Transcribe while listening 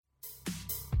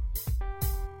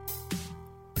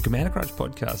The Commander Crunch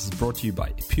podcast is brought to you by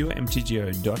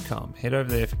PureMTGO.com. Head over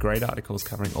there for great articles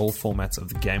covering all formats of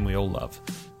the game we all love.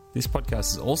 This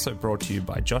podcast is also brought to you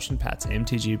by Josh and Pat's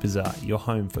MTG Bazaar, your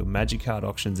home for Magic card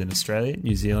auctions in Australia,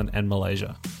 New Zealand and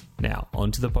Malaysia. Now,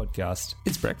 on to the podcast.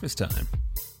 It's breakfast time.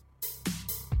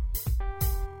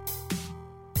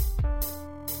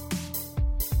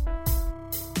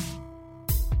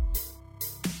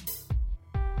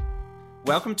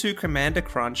 Welcome to Commander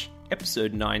Crunch,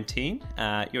 episode 19.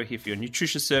 You're here for your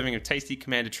nutritious serving of tasty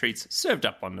Commander treats served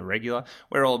up on the regular.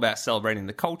 We're all about celebrating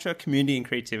the culture, community, and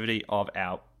creativity of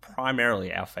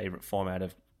primarily our favourite format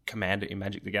of Commander in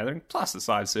Magic the Gathering, plus a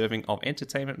side serving of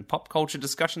entertainment and pop culture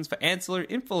discussions for ancillary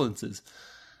influences.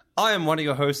 I am one of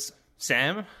your hosts,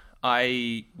 Sam.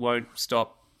 I won't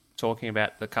stop talking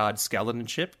about the card Skeleton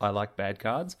Ship. I like bad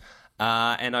cards.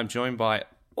 And I'm joined by,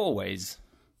 always,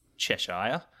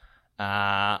 Cheshire.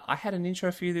 I had an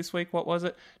intro for you this week. What was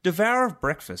it? Devourer of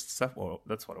Breakfasts. That's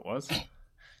what it was.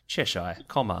 Cheshire,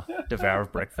 Devourer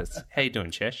of Breakfasts. How you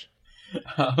doing, Chesh?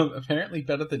 Apparently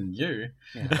better than you.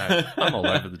 Yeah, no, I'm all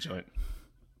over the joint.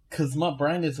 Because my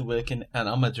brain is working and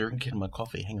I'm drinking my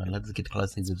coffee. Hang on, let's get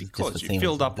closer to this. Of course, you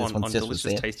filled up on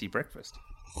delicious, tasty breakfast.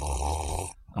 Oh,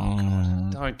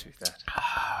 God, don't do that.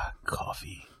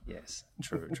 Coffee. Yes,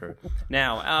 true.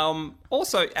 Now,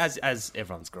 also, as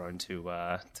everyone's grown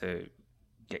to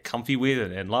get comfy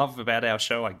with and love about our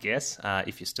show, I guess,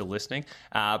 if you're still listening,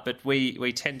 but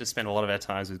we tend to spend a lot of our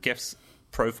times with guest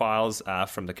profiles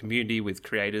from the community, with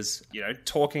creators,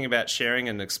 talking about sharing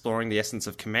and exploring the essence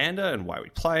of Commander and why we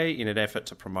play in an effort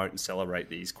to promote and celebrate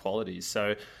these qualities.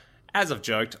 So, as I've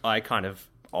joked, I kind of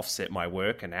offset my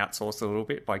work and outsource a little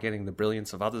bit by getting the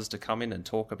brilliance of others to come in and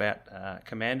talk about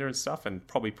Commander and stuff, and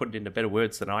probably put it into better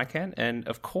words than I can. And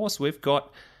of course, we've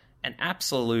got an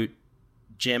absolute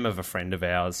gem of a friend of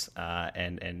ours,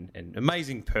 and an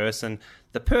amazing person,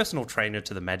 the personal trainer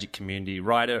to the Magic community,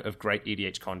 writer of great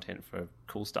EDH content for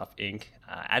Cool Stuff Inc.,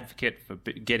 advocate for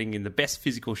getting in the best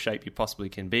physical shape you possibly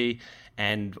can be,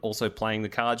 and also playing the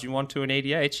cards you want to in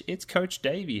EDH. It's Coach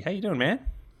Davey. How you doing, man?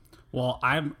 Well,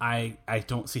 I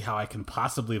don't see how I can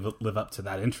possibly live up to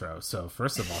that intro. So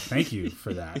first of all, thank you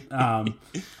for that.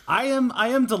 I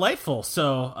am delightful.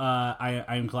 So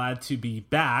I'm glad to be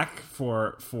back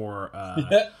for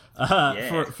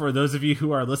those of you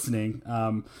who are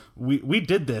listening. We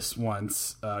did this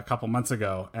once a couple months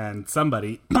ago, and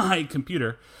somebody, my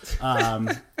computer,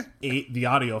 ate the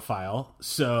audio file.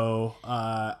 So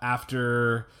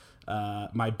after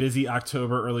my busy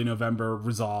October, early November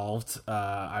resolved,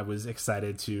 I was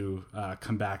excited to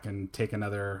come back and take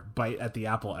another bite at the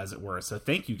apple, as it were. So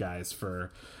thank you guys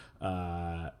for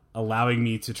allowing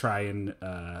me to try and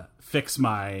fix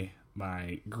my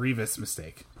grievous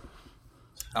mistake.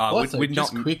 Also, we'd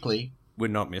just not quickly,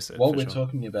 would not miss it. while we're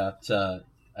talking about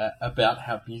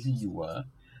how busy you were,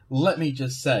 let me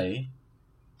just say,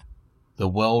 the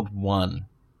world won.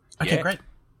 Okay, Yeah. great.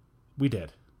 We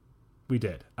did.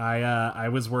 I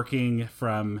was working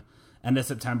from end of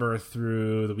September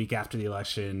through the week after the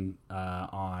election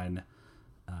on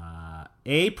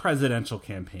a presidential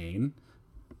campaign,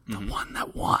 the one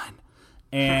that won,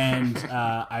 and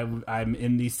I'm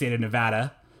in the state of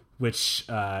Nevada, which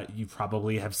you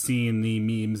probably have seen the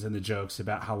memes and the jokes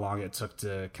about how long it took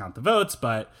to count the votes,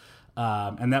 but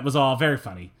and that was all very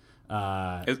funny.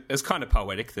 It's kind of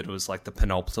poetic that it was like the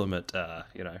penultimate,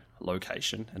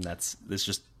 location, and there's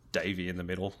just Davey in the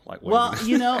middle, like. Well,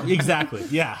 exactly,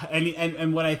 yeah.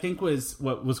 And what I think was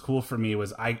cool for me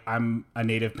was I'm a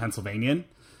native Pennsylvanian,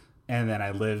 and then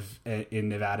I live in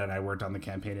Nevada, and I worked on the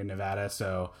campaign in Nevada,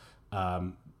 so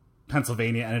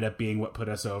Pennsylvania ended up being what put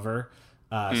us over.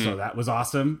 So that was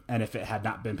awesome. And if it had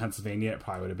not been Pennsylvania, it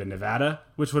probably would have been Nevada,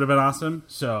 which would have been awesome.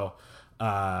 So,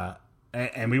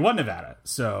 and we won Nevada,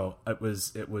 so it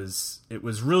was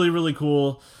really, really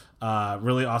cool.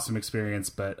 Really awesome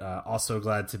experience, but also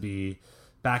glad to be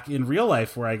back in real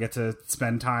life where I get to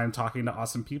spend time talking to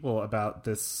awesome people about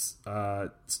this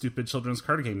stupid children's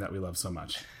card game that we love so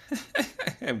much.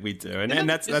 And we do, and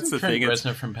that's the thing. Trent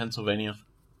Reznor from Pennsylvania.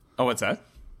 Oh, what's that?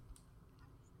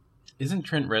 Isn't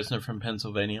Trent Reznor from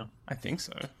Pennsylvania? I think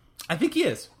so. I think he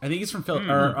is. I think he's from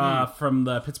from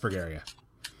the Pittsburgh area.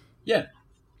 Yeah.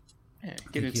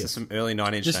 Get into some early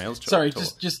 9 Inch Nails. Sorry,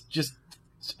 just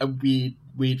a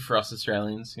weird for us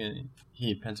Australians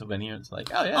here, Pennsylvania. It's like,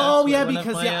 oh yeah,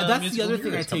 because that's the other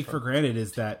thing I take for granted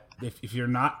is that if you're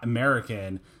not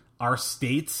American, our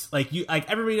states, like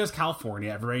everybody knows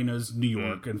California, everybody knows New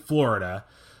York and Florida,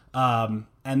 and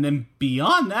then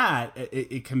beyond that,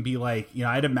 it can be like,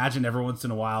 I'd imagine every once in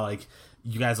a while, like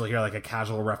you guys will hear like a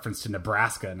casual reference to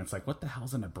Nebraska, and it's like, what the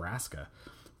hell's a Nebraska?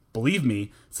 believe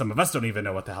me, some of us don't even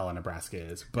know what the hell a Nebraska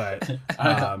is. But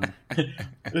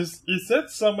Is that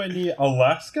somewhere near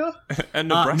Alaska? And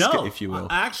Nebraska, no, if you will.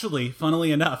 Actually,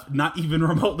 funnily enough, not even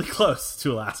remotely close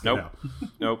to Alaska. Nope.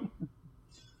 No. Nope.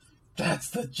 That's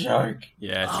the joke.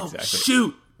 Yeah, that's Oh, exactly.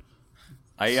 shoot.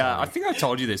 I think I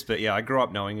told you this, but yeah, I grew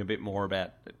up knowing a bit more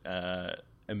about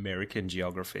American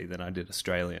geography than I did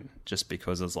Australian, just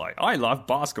because I was like, I love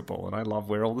basketball and I love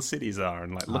where all the cities are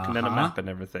and like looking at a map and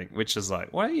everything, which is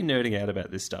like, why are you nerding out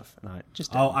about this stuff? And I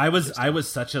just I was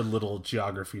such a little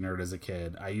geography nerd as a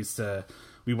kid.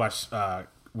 We watched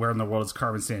Where in the World is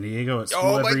Carmen Sandiego at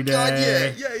school every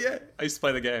day. God, yeah. I used to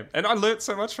play the game, and I learned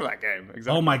so much from that game.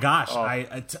 Exactly. Oh my gosh,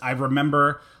 I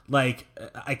remember, like,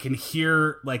 I can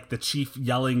hear like the chief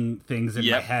yelling things in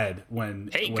my head when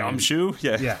Gumshoe,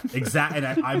 yeah, exactly.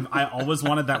 And I always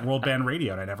wanted that World Band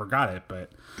radio, and I never got it,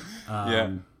 but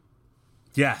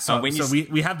So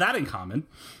we have that in common.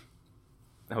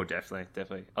 Oh, definitely.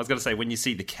 I was going to say, when you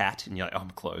see the cat and you're like, oh,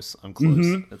 I'm close.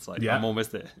 Mm-hmm. It's like, I'm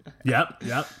almost there. Yep.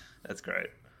 That's great.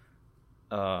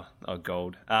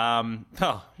 Gold.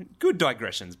 Good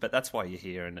digressions, but that's why you're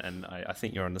here, and I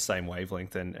think you're on the same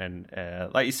wavelength. And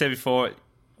like you said before,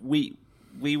 we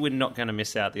were not going to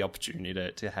miss out the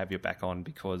opportunity to have you back on,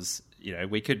 because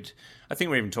we could. I think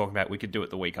we're even talking about we could do it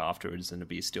the week afterwards, and it'd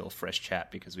be still a fresh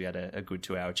chat, because we had a good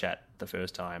 2-hour chat the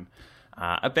first time.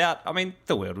 The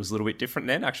world was a little bit different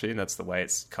then, actually, and that's the way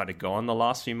it's kind of gone the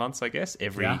last few months, I guess.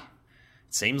 It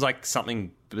seems like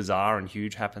something bizarre and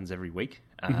huge happens every week.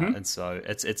 And so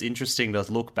it's interesting to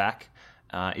look back.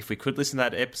 If we could listen to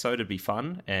that episode, it'd be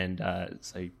fun, and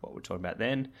see what we're talking about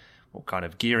then. We're kind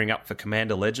of gearing up for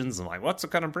Commander Legends, and like, what's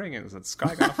it going to bring? Is it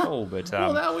Sky going to fall? But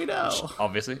well, now we know.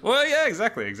 Obviously. Well, yeah,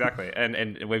 exactly.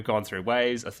 And we've gone through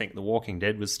waves. I think The Walking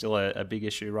Dead was still a big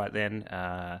issue right then.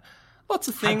 Lots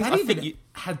of things.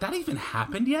 Had that even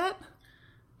happened yet?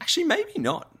 Actually, maybe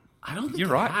not. I don't think you're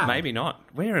right. Have. Maybe not.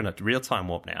 We're in a real-time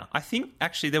warp now. I think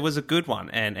actually there was a good one,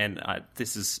 and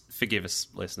this is, forgive us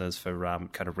listeners for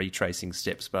kind of retracing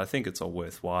steps, but I think it's all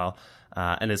worthwhile.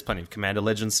 And there's plenty of Commander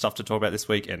Legends stuff to talk about this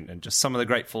week, and just some of the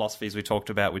great philosophies we talked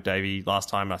about with Davey last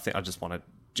time. I think I just want to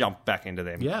jump back into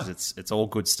them because it's all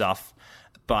good stuff.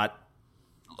 But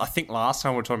I think last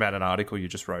time we were talking about an article you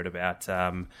just wrote about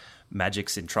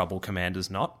Magic's in trouble, Commander's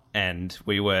not, and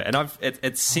we were, and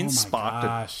it's since sparked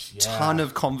a ton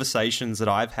of conversations that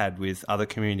I've had with other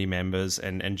community members,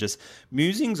 and just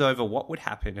musings over what would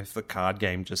happen if the card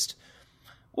game just,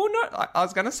 well, no, I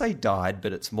was going to say died,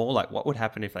 but it's more like what would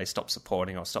happen if they stopped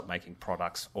supporting or stopped making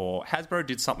products, or Hasbro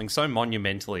did something so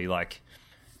monumentally like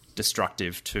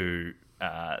destructive to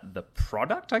the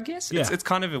product, I guess. Yeah. It's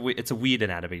kind of it's a weird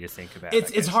anatomy to think about.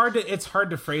 It's hard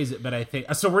to phrase it, but I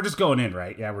think so. We're just going in,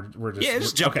 right? Yeah, we're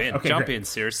just jump in.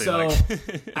 Seriously, so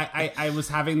I was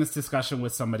having this discussion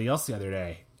with somebody else the other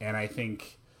day, and I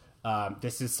think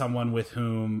this is someone with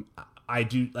whom I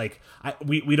do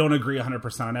we don't agree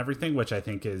 100% on everything, which I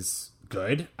think is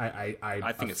good.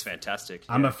 I think it's fantastic.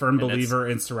 I'm a firm believer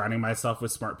in surrounding myself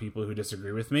with smart people who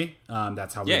disagree with me.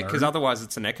 That's how we learn. Because otherwise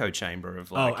it's an echo chamber of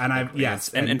like,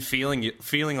 and feeling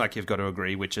like you've got to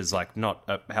agree, which is like not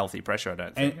a healthy pressure, I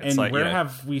don't think. And like, where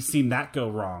have we seen that go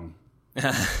wrong?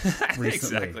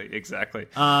 Exactly.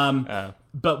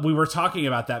 But we were talking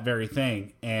about that very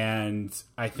thing, and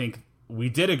I think we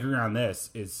did agree on this: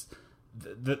 is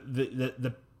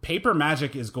the paper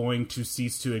Magic is going to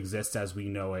cease to exist as we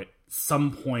know it.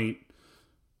 Some point,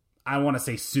 I want to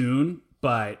say soon,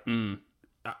 but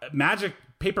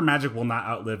paper Magic will not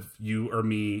outlive you or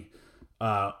me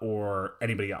or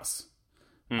anybody else.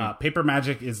 Paper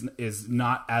Magic is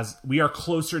not as, we are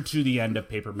closer to the end of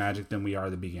Paper Magic than we are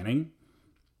the beginning,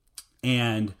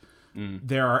 and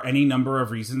there are any number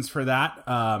of reasons for that.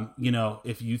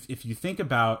 If you think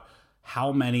about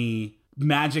how many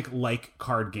Magic-like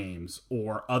card games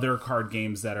or other card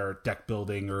games that are deck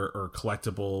building or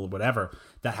collectible, whatever,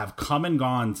 that have come and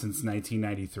gone since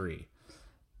 1993.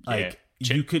 Like,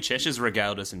 you could... Chesh's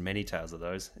regaled us in many tales of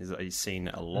those. He's seen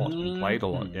a lot and played a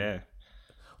lot, yeah.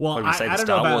 Well, I don't know about...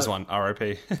 Star Wars one,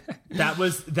 ROP. that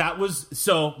was...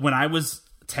 So, when I was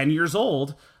 10 years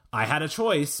old, I had a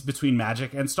choice between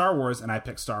Magic and Star Wars, and I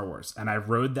picked Star Wars. And I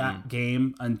rode that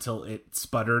game until it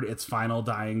sputtered its final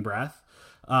dying breath.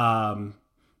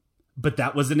 But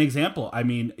that was an example. I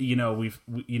mean, when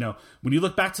you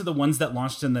look back to the ones that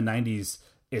launched in the 90s,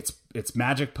 it's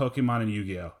Magic, Pokemon, and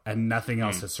Yu-Gi-Oh, and nothing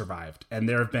else has survived. And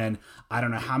there have been, I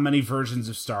don't know how many versions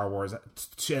of Star Wars,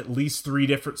 at least 3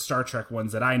 different Star Trek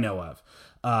ones that I know of.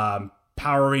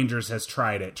 Power Rangers has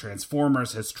tried it.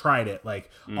 Transformers has tried it. Like,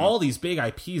 all these big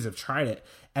IPs have tried it,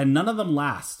 and none of them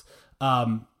last.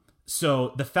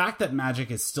 So the fact that Magic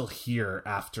is still here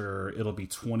after it'll be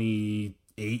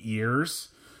 28 years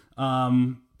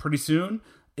pretty soon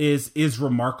is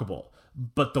remarkable.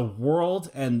 But the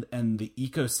world and the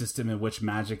ecosystem in which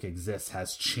Magic exists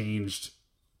has changed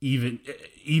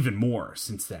even more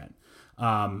since then.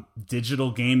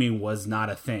 Digital gaming was not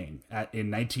a thing.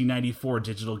 In 1994,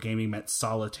 digital gaming meant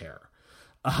solitaire.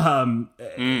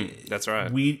 That's right.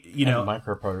 And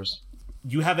micropros.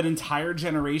 You have an entire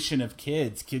generation of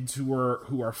kids who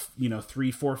are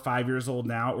 3, 4, 5 years old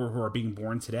now, or who are being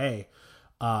born today,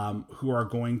 who are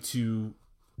going to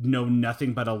know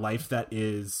nothing but a life that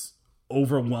is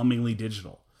overwhelmingly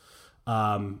digital.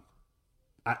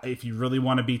 If you really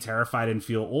want to be terrified and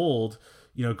feel old,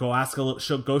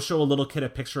 go show a little kid a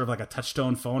picture of like a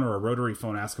touchstone phone or a rotary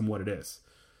phone. Ask them what it is.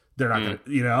 They're not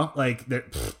gonna,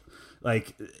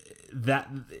 like that.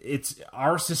 It's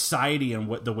our society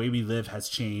and the way we live has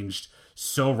changed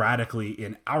so radically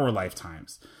in our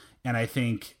lifetimes, and I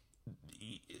think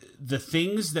the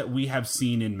things that we have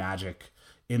seen in Magic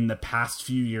in the past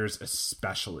few years,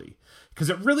 especially, because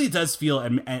it really does feel,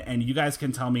 and you guys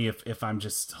can tell me if I'm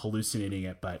just hallucinating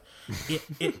it, but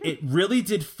it really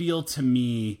did feel to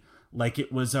me like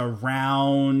it was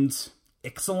around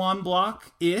Ixalan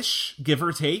block-ish, give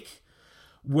or take,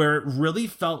 where it really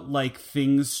felt like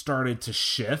things started to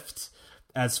shift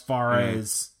as far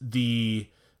as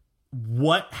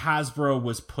what Hasbro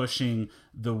was pushing,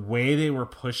 the way they were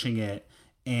pushing it,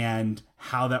 and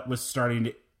how that was starting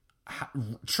to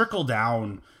trickle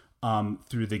down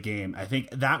through the game. I think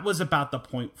that was about the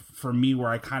point for me where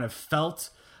I kind of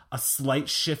felt a slight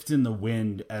shift in the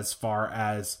wind as far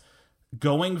as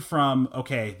going from,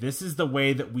 okay, this is the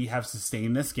way that we have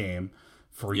sustained this game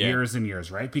for years and years,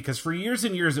 right? Because for years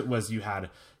and years it was, you had,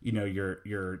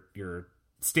 your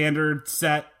standard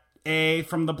set A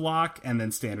from the block, and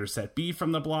then standard set B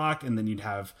from the block, and then you'd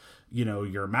have,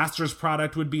 your Masters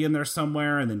product would be in there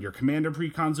somewhere, and then your Commander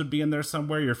precons would be in there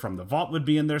somewhere, your From the Vault would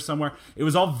be in there somewhere. It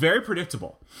was all very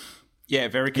predictable. Yeah,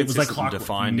 very consistent and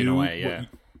defined in a way, yeah.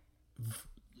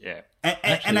 Yeah.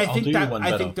 And I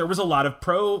think there was a lot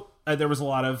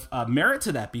of merit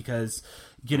to that, because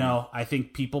I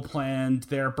think people planned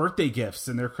their birthday gifts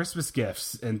and their Christmas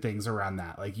gifts and things around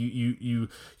that. Like you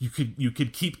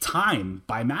could keep time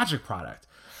by Magic product,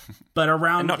 but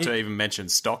around, and not to even mention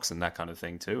stocks and that kind of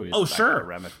thing too. Sure, kind of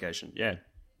ramification, yeah,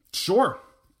 sure.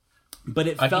 But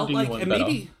it felt like, and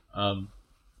maybe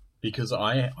because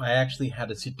I actually had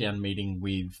a sit down meeting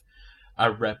with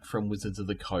a rep from Wizards of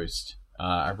the Coast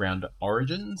around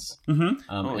Origins and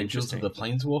Jewels of the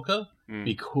Planeswalker,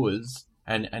 because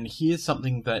and here's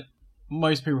something that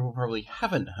most people probably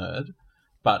haven't heard,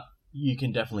 but you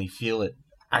can definitely feel it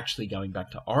actually going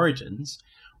back to Origins,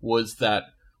 was that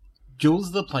Jewels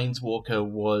of the Planeswalker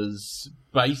was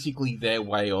basically their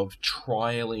way of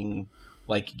trialing,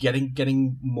 like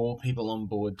getting more people on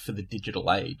board for the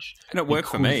digital age. And it worked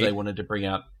for me. They wanted to bring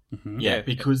out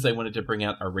because they wanted to bring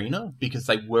out Arena, because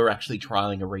they were actually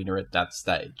trialing Arena at that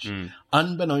stage.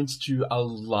 Unbeknownst to a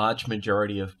large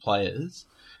majority of players,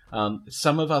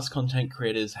 some of us content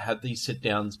creators had these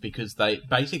sit-downs because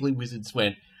Wizards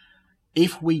went,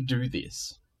 if we do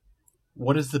this,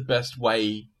 what is the best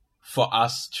way for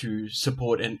us to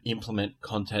support and implement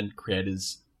content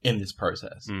creators in this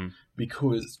process?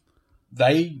 Because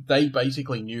they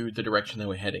basically knew the direction they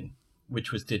were heading,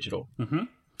 which was digital.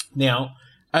 Now,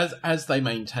 as they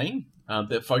maintain,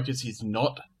 their focus is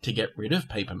not to get rid of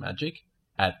paper Magic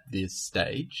at this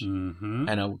stage.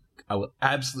 And I will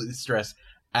absolutely stress,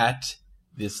 at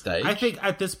this stage. I think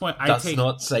at this point, does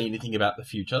not say anything about the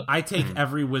future. I take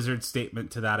every Wizard statement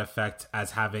to that effect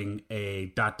as having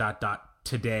a ...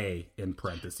 today in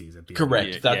parentheses at the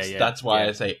Correct. end. That's why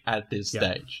I say at this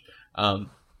stage.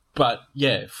 But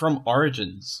yeah, from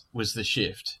Origins was the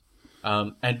shift.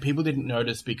 And people didn't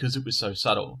notice because it was so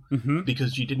subtle.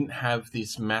 Because you didn't have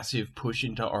this massive push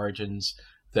into Origins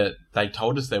that they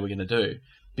told us they were going to do.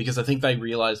 Because I think they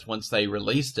realized once they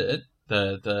released it,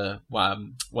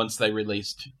 once they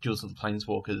released Jewels of the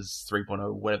Planeswalkers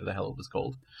 3.0, whatever the hell it was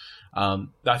called,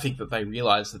 I think that they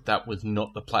realized that was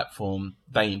not the platform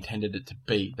they intended it to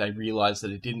be. They realized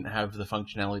that it didn't have the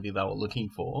functionality they were looking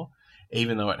for,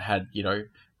 even though it had,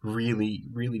 really,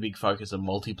 really big focus on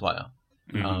multiplayer.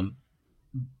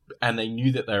 And they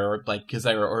knew that they were, because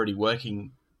they were already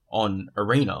working on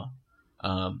Arena,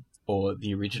 or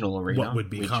the original Arena, what would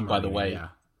become which, by the way,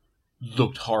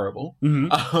 looked horrible.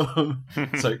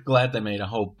 So glad they made a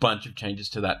whole bunch of changes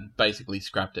to that and basically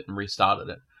scrapped it and restarted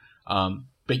it.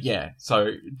 But yeah,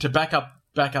 so to back up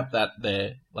that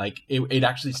there, it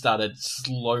actually started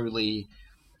slowly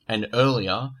and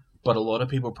earlier but a lot of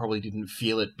people probably didn't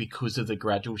feel it because of the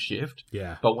gradual shift.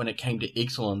 Yeah. But when it came to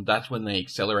Ixalan, that's when they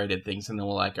accelerated things, and they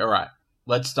were like, all right,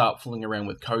 let's start fooling around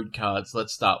with code cards.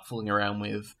 Let's start fooling around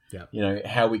with,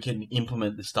 how we can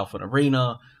implement this stuff on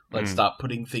Arena. Let's start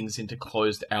putting things into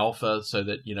closed alpha so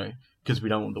that, because we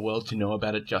don't want the world to know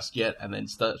about it just yet, and then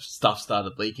stuff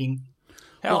started leaking.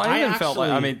 Hell, well, I even felt like,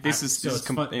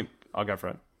 I'll go for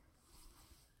it.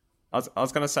 I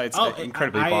was going to say it's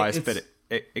incredibly biased, but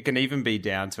it can even be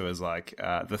down to as like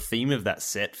the theme of that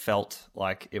set felt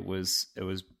like it was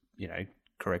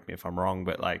correct me if I'm wrong,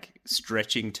 but like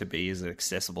stretching to be as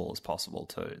accessible as possible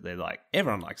too. They're like,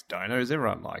 everyone likes donos,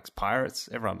 everyone likes pirates,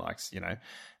 everyone likes,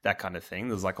 that kind of thing.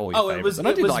 There's like all your favorites.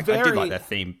 I did like that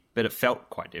theme, but it felt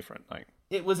quite different. Like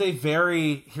it was a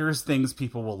very, here's things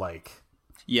people will like.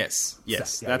 Yes.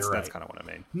 That's kind of what I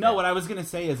mean. No, what I was gonna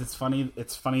say is it's funny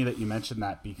that you mentioned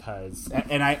that because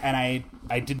I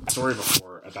did a story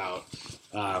before about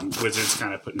Wizards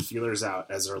kind of putting feelers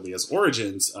out as early as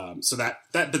Origins. So that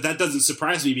doesn't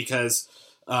surprise me because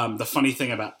the funny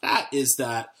thing about that is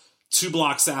that 2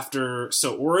 blocks after,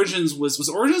 so Origins was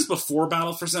Origins before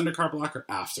Battle for Zendikar Block or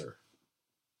after?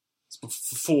 It's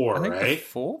before, I think right?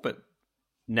 Before, but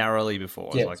narrowly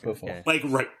before. Yeah, it's before. Yeah. Like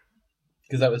right.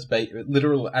 Because that was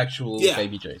actual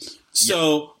Baby Jace.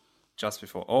 So just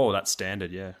before. Oh, that's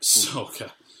standard, yeah. So okay.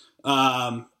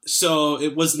 So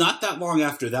it was not that long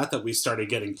after that we started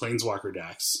getting Planeswalker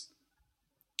decks,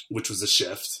 which was a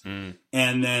shift. And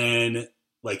then,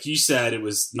 like you said, it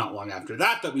was not long after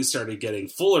that we started getting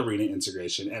full Arena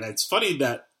integration. And it's funny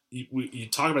that you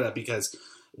talk about that because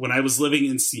when I was living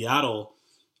in Seattle,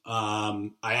 I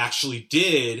actually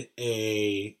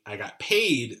I got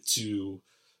paid to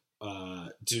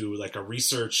do like a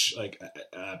research, like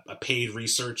a paid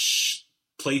research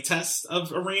playtest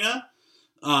of Arena.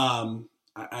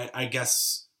 I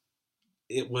guess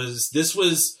this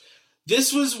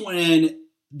was when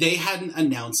they hadn't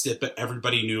announced it, but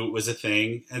everybody knew it was a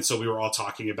thing. And so we were all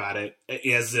talking about it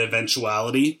as an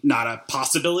eventuality, not a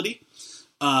possibility.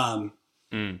 And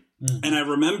I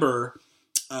remember,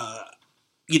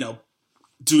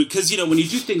 do it because when you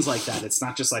do things like that, it's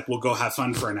not just like we'll go have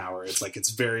fun for an hour. It's like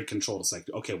it's very controlled. It's like,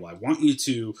 okay, well, I want you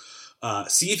to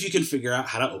see if you can figure out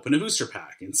how to open a booster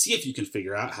pack and see if you can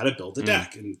figure out how to build a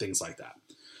deck and things like that.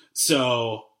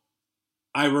 So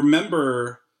I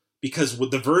remember because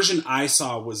the version I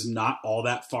saw was not all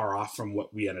that far off from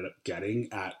what we ended up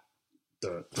getting at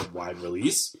the wide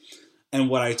release. And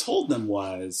what I told them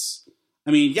was,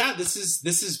 I mean, yeah, this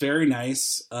is very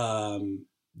nice.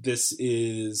 This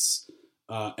is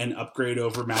an upgrade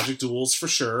over Magic Duels for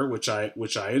sure, which I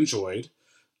enjoyed.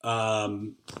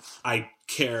 I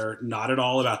care not at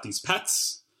all about these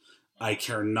pets. I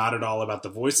care not at all about the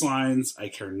voice lines. I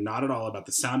care not at all about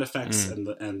the sound effects and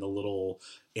the little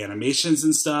animations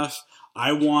and stuff.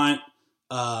 I want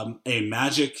a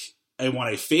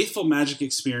faithful Magic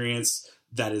experience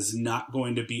that is not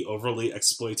going to be overly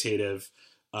exploitative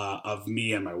of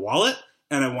me and my wallet.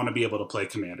 And I want to be able to play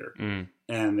Commander.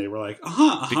 And they were like,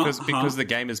 because the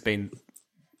game has been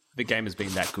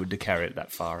that good to carry it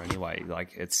that far anyway.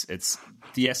 Like it's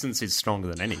the essence is stronger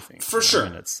than anything for sure.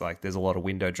 And it's like there's a lot of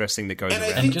window dressing that goes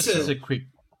around. And just as a quick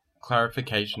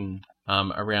clarification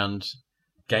around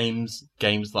games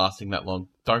lasting that long,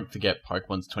 don't forget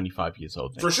Pokemon's 25 years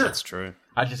old now. For sure, that's true.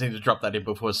 I just need to drop that in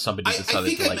before somebody decided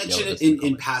I think I mentioned it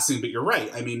in passing, but you're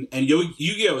right. I mean, and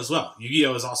Yu-Gi-Oh as well.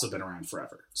 Yu-Gi-Oh has also been around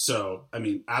forever. So, I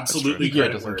mean, absolutely. Yu-Gi-Oh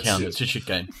doesn't count. It's a shit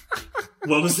game.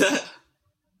 What was that?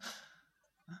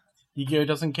 Yu-Gi-Oh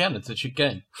doesn't count. It's a shit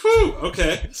game. Whew,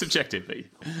 okay. Subjectively.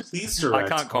 Please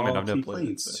direct I can't comment. I've never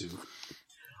played it.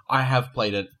 I have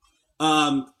played it.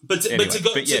 But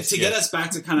to get us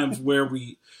back to kind of where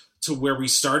we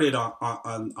started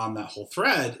on that whole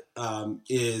thread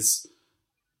is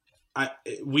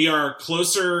we are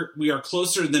closer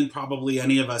than probably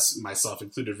any of us, myself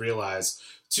included, realize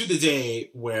to the day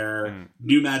where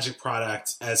new Magic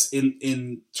product, as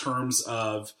in terms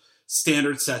of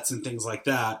standard sets and things like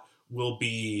that, will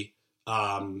be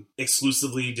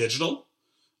exclusively digital.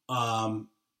 And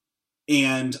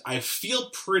I feel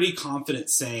pretty confident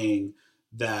saying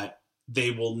that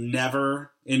they will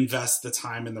never invest the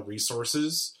time and the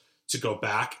resources to go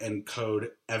back and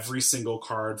code every single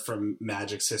card from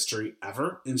Magic's history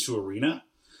ever into Arena.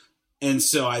 And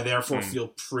so I therefore feel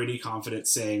pretty confident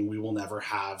saying we will never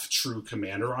have true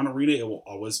Commander on Arena. It will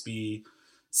always be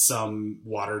some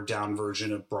watered down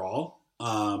version of Brawl.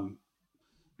 And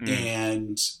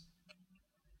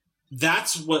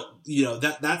that's what,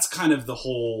 that's kind of the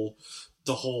whole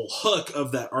hook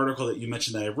of that article that you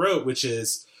mentioned that I wrote, which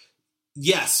is,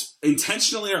 yes,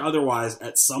 intentionally or otherwise,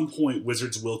 at some point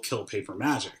Wizards will kill paper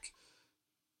Magic.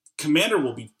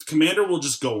 Commander will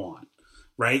just go on,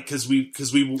 right? Because we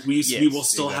will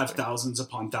still have thousands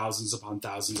upon thousands upon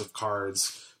thousands of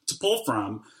cards to pull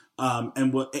from,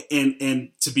 and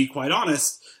to be quite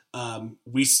honest,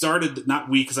 we started, not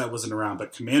we because I wasn't around,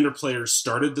 but Commander players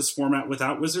started this format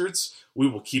without Wizards. We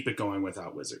will keep it going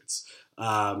without Wizards.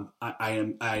 I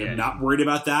am not worried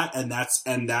about that, and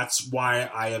that's why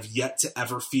I have yet to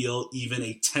ever feel even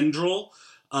a tendril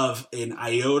of an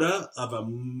iota of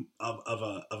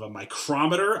a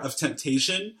micrometer of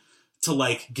temptation to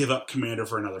like give up Commander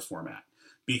for another format,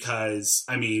 because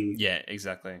I mean, yeah,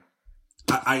 exactly.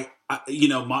 I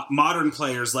modern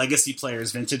players, legacy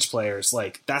players, vintage players,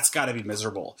 like that's got to be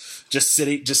miserable. Just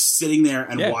sitting there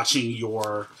and watching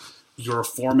your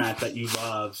format that you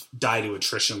love die to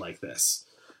attrition like this.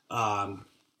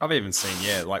 I've even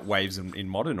seen like waves in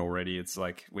modern already. It's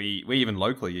like we even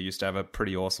locally used to have a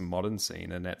pretty awesome modern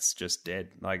scene, and that's just dead.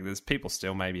 Like there's people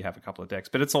still maybe have a couple of decks,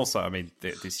 but it's also, I mean,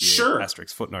 this year sure.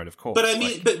 asterisk footnote, of course. But I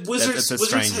mean, but Wizards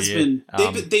has year. been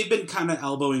they've been kind of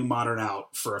elbowing modern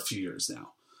out for a few years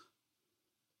now.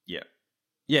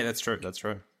 Yeah, that's true. That's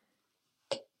true.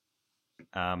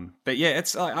 But yeah,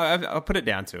 it's I'll put it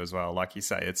down to as well, like you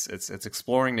say, it's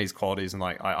exploring these qualities, and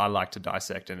like I like to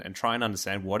dissect and try and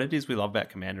understand what it is we love about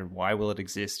Commander and why will it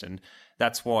exist, and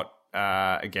that's what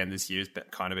again this year's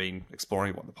kind of been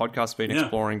exploring, what the podcast's been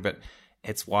exploring, but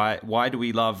it's why do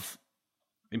we love?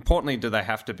 Importantly, do they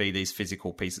have to be these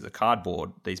physical pieces of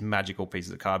cardboard, these magical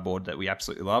pieces of cardboard that we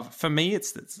absolutely love? For me,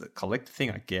 it's a collector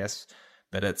thing, I guess,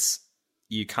 but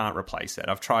you can't replace that.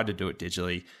 I've tried to do it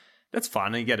digitally. That's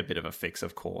fun. You get a bit of a fix,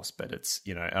 of course, but it's,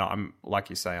 I'm like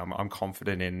you say, I'm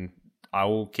confident in. I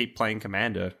will keep playing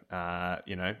Commander. I'll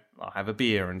have a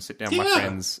beer and sit down with my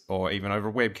friends, or even over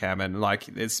a webcam, and like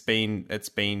it's been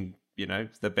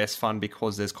the best fun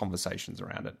because there's conversations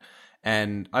around it.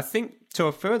 And I think to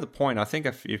a further point, I think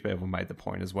a few people made the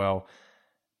point as well.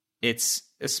 It's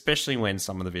especially when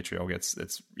some of the vitriol gets,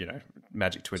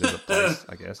 Magic Twitter's a place,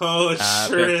 I guess. Oh, it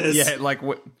sure is. Yeah, like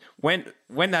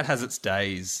when that has its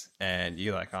days and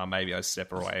you're like, oh, maybe I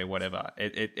step away or whatever,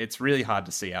 it's really hard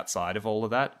to see outside of all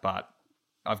of that. But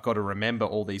I've got to remember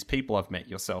all these people I've met,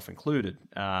 yourself included.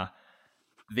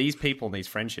 These people and these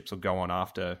friendships will go on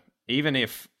after, even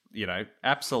if,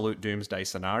 absolute doomsday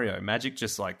scenario, Magic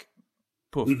just like,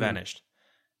 poof, vanished.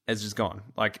 It's just gone.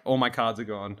 Like all my cards are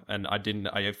gone, and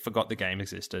I forgot the game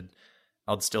existed.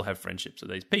 I'd still have friendships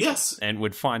with these people, and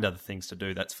would find other things to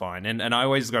do. That's fine. And I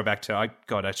always go back to,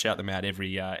 I shout them out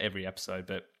every episode,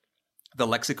 but the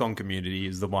Lexicon community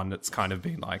is the one that's kind of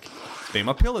been like, it's been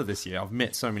my pillar this year. I've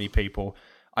met so many people.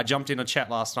 I jumped in a chat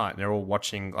last night, and they're all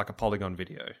watching like a Polygon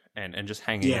video and just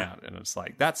hanging out, and it's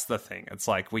like that's the thing. It's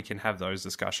like we can have those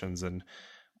discussions and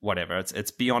whatever.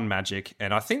 It's beyond Magic,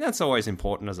 and I think that's always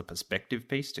important as a perspective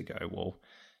piece to go, well,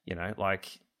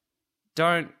 like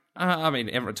don't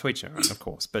everyone tweet your own, of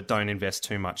course, but don't invest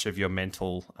too much of your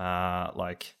mental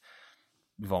like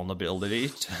vulnerability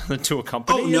to a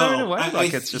company. In a way.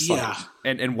 It's just like,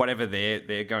 and whatever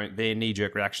their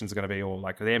knee-jerk reactions are going to be, or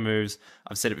like their moves.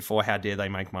 I've said it before, how dare they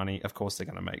make money? Of course they're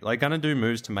going to do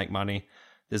moves to make money.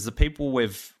 There's the people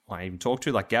I even talk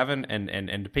to, like Gavin,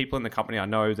 and the people in the company I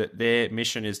know that their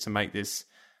mission is to make this,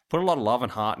 put a lot of love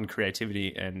and heart and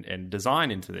creativity and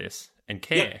design into this and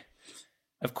care. Yep.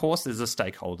 Of course, there's the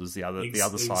stakeholders, the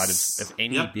other side of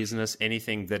any business,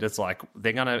 anything that it's like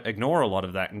they're going to ignore a lot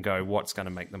of that and go, what's going to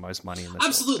make the most money in this?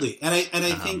 Absolutely, and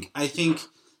I think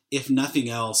if nothing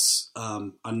else,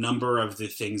 a number of the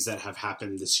things that have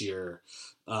happened this year.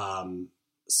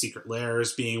 Secret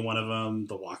Lairs being one of them,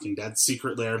 The Walking Dead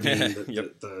Secret Lair being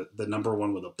the number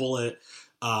one with a bullet,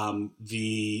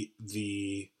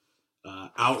 the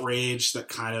outrage that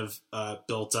kind of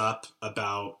built up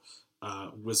about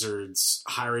Wizards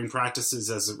hiring practices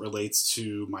as it relates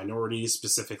to minorities,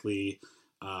 specifically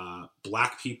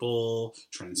Black people,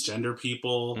 transgender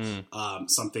people,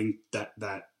 something that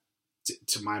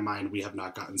to my mind we have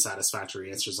not gotten satisfactory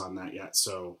answers on that yet.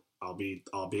 So I'll be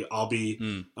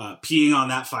peeing on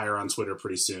that fire on Twitter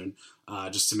pretty soon,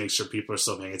 just to make sure people are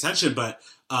still paying attention. But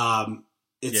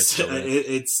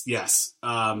it's yes.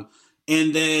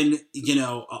 And then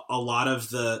a lot of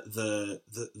the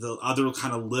other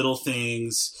kind of little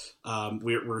things,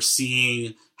 we're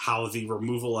seeing how the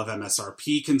removal of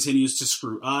MSRP continues to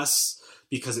screw us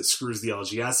because it screws the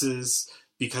LGSs,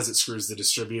 because it screws the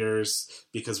distributors,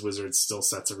 because Wizards still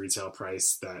sets a retail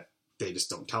price that they just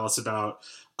don't tell us about.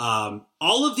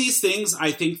 All of these things,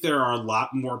 I think there are a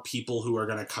lot more people who are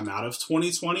going to come out of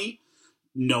 2020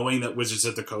 knowing that Wizards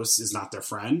of the Coast is not their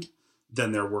friend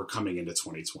than there were coming into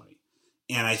 2020.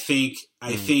 And I think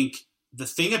the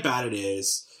thing about it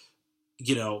is,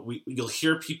 you'll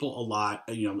hear people a lot,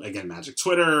 again, Magic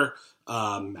Twitter,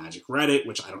 Magic Reddit,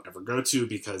 which I don't ever go to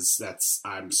because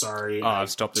I'm sorry. I've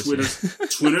stopped this. Twitter's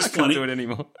plenty. I can't do it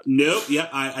anymore. Nope. Yeah,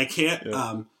 I can't.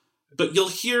 Yeah. But you'll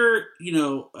hear,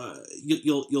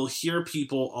 you'll hear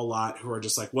people a lot who are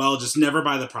just like, well, just never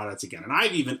buy the product again.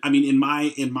 And in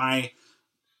my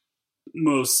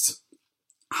most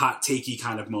hot takey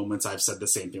kind of moments, I've said the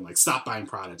same thing, like, stop buying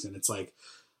product. And it's like,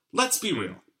 let's be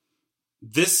real.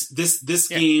 This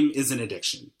game is an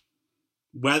addiction.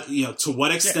 Well, to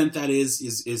what extent that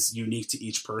is unique to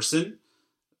each person,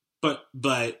 but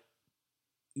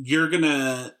you're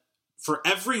gonna, for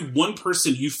every one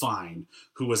person you find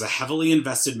who was a heavily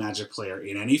invested Magic player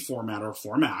in any format or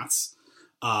formats,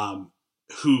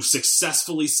 who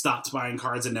successfully stopped buying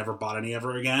cards and never bought any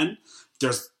ever again,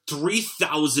 there's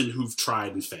 3,000 who've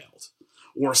tried and failed,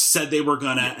 or said they were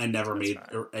gonna and never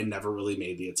really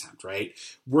made the attempt. Right?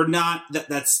 We're not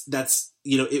that's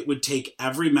it would take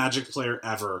every Magic player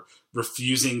ever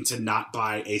refusing to not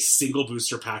buy a single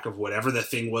booster pack of whatever the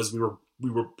thing was we were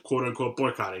quote unquote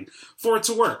boycotting for it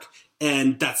to work.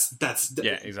 And that's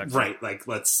exactly right. Like,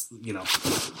 let's,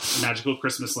 Magical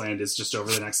Christmas Land is just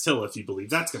over the next hill if you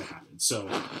believe that's going to happen. So,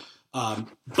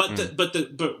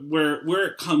 but where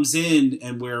it comes in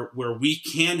and where we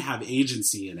can have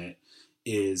agency in it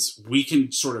is we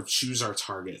can sort of choose our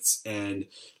targets. And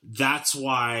that's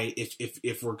why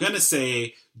if we're going to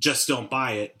say just don't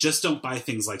buy it, just don't buy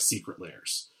things like Secret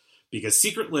Lairs. Because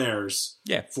Secret Lairs,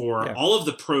 all of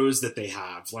the pros that they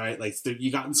have, right? Like,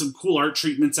 you gotten some cool art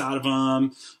treatments out of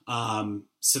them,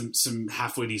 some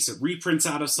halfway decent reprints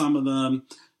out of some of them.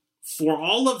 For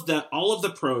all of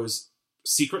the pros,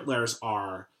 Secret Lairs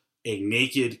are a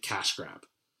naked cash grab.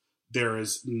 There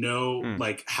is no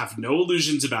have no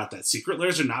illusions about that. Secret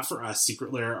Lairs are not for us.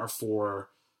 Secret Lair are for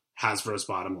Hasbro's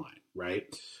bottom line,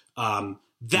 right?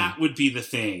 That would be the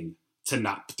thing to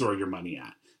not throw your money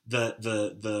at.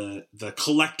 The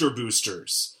collector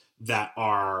boosters that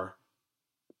are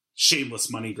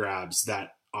shameless money grabs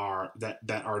that are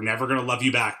never going to love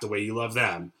you back the way you love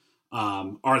them,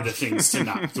 are the things to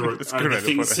not throw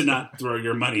throw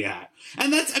your money at.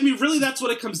 And that's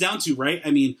what it comes down to, right?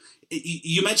 I mean,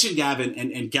 you mentioned Gavin,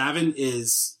 and Gavin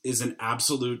is an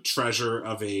absolute treasure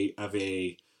of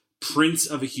a prince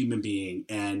of a human being,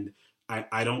 and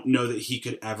I don't know that he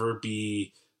could ever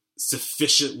be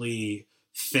sufficiently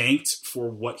thanked for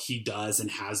what he does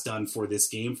and has done for this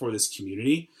game, for this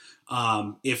community.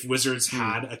 If Wizards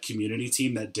had a community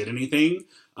team that did anything,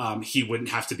 he wouldn't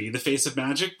have to be the face of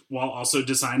Magic while also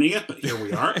designing it, but here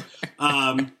we are.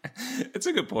 It's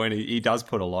a good point. He does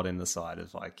put a lot in the side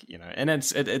of, like, and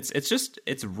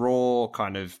it's raw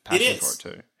kind of passion for it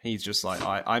too. He's just like,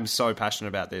 I'm so passionate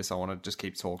about this, I want to just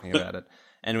keep talking about it.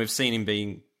 And we've seen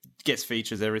him gets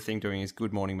features, everything, doing his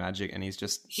Good Morning Magic, and he's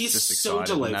just excited. So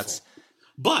delightful.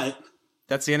 But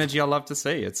that's the energy I love to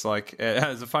see. It's like,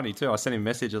 it's funny too. I sent him a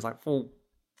message. I was like, well,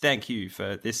 thank you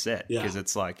for this set. Because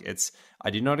it's like, I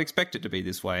did not expect it to be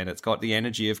this way. And it's got the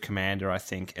energy of Commander, I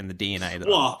think, and the DNA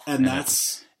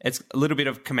that it's a little bit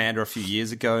of Commander a few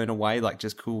years ago in a way, like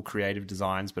just cool creative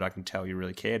designs, but I can tell you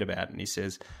really cared about it. And he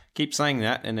says, keep saying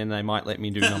that, and then they might let me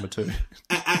do number 2.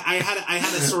 I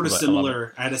had a sort of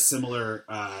similar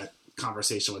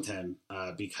conversation with him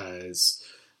because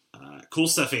Cool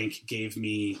Stuff Inc. gave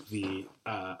me the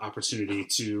opportunity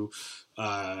to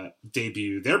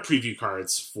debut their preview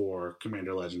cards for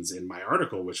Commander Legends in my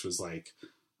article, which was like,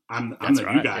 I'm the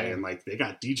new guy, and like they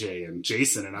got DJ and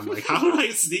Jason, and I'm like, how do I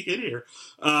sneak in here?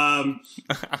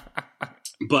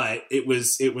 But it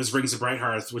was Rings of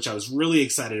Brighthearth, which I was really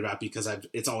excited about because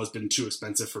it's always been too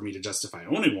expensive for me to justify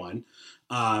owning one.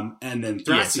 And then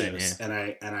Thrasios, and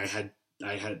I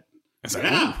had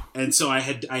and so I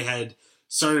had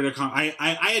started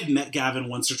I had met Gavin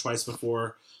once or twice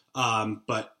before,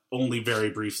 but only very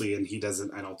briefly, and he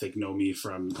doesn't, I don't think, know me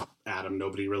from Adam.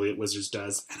 Nobody really at Wizards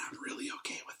does, and I'm really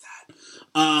okay with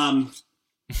that.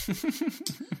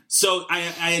 So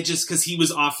I just, because he was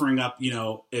offering up,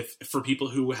 if for people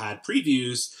who had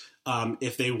previews,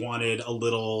 if they wanted a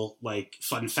little like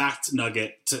fun fact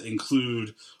nugget to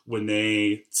include when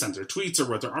they sent their tweets or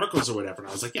wrote their articles or whatever, and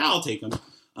I was like, yeah, I'll take them.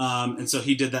 And so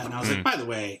he did that, and I was like, by the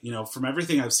way, from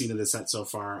everything I've seen of the set so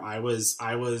far, I was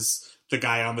the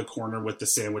guy on the corner with the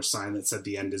sandwich sign that said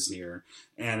the end is near.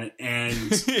 And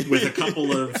with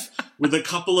a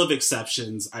couple of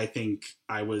exceptions, I think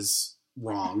I was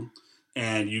wrong.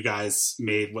 And you guys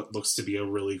made what looks to be a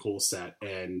really cool set.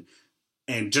 And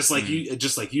just like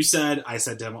you said, I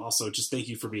said to him also, just thank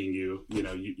you for being you.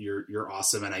 You're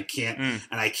awesome. And I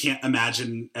can't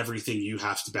imagine everything you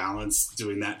have to balance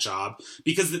doing that job,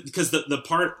 because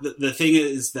the thing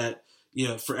is that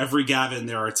for every Gavin,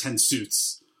 there are 10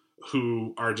 suits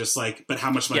who are just like, but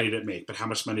how much money did it make? But how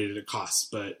much money did it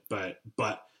cost? But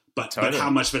how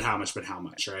much? But how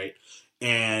much? Right?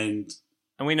 And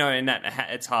we know in that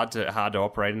it's hard to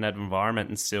operate in that environment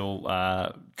and still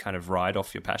kind of ride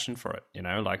off your passion for it.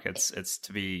 Like it's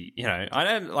to be. I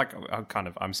don't like.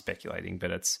 I'm speculating,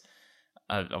 but it's.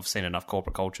 I've seen enough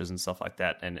corporate cultures and stuff like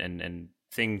that, and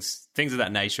things of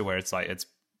that nature where it's like it's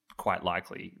quite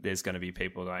likely there's going to be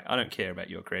people going, I don't care about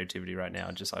your creativity right now.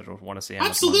 I just want to see how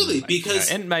absolutely much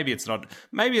because and maybe it's not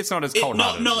as cold.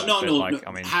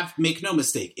 Make no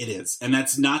mistake, it is, and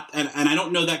that's not. And I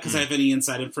don't know that because I have any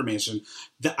inside information.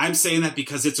 That I'm saying that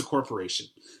because it's a corporation.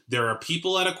 There are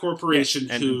people at a corporation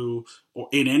who, or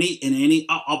in any.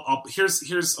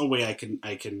 Here's a way I can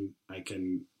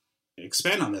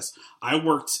expand on this. I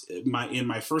worked in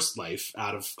my first life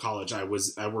out of college. I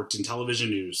worked in television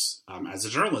news as a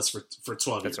journalist for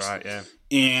 12 years. That's right, yeah.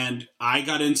 And I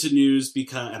got into news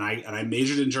because I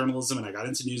majored in journalism, and I got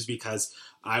into news because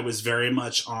I was very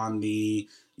much on the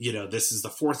this is the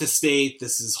fourth estate.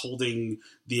 This is holding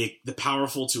the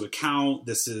powerful to account.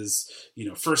 This is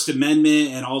First Amendment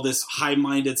and all this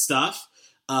high-minded stuff.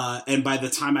 And by the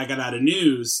time I got out of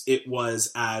news, it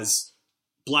was as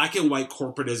black and white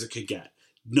corporate as it could get.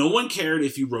 No one cared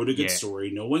if you wrote a good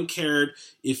story. No one cared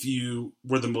if you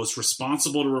were the most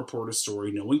responsible to report a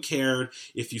story. No one cared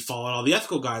if you followed all the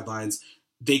ethical guidelines.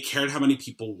 They cared how many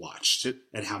people watched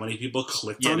and how many people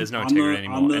clicked on the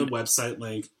website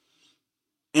link.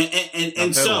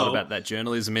 And so a lot about that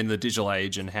journalism in the digital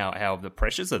age and how the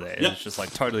pressures are there. Yeah. It's just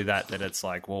like totally that it's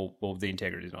like, well, the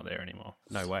integrity is not there anymore.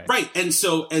 No way. Right. And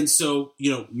so,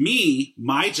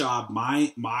 my job,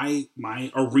 my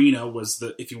arena was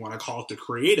if you want to call it the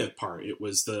creative part, it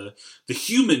was the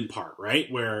human part, right?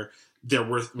 Where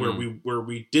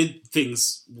we did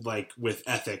things like with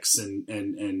ethics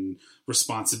and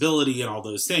responsibility and all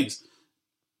those things.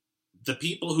 The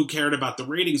people who cared about the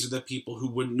ratings are the people who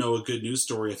wouldn't know a good news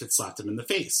story if it slapped them in the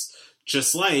face.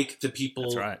 Just like the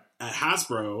people at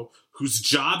Hasbro whose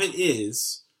job it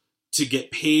is to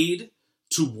get paid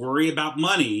to worry about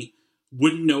money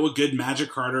wouldn't know a good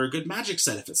Magic card or a good Magic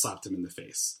set if it slapped them in the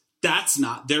face. That's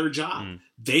not their job.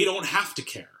 They don't have to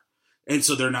care. And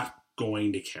so they're not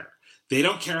going to care. They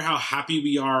don't care how happy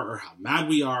we are or how mad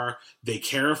we are. They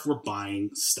care if we're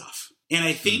buying stuff. And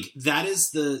I think that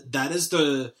is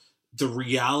the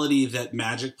reality that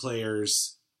Magic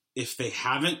players, if they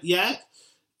haven't yet,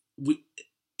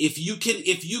 if you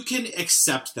can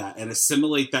accept that and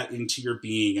assimilate that into your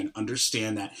being and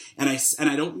understand that, and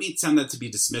I don't sound that to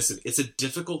be dismissive. It's a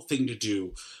difficult thing to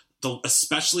do,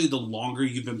 especially the longer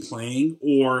you've been playing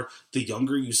or the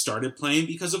younger you started playing,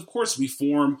 because of course we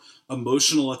form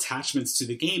emotional attachments to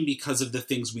the game because of the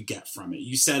things we get from it.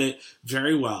 You said it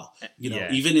very well.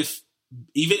 Even if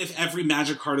every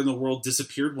Magic card in the world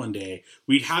disappeared one day,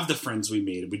 we'd have the friends we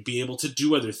made, and we'd be able to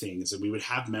do other things, and we would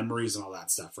have memories and all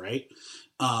that stuff, right?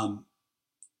 But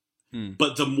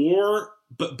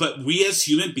but we as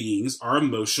human beings are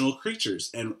emotional creatures,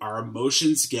 and our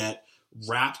emotions get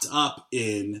wrapped up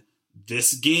in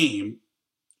this game.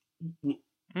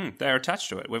 They're attached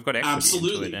to it. We've got equity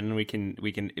into it, and we can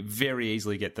very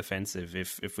easily get defensive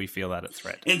if we feel that a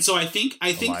threat. And so I think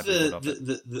the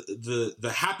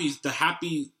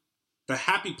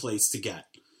happy place to get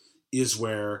is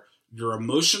where your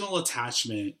emotional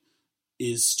attachment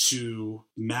is to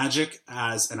Magic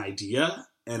as an idea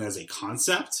and as a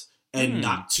concept, and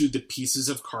not to the pieces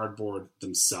of cardboard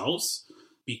themselves,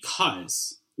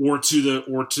 or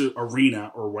to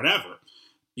Arena or whatever.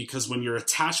 Because when your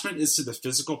attachment is to the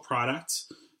physical product,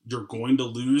 you're going to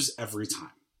lose every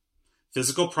time.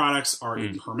 Physical products are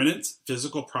impermanent.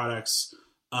 Physical products,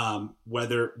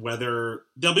 whether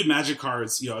there'll be Magic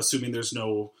cards, assuming there's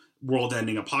no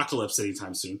world-ending apocalypse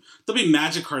anytime soon, there'll be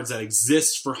Magic cards that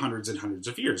exist for hundreds and hundreds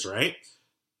of years, right?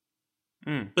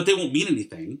 But they won't mean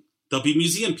anything. They'll be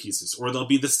museum pieces, or they'll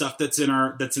be the stuff that's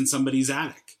in somebody's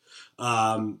attic.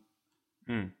 Our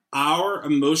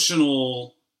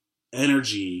emotional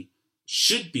energy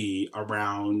should be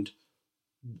around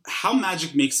how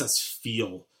Magic makes us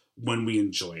feel when we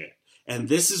enjoy it. And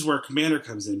this is where Commander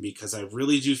comes in, because I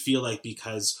really do feel like,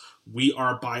 because we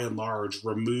are by and large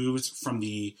removed from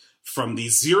the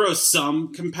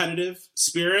zero-sum competitive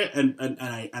spirit, and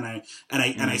I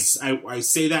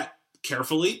say that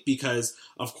carefully, because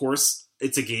of course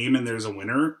it's a game and there's a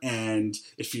winner, and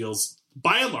it feels,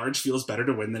 by and large, feels better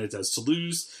to win than it does to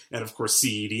lose. And of course,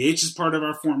 CEDH is part of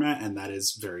our format, and that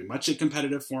is very much a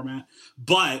competitive format.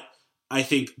 But I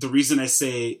think the reason I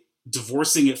say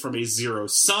divorcing it from a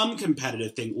zero-sum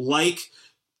competitive thing, like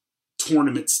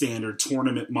tournament standard,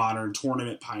 tournament modern,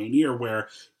 tournament pioneer, where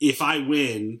if I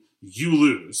win, you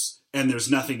lose, and there's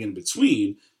nothing in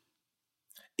between.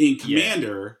 In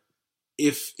Commander,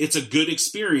 if it's a good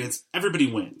experience,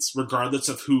 everybody wins, regardless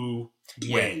of who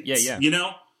wins. Yeah. You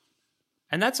know?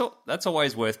 And that's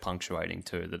always worth punctuating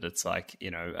too, that it's like,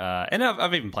 you know, and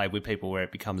I've even played with people where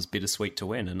it becomes bittersweet to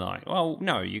win, and like, well,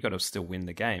 no, you got to still win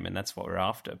the game, and that's what we're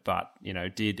after. But, you know,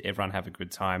 did everyone have a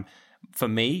good time? For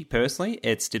me personally,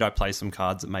 it's did I play some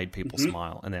cards that made people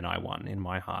smile, and then I won in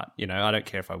my heart. You know, I don't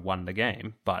care if I won the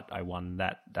game, but I won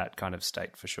that kind of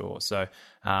state for sure. So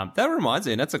that reminds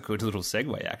me, and that's a good little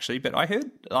segue actually. But I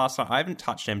heard last night I haven't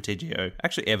touched MTGO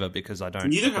actually ever because I don't.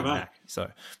 Neither have I.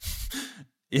 So.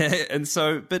 Yeah, and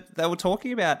so, but they were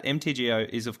talking about MTGO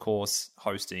is, of course,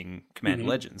 hosting Commander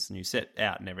Legends, new set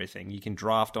out and everything. You can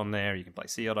draft on there, you can play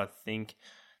Sealed, I think,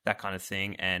 that kind of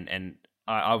thing. And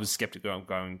I was skeptical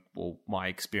going, well, my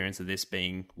experience of this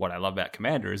being what I love about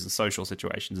Commander is the social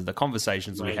situations and the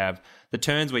conversations we have, the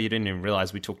turns where you didn't even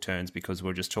realize we took turns because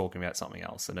we're just talking about something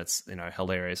else and it's, you know,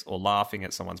 hilarious, or laughing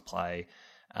at someone's play.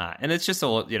 And it's just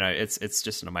all, you know, it's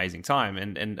just an amazing time.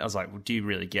 And I was like, well, do you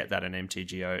really get that in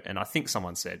MTGO? And I think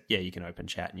someone said, yeah, you can open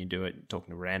chat and you do it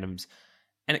talking to randoms,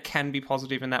 and it can be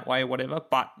positive in that way or whatever.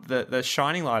 But the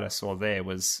shining light I saw there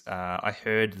was I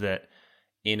heard that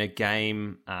in a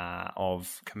game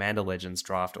of Commander Legends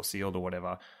draft or Sealed or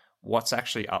whatever, what's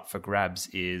actually up for grabs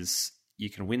is you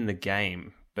can win the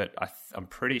game, but I'm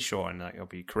pretty sure, and I'll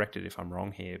be corrected if I'm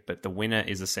wrong here, but the winner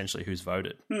is essentially who's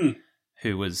voted.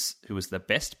 Who was the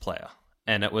best player.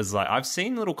 And it was like, I've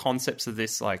seen little concepts of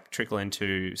this like trickle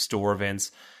into store events,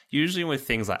 usually with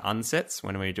things like unsets.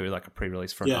 When we do like a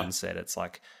pre-release for an unset, it's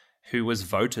like who was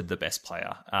voted the best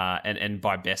player. And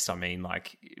by best, I mean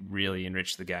like really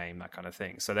enrich the game, that kind of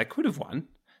thing. So they could have won.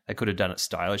 They could have done it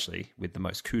stylishly with the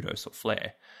most kudos or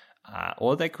flair.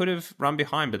 Or they could have run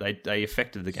behind, but they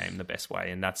affected the game the best way.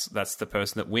 And that's the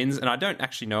person that wins. And I don't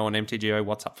actually know on MTGO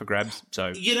what's up for grabs.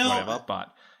 So whatever,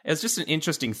 but it's just an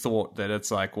interesting thought that it's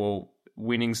like, well,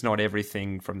 winning's not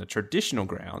everything from the traditional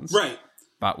grounds. Right.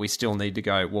 But we still need to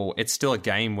go, well, it's still a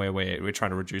game where we're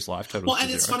trying to reduce life totals. Well, and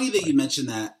it's funny that you mentioned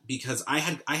that, because I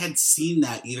had seen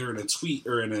that either in a tweet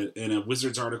or in a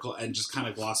Wizards article and just kind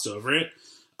of glossed over it.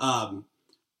 But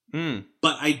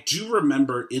I do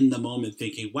remember in the moment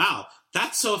thinking, wow,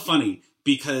 that's so funny,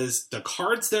 because the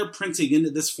cards they're printing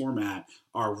into this format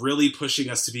are really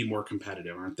pushing us to be more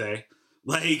competitive, aren't they?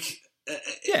 Like,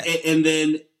 yeah. And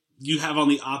then you have on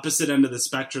the opposite end of the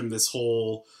spectrum this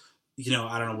whole, you know,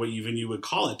 I don't know what even you would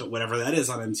call it, but whatever that is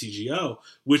on MTGO,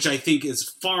 which I think is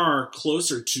far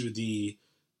closer to the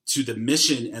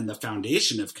mission and the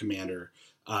foundation of Commander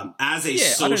as a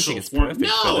social form.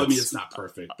 No, I mean it's not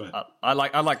perfect, but I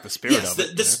like the spirit of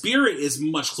it. The spirit is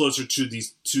much closer to the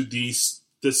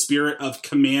spirit of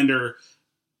Commander.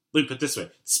 Let me put it this way: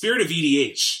 spirit of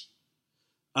EDH.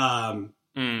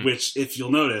 Which, if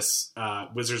you'll notice,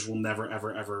 Wizards will never,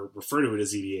 ever, ever refer to it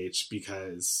as EDH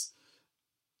because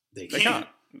they can't.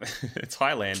 It's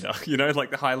Highlander, you know,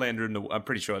 like the Highlander. I'm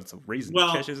pretty sure it's a reason.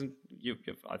 Well, you'll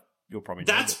probably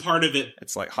know that's part of it.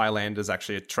 It's like Highlander's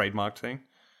actually a trademark thing.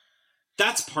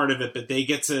 That's part of it, but they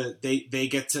get to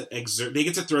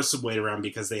throw some weight around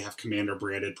because they have Commander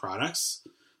branded products.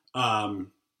 So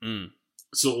it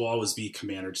will always be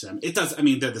Commander to them. It does. I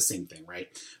mean, they're the same thing, right?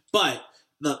 But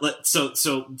to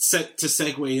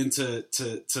segue into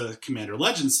to Commander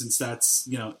Legends, since that's,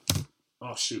 you know,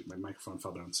 oh shoot, my microphone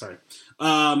fell down. Sorry.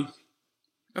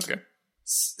 That's good.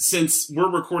 Since we're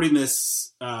recording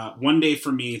this 1 day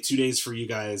for me, 2 days for you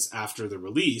guys after the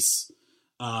release,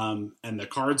 and the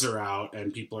cards are out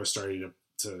and people are starting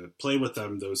to play with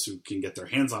them, those who can get their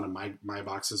hands on them, my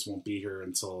boxes won't be here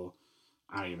until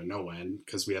I don't even know when,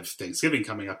 because we have Thanksgiving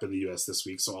coming up in the US this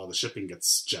week, so all the shipping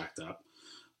gets jacked up.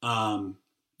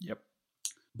 Yep.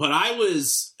 But I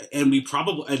was, and we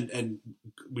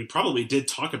probably did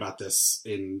talk about this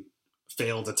in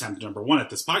failed attempt number 1 at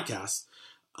this podcast.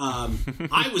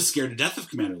 I was scared to death of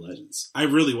Commander Legends. I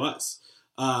really was.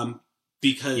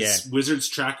 Because Wizards'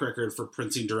 track record for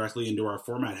printing directly into our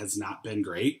format has not been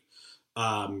great.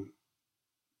 You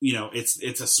know,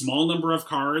 it's a small number of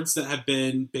cards that have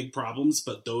been big problems,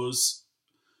 but those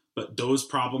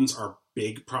problems are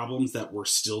big problems that we're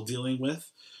still dealing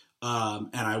with. And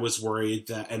I was worried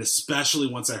that, and especially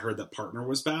once I heard that Partner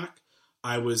was back,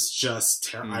 I was just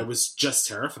terrified. I was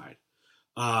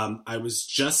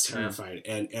just terrified.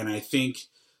 And I think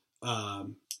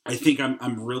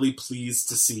I'm really pleased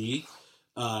to see,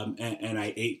 and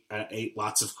I ate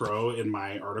lots of crow in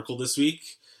my article this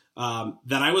week,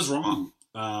 that I was wrong.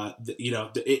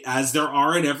 as there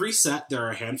are in every set, there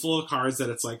are a handful of cards that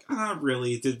it's like,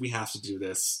 really, did we have to do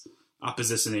this?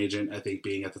 Opposition Agent, I think,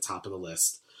 being at the top of the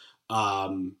list.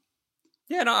 I'm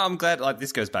glad, like,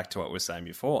 this goes back to what we were saying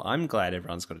before. I'm glad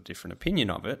everyone's got a different opinion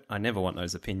of it. I never want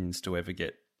those opinions to ever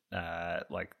get,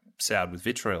 soured with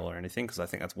vitriol or anything, because I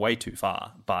think that's way too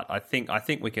far. But I think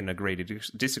we can agree to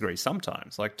disagree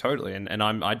sometimes, like, totally. And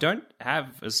I don't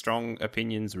have as strong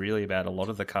opinions, really, about a lot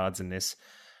of the cards in this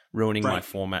ruining my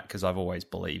format, because I've always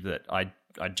believed that I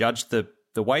judge the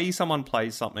way someone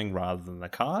plays something rather than the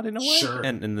card, in a way,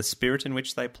 and the spirit in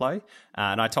which they play.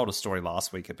 And I told a story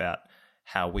last week about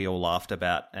how we all laughed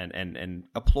about and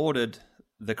applauded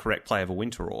the correct play of a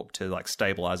Winter Orb to, like,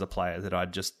 stabilize a player that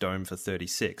I'd just domed for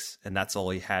 36, and that's all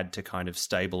he had to kind of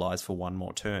stabilize for one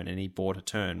more turn, and he bought a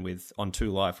turn on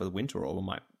 2 life with a Winter Orb. I'm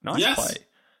like, nice play.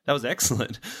 That was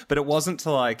excellent. But it wasn't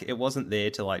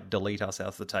there to, like, delete us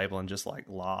off the table and just, like,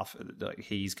 laugh at, like,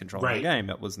 he's controlling the game.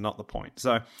 That was not the point.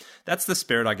 So that's the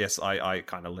spirit, I guess, I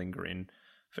kind of linger in,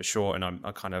 for sure. And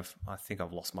I think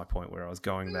I've lost my point where I was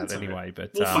going about anyway. Right.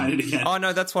 But we'll find it again. Oh,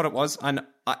 no, that's what it was.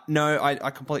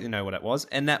 I completely know what it was.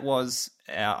 And that was,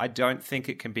 I don't think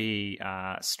it can be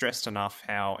stressed enough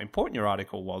how important your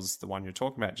article was, the one you're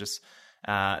talking about, just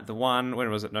the one,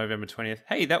 when was it, November 20th?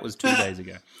 Hey, that was 2 days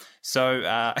ago.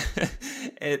 So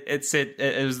it said,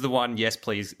 it was the one, yes,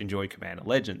 please enjoy Commander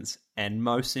Legends. And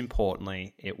most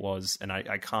importantly, it was, and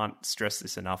I can't stress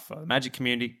this enough for the Magic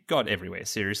community, God, everywhere,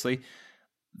 seriously,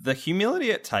 the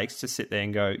humility it takes to sit there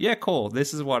and go, yeah, cool,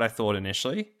 this is what I thought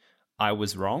initially. I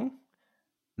was wrong.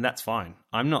 And that's fine.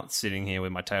 I'm not sitting here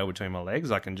with my tail between my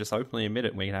legs. I can just openly admit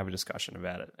it and we can have a discussion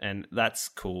about it. And that's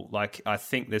cool. Like, I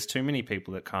think there's too many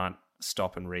people that can't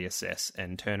stop and reassess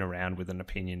and turn around with an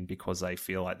opinion because they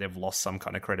feel like they've lost some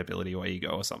kind of credibility or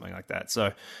ego or something like that.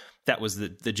 So that was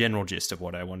the general gist of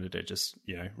what I wanted to just,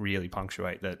 really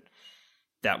punctuate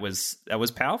that was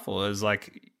powerful. It was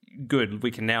like, good,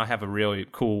 we can now have a really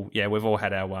cool, we've all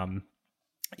had our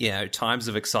times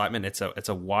of excitement. It's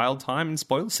a wild time in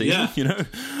spoiler season,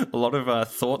 a lot of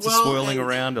thoughts are swirling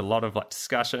around, a lot of, like,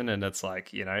 discussion, and it's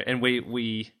like, and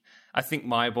we I think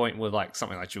my point with, like,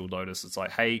 something like Jewel Lotus, it's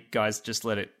like, hey guys, just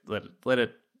let it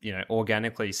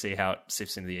organically see how it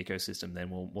sifts into the ecosystem, then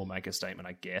we'll make a statement,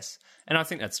 I guess. And I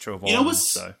think that's true of all of them.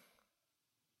 So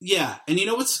yeah, and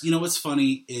what's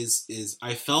funny is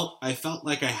I felt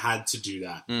like I had to do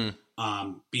that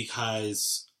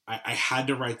because I had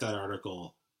to write that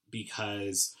article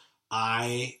because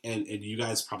and you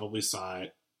guys probably saw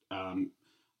it.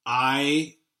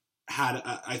 I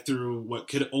threw what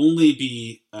could only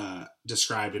be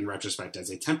described in retrospect as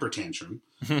a temper tantrum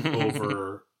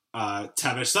over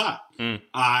Tavish Sot.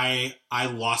 I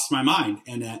lost my mind,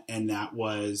 and that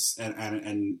was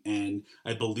and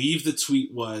I believe the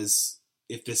tweet was,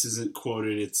 if this isn't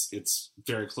quoted, it's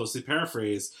very closely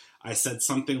paraphrased. I said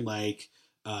something like,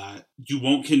 "You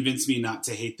won't convince me not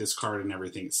to hate this card and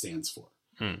everything it stands for."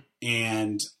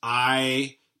 And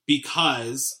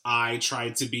because I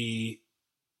tried to be.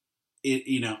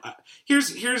 Here's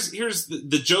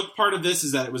the joke part of this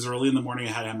is that it was early in the morning.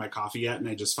 I hadn't had my coffee yet, and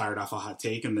I just fired off a hot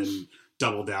take and then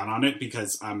doubled down on it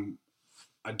because I'm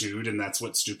a dude, and that's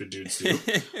what stupid dudes do.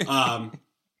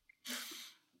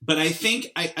 But I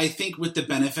think with the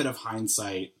benefit of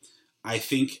hindsight, I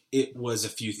think it was a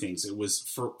few things. It was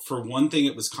for one thing,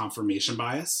 it was confirmation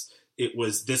bias.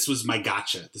 This was my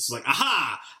gotcha. This is like,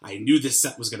 aha! I knew this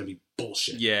set was going to be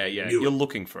bullshit. Yeah. You're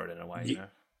looking for it in a way,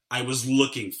 I was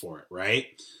looking for it, right?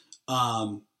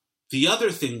 The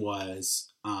other thing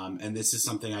was, and this is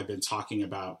something I've been talking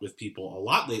about with people a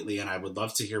lot lately, and I would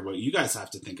love to hear what you guys have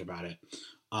to think about it.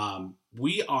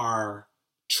 We are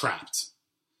trapped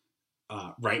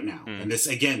right now. And this,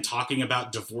 again, talking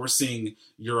about divorcing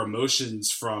your emotions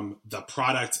from the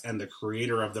product and the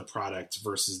creator of the product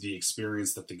versus the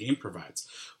experience that the game provides.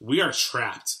 We are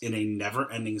trapped in a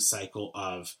never-ending cycle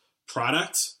of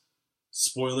product,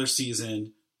 spoiler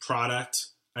season, product,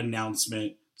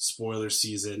 announcement, spoiler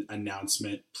season,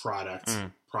 announcement, product,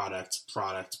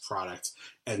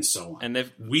 and so on.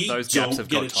 And we those gaps don't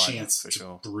get a chance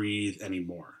to breathe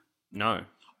anymore. No.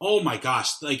 Oh my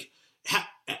gosh. Like,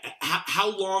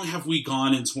 how long have we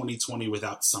gone in 2020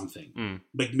 without something?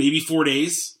 Like, maybe 4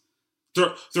 days?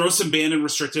 Throw some banned and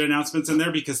restricted announcements in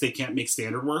there because they can't make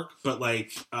standard work. But,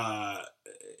 like,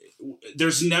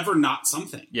 there's never not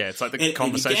something. Yeah, it's like the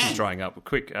conversation's drying up.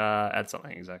 Quick, add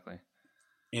something, exactly.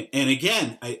 And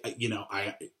again,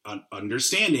 I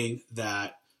understanding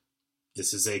that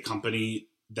this is a company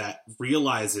that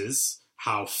realizes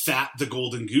how fat the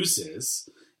golden goose is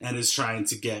and is trying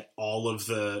to get all of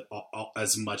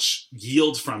as much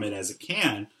yield from it as it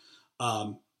can.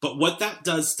 But what that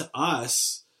does to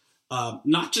us,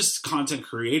 not just content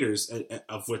creators,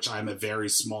 of which I'm a very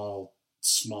small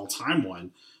time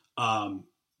one,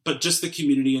 but just the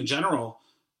community in general,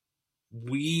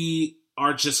 we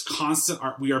are just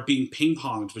we are being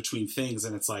ping-ponged between things.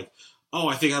 And it's like, oh,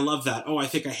 I think I love that. Oh, I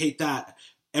think I hate that.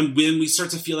 And when we start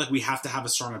to feel like we have to have a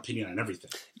strong opinion on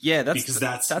everything. Yeah,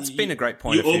 that's been a great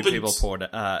point. A few people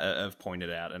have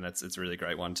pointed out, and it's a really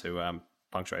great one to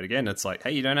punctuate again. It's like,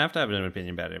 hey, you don't have to have an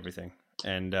opinion about everything.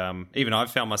 And even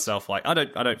I've found myself like, I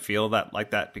don't feel that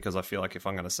like that, because I feel like if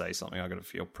I'm going to say something, I've got to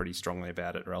feel pretty strongly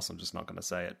about it, or else I'm just not going to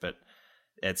say it. But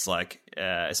it's like,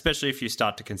 especially if you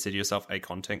start to consider yourself a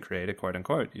content creator, quote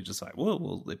unquote, you're just like,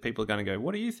 well, people are going to go,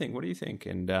 what do you think? What do you think?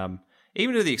 And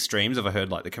even to the extremes, I've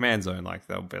heard like the Command Zone, like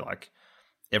they'll be like,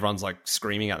 everyone's like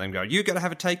screaming at them, going, you got to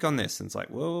have a take on this. And it's like,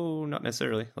 well, not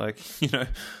necessarily. Like,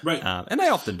 right. And they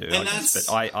often do, I guess,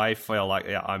 but I feel like,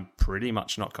 I'm pretty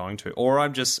much not going to, or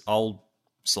I'll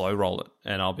slow roll it,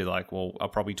 and I'll be like, well, I'll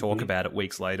probably talk about it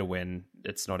weeks later when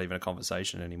it's not even a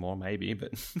conversation anymore, maybe,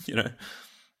 but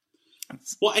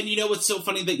Well, and what's so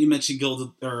funny that you mentioned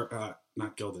Jewel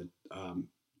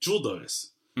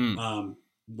Lotus,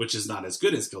 which is not as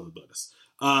good as Gilded Lotus.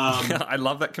 I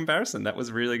love that comparison. That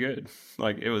was really good.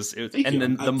 Like it was, and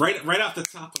then right off the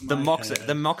top of my head.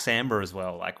 The Mox Amber as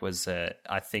well. Like was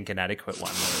I think an adequate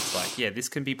one where it's like, yeah, this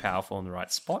can be powerful in the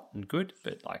right spot and good,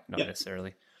 but like not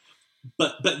necessarily.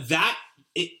 But that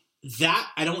I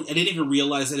didn't even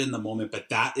realize it in the moment, but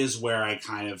that is where I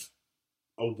kind of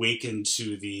awakened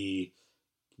to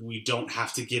we don't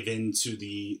have to give in to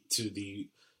the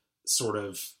sort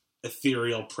of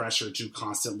ethereal pressure to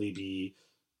constantly be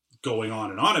going on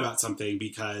and on about something,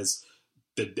 because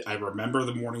I remember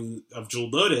the morning of Jewel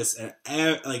Lotus,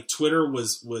 and like Twitter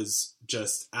was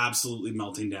just absolutely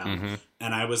melting down,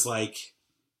 and I was like,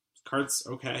 "Cards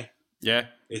okay? Yeah,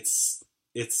 it's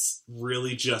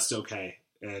really just okay."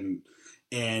 And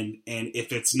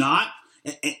if it's not,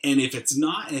 and if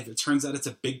it turns out it's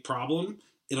a big problem,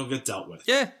 it'll get dealt with.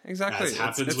 Yeah, exactly. As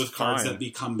happens with cards that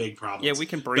become big problems. Yeah, we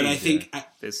can breathe. But I think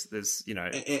there's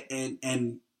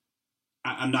and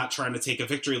I'm not trying to take a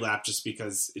victory lap just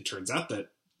because it turns out that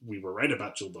we were right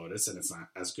about Jewel Lotus and it's not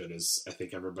as good as I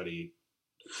think everybody.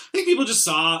 I think people just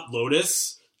saw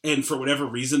Lotus, and for whatever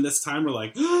reason this time we're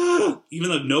like, even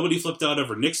though nobody flipped out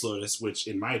over Nyx Lotus, which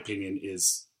in my opinion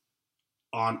is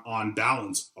on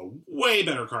balance a way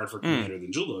better card for Commander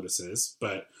than Jewel Lotus is,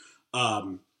 but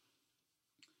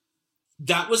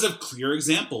that was a clear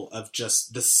example of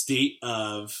just the state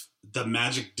of the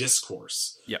Magic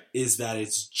discourse. Yep. Is that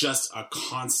it's just a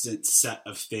constant set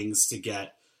of things to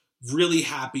get really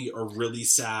happy or really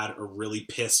sad or really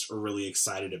pissed or really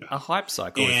excited about. A hype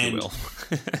cycle, if you will.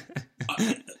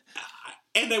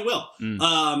 And I will.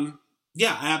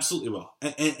 Yeah, I absolutely will.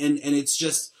 And it's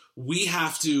just, we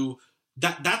have to,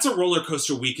 that's a roller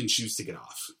coaster we can choose to get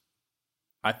off.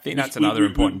 I think that's another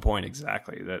important point,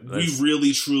 exactly. That we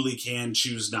really, truly can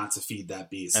choose not to feed that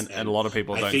beast. And a lot of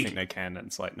people don't think they can. And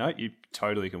it's like, no, you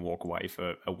totally can walk away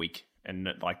for a week. And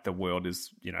like the world is,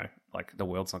 like the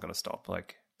world's not going to stop.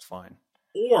 Like, it's fine.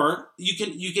 Or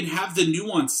you can have the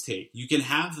nuanced take. You can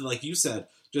have, like you said,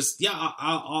 just,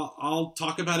 I'll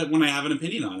talk about it when I have an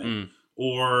opinion on it.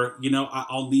 Or,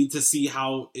 I'll need to see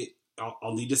how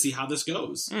I'll need to see how this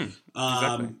goes.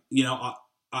 Exactly.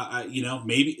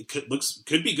 Maybe it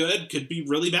could be good, could be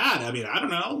really bad. I mean, I don't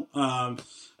know.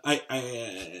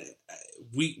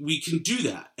 We can do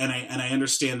that, and I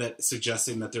understand that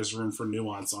suggesting that there's room for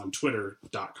nuance on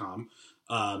Twitter.com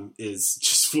is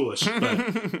just foolish.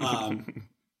 But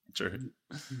True.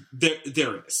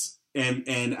 There is,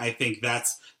 and I think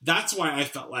that's why I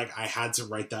felt like I had to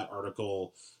write that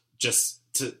article just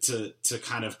to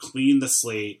kind of clean the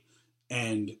slate,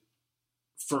 and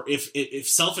for if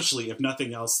selfishly, if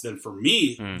nothing else, then for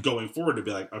me going forward to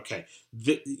be like, okay,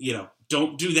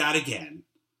 don't do that again.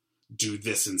 Do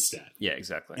this instead. Yeah,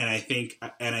 exactly. And I think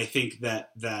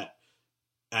that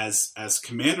as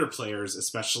Commander players,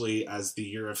 especially as the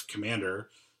year of Commander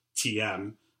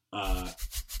TM,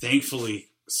 thankfully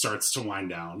starts to wind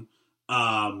down.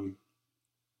 I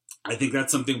think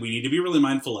that's something we need to be really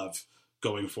mindful of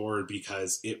going forward,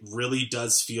 because it really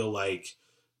does feel like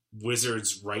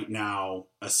Wizards right now,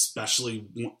 especially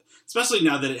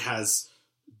now that it has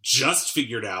just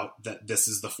figured out that this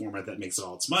is the format that makes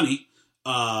all its money,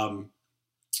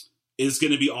 is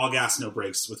going to be all gas, no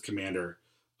brakes with Commander,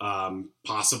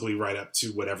 possibly right up to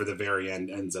whatever the very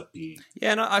end ends up being.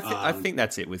 Yeah, no, I think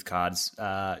that's it with cards,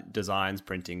 designs,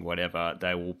 printing, whatever.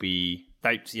 They will be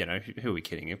who are we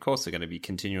kidding? Of course they're going to be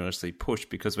continuously pushed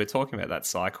because we're talking about that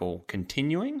cycle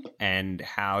continuing, and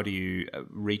how do you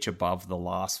reach above the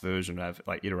last version of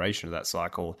iteration of that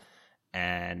cycle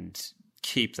and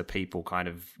keep the people kind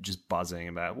of just buzzing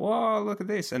about, whoa, look at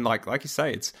this. And like you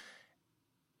say,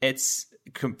 it's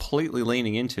completely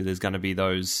leaning into there's going to be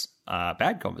those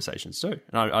bad conversations too.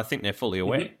 And I think they're fully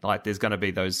aware. Mm-hmm. Like there's going to be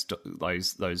those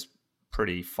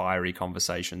pretty fiery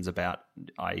conversations about,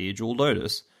 i.e. Dual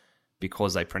Lotus,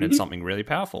 because they printed something really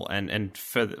powerful. And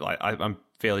further, I'm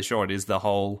fairly sure it is the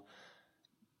whole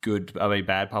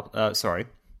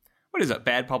what is it?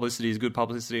 Bad publicity is good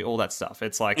publicity, all that stuff.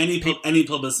 It's like any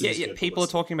publicity. Yeah, people are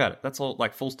talking about it. That's all.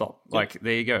 Like full stop. Yeah. Like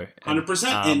there you go.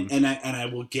 100%. And I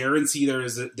will guarantee there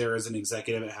is an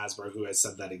executive at Hasbro who has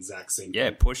said that exact same thing.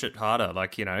 Yeah, push it harder.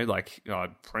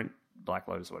 Print Black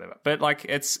Lotus or whatever. But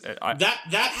it's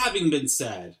that having been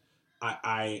said,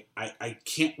 I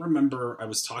can't remember. I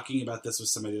was talking about this with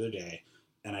somebody the other day,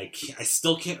 and I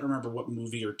still can't remember what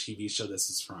movie or TV show this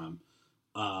is from.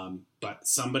 But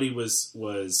somebody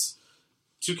was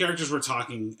two characters were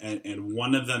talking, and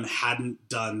one of them hadn't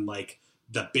done like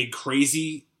the big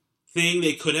crazy thing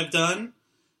they could have done,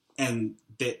 and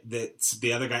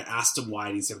the other guy asked him why,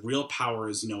 and he said, "Real power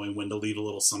is knowing when to leave a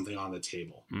little something on the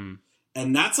table." Mm.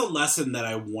 And that's a lesson that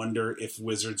I wonder if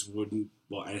Wizards and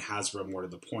Hasbro, more to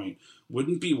the point,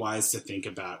 wouldn't be wise to think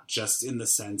about, just in the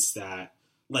sense that,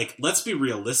 like, let's be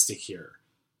realistic here.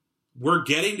 We're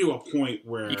getting to a point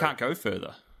where you can't go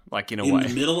further. Like, in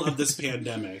the middle of this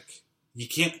pandemic, you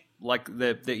can't. Like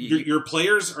your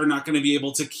players are not going to be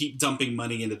able to keep dumping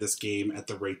money into this game at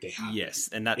the rate they have. Yes,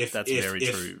 and that's very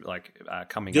true. Like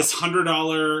coming this up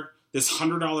 $100 this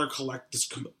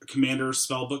Commander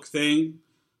spellbook thing.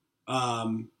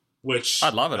 Which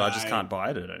I'd love it. I just can't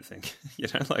buy it. I don't think.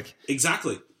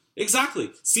 Exactly.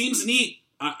 Seems neat.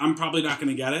 I'm probably not going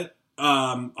to get it.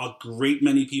 A great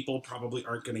many people probably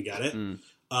aren't going to get it.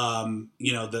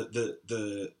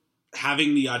 The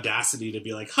having the audacity to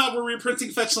be like, we're reprinting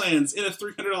Fetchlands in a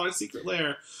 $300 secret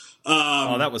lair.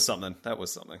 That was something. That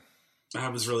was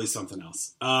really something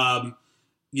else.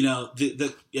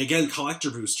 Again, collector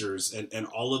boosters and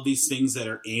all of these things that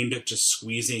are aimed at just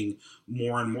squeezing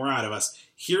more and more out of us.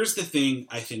 Here's the thing,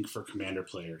 I think, for Commander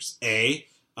players. The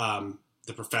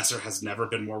professor has never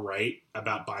been more right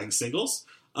about buying singles.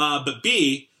 But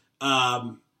B,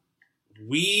 vote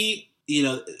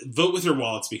with your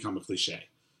wallets become a cliche.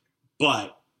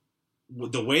 But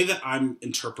the way that I'm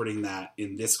interpreting that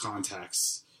in this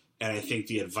context, and I think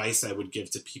the advice I would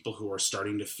give to people who are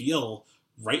starting to feel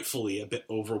rightfully a bit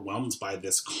overwhelmed by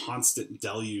this constant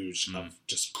deluge of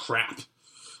just crap,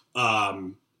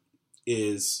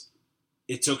 is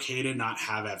it's okay to not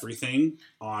have everything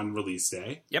on release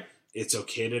day. Yep. It's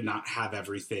okay to not have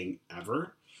everything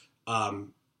ever.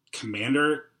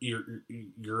 Commander,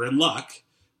 you're in luck,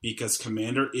 because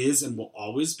Commander is and will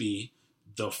always be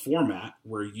the format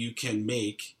where you can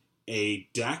make a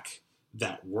deck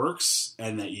that works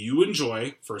and that you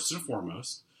enjoy, first and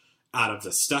foremost, out of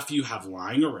the stuff you have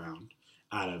lying around,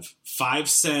 out of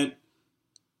 5-cent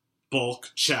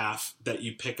bulk chaff that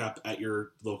you pick up at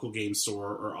your local game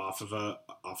store or off of an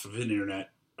internet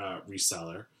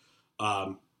reseller,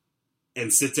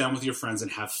 and sit down with your friends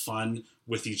and have fun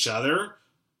with each other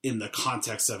in the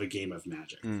context of a game of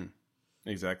Magic.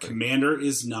 Exactly.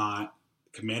 Commander's not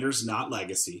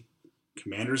Legacy.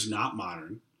 Commander's not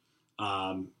Modern.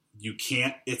 You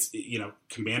can't.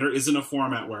 Commander isn't a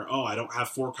format where I don't have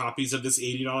 4 copies of this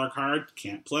 $80 card,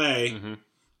 can't play. Mm-hmm.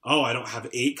 I don't have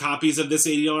 8 copies of this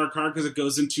 $80 card because it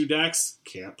goes in 2 decks,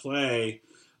 can't play.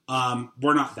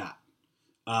 We're not that.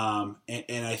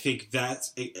 And I think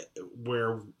that's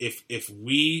where if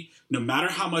we, no matter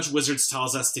how much Wizards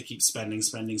tells us to keep spending,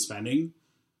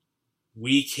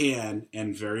 we can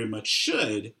and very much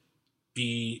should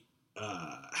be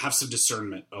have some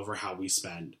discernment over how we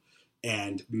spend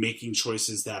and making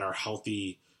choices that are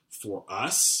healthy for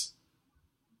us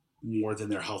more than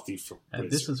they're healthy for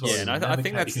Wizards. This is what I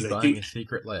think that's buying a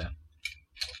secret lair.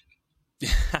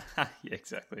 Yeah,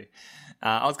 exactly.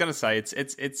 I was going to say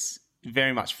it's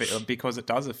very much because it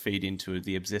does feed into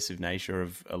the obsessive nature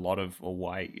of a lot of, or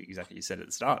why exactly you said at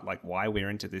the start, like why we're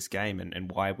into this game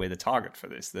and why we're the target for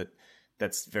this.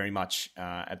 That's very much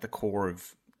at the core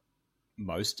of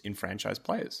most enfranchised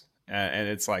players, and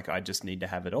it's like I just need to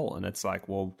have it all, and it's like,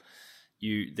 well,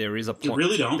 there is a point. You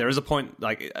really don't. There is a point,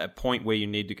 like a point where you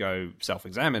need to go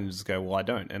self-examine and just go, well, I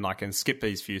don't, and I can skip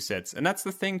these few sets. And that's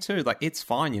the thing too. Like, it's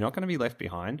fine. You're not going to be left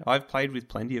behind. I've played with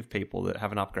plenty of people that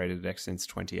haven't upgraded a deck since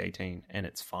 2018, and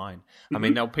it's fine. Mm-hmm. I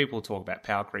mean, people talk about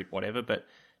power creep, whatever, but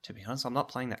to be honest, I'm not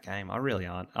playing that game. I really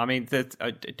aren't. I mean,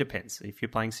 it depends. If you're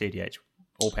playing CDH,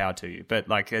 all power to you. But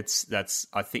like that's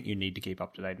I think you need to keep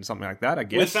up to date and something like that, I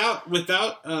guess.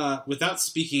 Without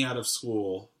speaking out of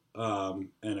school,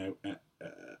 and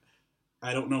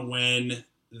I don't know when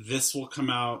this will come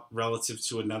out relative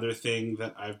to another thing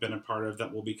that I've been a part of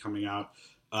that will be coming out.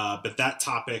 But that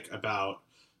topic about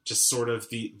just sort of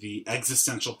the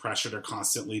existential pressure to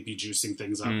constantly be juicing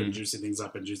things up and juicing things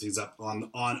up and juicing things up on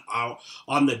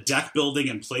the deck building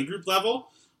and playgroup level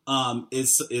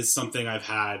is something I've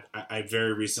had. I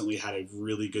very recently had a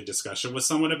really good discussion with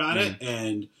someone about it,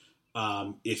 and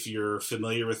if you're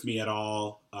familiar with me at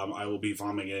all, I will be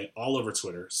vomiting it all over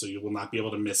Twitter, so you will not be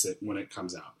able to miss it when it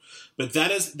comes out. But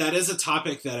that is a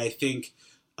topic that I think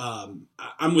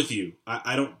I'm with you.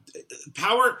 I don't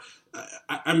power.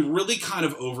 I'm really kind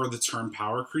of over the term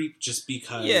power creep, just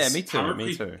because. Yeah, me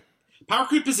too. Power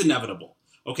creep is inevitable.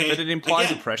 Okay, but it implies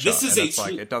a pressure. This is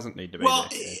it doesn't need to be. Well,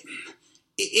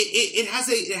 it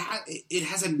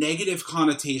has a negative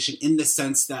connotation in the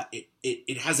sense that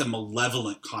it has a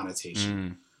malevolent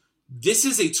connotation. This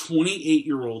is a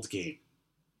 28-year-old game.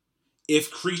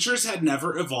 If creatures had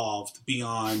never evolved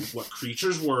beyond what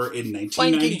creatures were in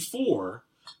 1994,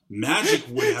 Magic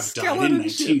would have died in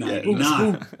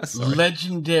 1999.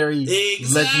 Legendary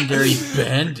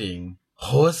banding,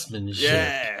 horsemanship.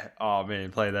 Yeah. Oh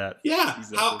man, play that. Yeah.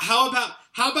 Exactly. How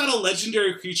about a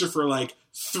legendary creature for like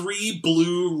 3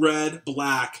 blue, red,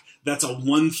 black? That's a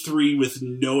 1/3 with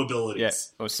no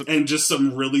abilities, and just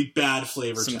some really bad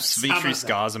flavor. Some Svetri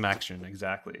Skarsm action,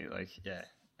 exactly. Like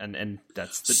and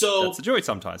that's the joy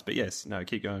sometimes. But yes, no,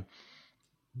 keep going.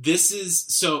 This is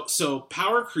so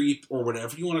power creep, or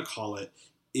whatever you want to call it,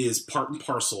 is part and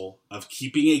parcel of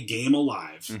keeping a game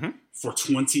alive for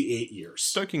 28 years.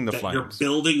 Stoking the flames. You're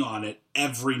building on it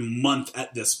every month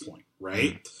at this point,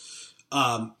 right?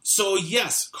 So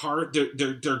yes,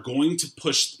 they're going to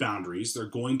push boundaries. They're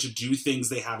going to do things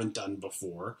they haven't done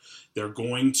before. They're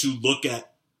going to look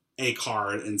at a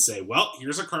card and say, well,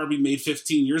 here's a card we made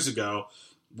 15 years ago.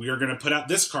 We are going to put out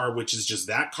this card, which is just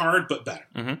that card, but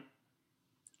better.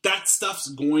 That stuff's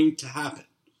going to happen.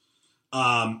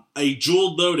 A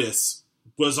Jeweled Lotus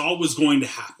was always going to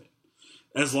happen.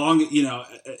 As long,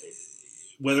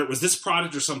 whether it was this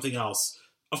product or something else,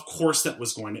 of course that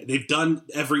was going to. They've done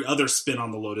every other spin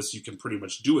on the Lotus you can pretty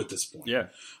much do at this point. Yeah.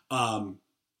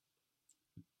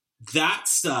 That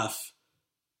stuff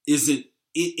isn't,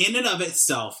 in and of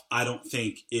itself, I don't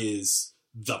think is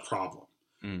the problem.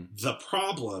 The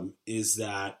problem is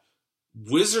that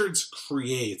Wizards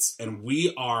creates, and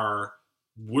we are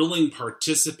willing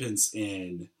participants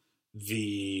in,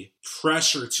 the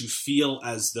pressure to feel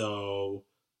as though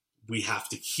we have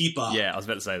to keep up. Yeah, I was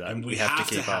about to say that. And we have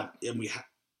to keep up. And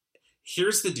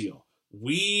here's the deal.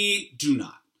 We do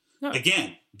not. No.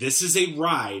 Again, this is a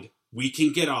ride we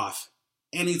can get off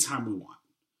anytime we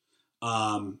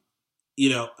want.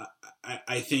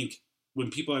 I think when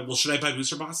people are, well, should I buy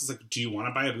booster boxes? Like, do you want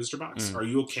to buy a booster box? Are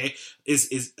you okay?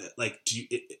 Is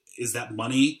that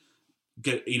money?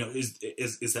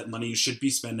 Is that money you should be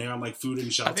spending on like food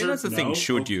and shelter? I think that's the thing.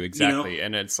 Should you exactly?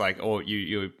 And it's like, or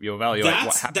you evaluate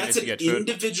what happiness you get. That's an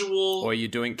individual. Or you're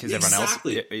doing because everyone else.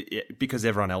 Because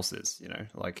everyone else is.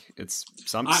 Like it's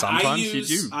sometimes you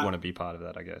do want to be part of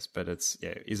that, I guess. But it's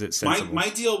is it sensible? My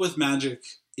deal with Magic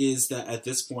is that at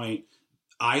this point,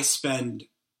 my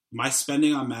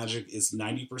spending on Magic is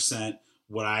 90%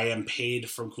 what I am paid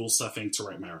from Cool Stuffing to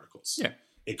write my articles. Yeah.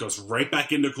 It goes right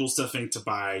back into Cool Stuffing to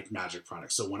buy Magic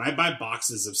products. So when I buy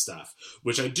boxes of stuff,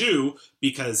 which I do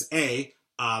because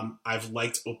I've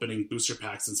liked opening booster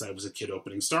packs since I was a kid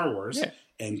opening Star Wars,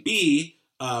 and B,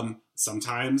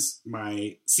 sometimes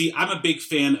I'm a big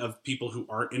fan of people who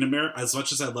aren't in America. As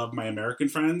much as I love my American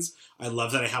friends, I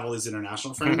love that I have all these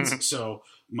international friends. So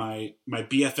my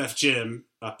BFF Jim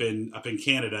up in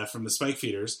Canada from the Spike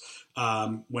Feeders,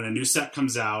 when a new set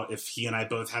comes out, if he and I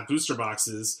both have booster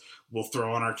boxes, we'll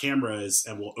throw on our cameras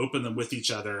and we'll open them with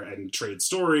each other and trade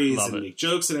stories make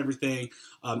jokes and everything.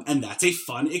 And that's a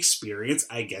fun experience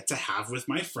I get to have with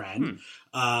my friend.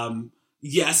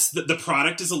 Yes, the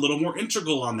product is a little more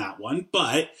integral on that one,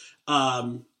 but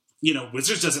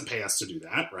Wizards doesn't pay us to do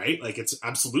that, right? Like, it's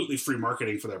absolutely free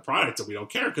marketing for their product, and we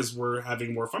don't care because we're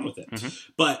having more fun with it.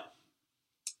 But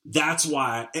that's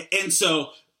why, and so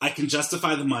I can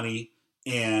justify the money,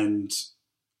 and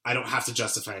I don't have to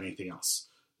justify anything else.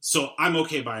 So I'm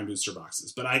okay buying booster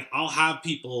boxes, but I'll have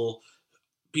people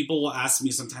will ask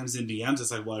me sometimes in DMs,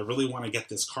 it's like, well, I really want to get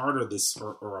this card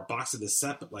or a box of this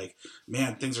set, but like,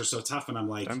 man, things are so tough. And I'm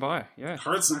like, don't buy. Yeah.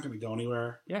 Card's not going to go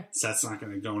anywhere. Yeah. Set's not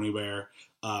going to go anywhere.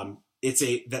 It's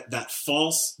that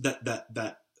false,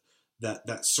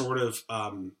 that sort of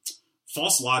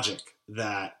false logic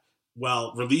that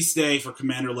well, release day for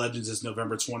Commander Legends is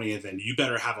November 20th, and you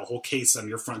better have a whole case on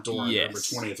your front door on November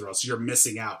 20th, or else you're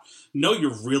missing out. No,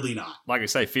 you're really not. Like I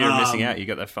say, fear of missing out. You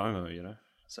got that FOMO, you know.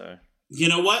 So you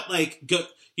know what? Like, go.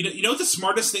 You know what the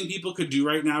smartest thing people could do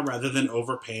right now, rather than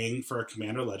overpaying for a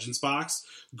Commander Legends box,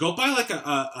 go buy like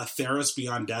a Theros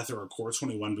Beyond Death or a Core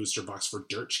 21 booster box for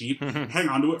dirt cheap. Hang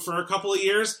on to it for a couple of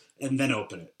years, and then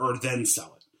open it, or then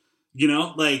sell it. You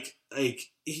know, that's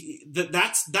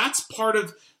part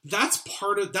of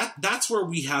that. That's where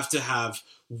we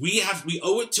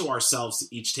owe it to ourselves to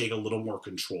each take a little more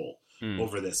control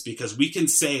over this, because we can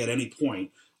say at any point,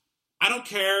 I don't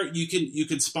care. You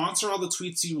can sponsor all the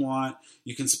tweets you want.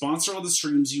 You can sponsor all the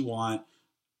streams you want.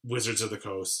 Wizards of the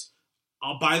Coast.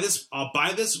 I'll buy this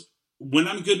when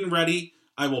I'm good and ready.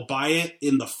 I will buy it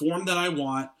in the form that I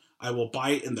want. I will buy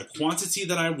it in the quantity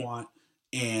that I want,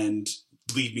 and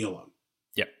leave me alone.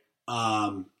 Yep.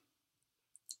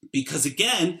 Because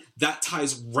again, that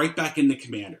ties right back into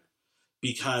Commander.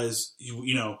 Because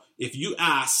you know, if you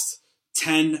asked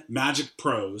 10 Magic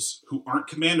pros who aren't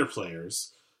Commander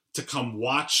players to come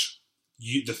watch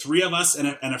the three of us and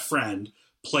a friend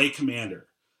play Commander,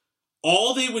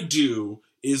 all they would do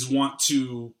is want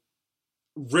to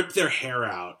rip their hair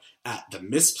out at the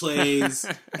misplays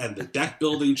and the deck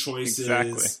building choices.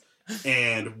 Exactly.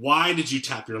 And why did you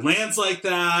tap your lands like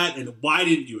that? And why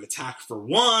didn't you attack for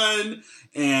one?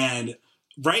 And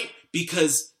right?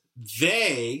 Because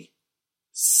they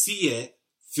see it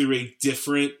through a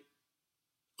different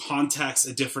context,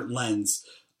 a different lens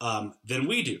than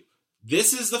we do.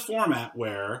 This is the format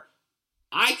where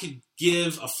I could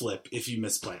give a flip if you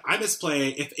misplay. I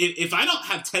misplay. If I don't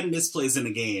have 10 misplays in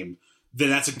a game, then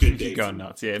that's a good day. You're going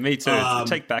nuts. Yeah, me too.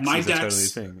 Take backs is a totally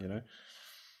thing, you know?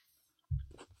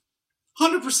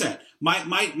 100%.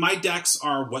 My decks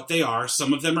are what they are.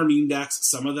 Some of them are meme decks.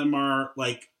 Some of them are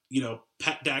like, you know,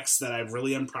 pet decks that I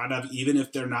really am proud of, even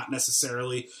if they're not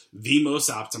necessarily the most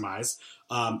optimized.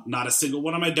 Not a single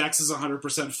one of my decks is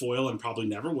 100% foil, and probably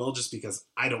never will, just because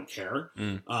I don't care.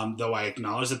 Though I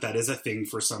acknowledge that is a thing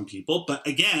for some people. But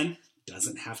again,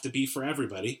 doesn't have to be for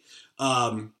everybody.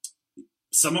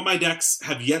 Some of my decks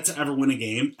have yet to ever win a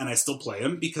game, and I still play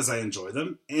them because I enjoy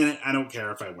them, and I don't care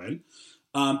if I win.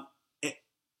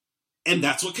 And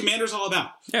that's what Commander's all about.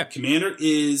 Yeah. Commander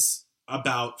is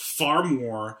about far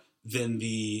more than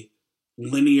the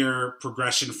linear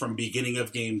progression from beginning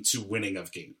of game to winning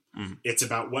of game. It's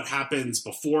about what happens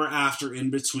before, after, in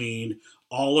between,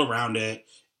 all around it.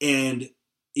 And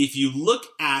if you look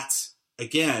at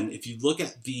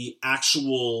the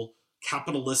actual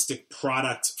capitalistic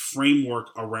product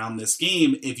framework around this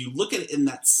game, if you look at it in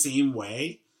that same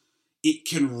way, it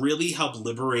can really help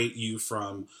liberate you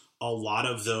from a lot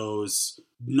of those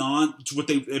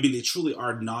they truly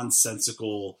are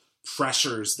nonsensical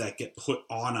pressures that get put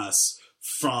on us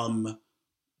from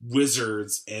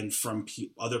Wizards and from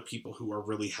other people who are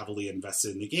really heavily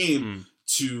invested in the game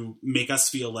to make us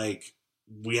feel like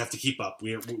we have to keep up.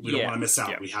 We don't want to miss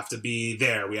out. We have to be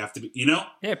there. We have to be, you know?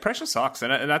 Yeah, pressure sucks.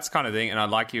 And that's the kind of thing. And I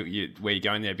like you where you're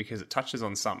going there, because it touches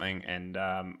on something. And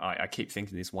I keep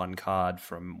thinking this one card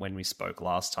from when we spoke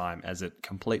last time, as it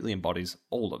completely embodies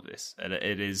all of this.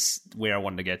 It is where I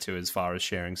wanted to get to as far as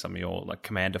sharing some of your like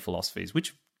Commander philosophies,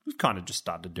 which we've kind of just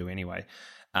started to do anyway.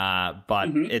 But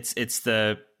it's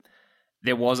the...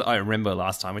 I remember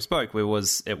last time we spoke,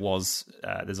 there's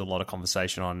a lot of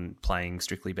conversation on playing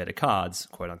strictly better cards,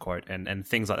 quote unquote, and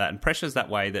things like that, and pressures that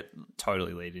way that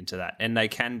totally lead into that. And they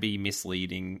can be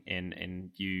misleading, and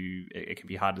it can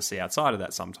be hard to see outside of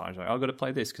that sometimes. Like, I've got to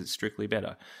play this because it's strictly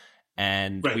better.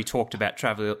 And we talked about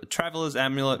Traveler's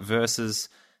Amulet versus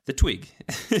the Twig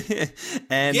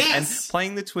and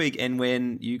playing the Twig. And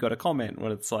when you got a comment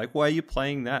when it's like, why are you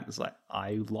playing that? It's like,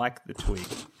 I like the Twig.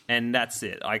 And that's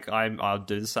it. I'll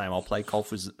do the same. I'll play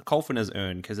Kolfina's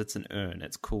Urn because it's an urn.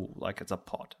 It's cool. Like, it's a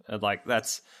pot. Like,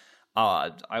 that's...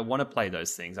 I want to play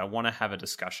those things. I want to have a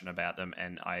discussion about them.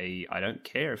 And I don't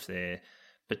care if they're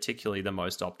particularly the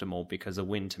most optimal, because a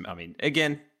win to... I mean,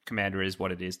 again, Commander is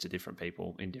what it is to different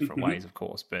people in different ways, of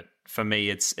course. But for me,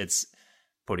 it's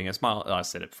putting a smile... I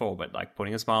said it before, but like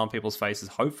putting a smile on people's faces,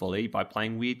 hopefully, by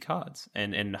playing weird cards.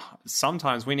 And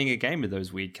sometimes winning a game with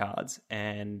those weird cards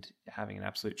and having an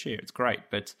absolute cheer. It's great,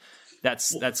 but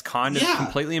that's kind of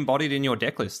completely embodied in your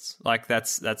deck lists. Like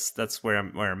that's where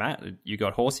I'm at. You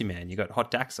got Horsey Man, you got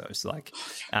Hot Daxos. Like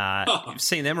you've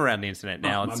seen them around the internet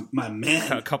now. It's my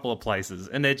man. A couple of places,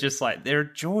 and they're just like, they're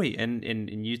a joy.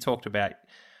 And you talked about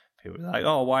people like,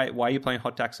 oh, why are you playing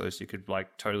Hot Daxos? You could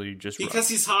like totally just because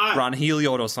he's hot. Run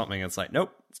Heliod or something. It's like,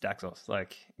 nope, it's Daxos.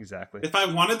 Like, exactly. If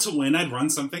I wanted to win, I'd run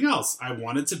something else. I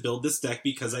wanted to build this deck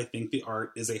because I think the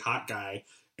art is a hot guy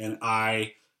and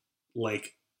I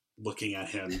like looking at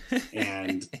him,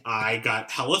 and I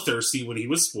got hella thirsty when he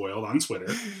was spoiled on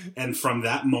Twitter, and from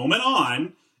that moment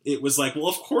on, it was like, well,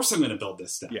 of course I'm going to build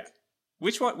this deck. Yeah.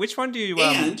 Which one do you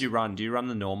run? Do you run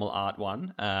the normal art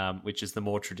one, which is the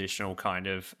more traditional kind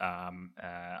of,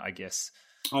 I guess?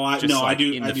 I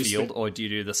do in the field, or do you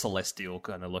do the celestial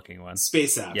kind of looking one?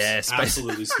 Space Apps. Yeah,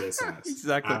 absolutely Space Apps.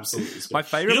 Exactly. Absolutely. Space. My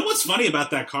favorite. You know what's funny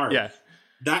about that card? Yeah.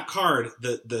 That card,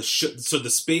 the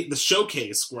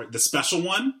showcase, the special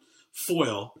one,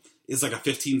 foil, is like a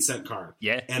 15-cent card.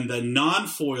 Yeah. And the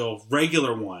non-foil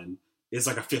regular one is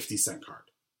like a 50-cent card.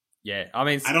 Yeah, I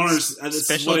mean, I don't understand.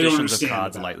 Special editions of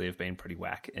cards lately have been pretty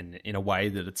whack in a way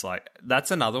that it's like,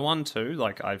 that's another one too.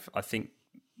 Like I think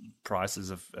prices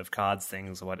of cards,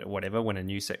 things, whatever, when a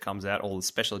new set comes out, all the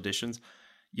special editions,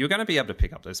 you're going to be able to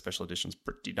pick up those special editions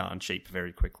pretty darn cheap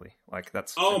very quickly. Like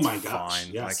that's my gosh,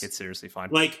 fine. yes. Like it's seriously fine.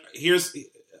 Like this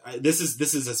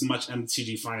is as much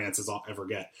MTG finance as I'll ever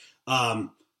get.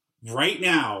 Right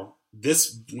now,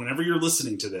 whenever you're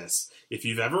listening to this, if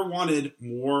you've ever wanted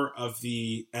more of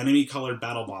the enemy colored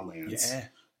battle bond lands,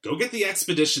 go get the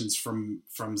expeditions from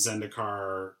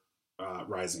Zendikar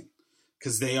Rising,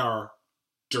 because they are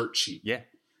dirt cheap. Yeah.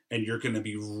 And you're going to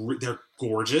be they're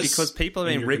gorgeous, because people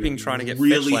have been ripping trying to get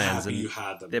really fetch lands, and you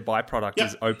had them. Their byproduct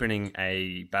is opening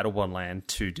a battle bond land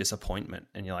to disappointment,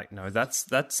 and you're like, no,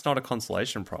 that's not a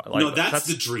consolation prize. Like, no, that's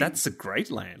the dream. That's a great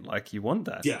land. Like you want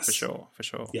that, yes, for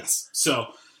sure. Yes. So,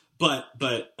 but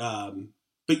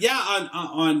yeah,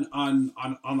 on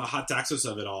the hot Daxos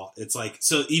of it all, it's like,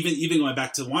 so even going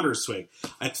back to Wanderer's Twig,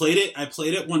 I played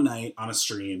it one night on a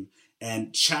stream.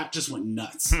 And chat just went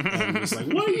nuts. And was like,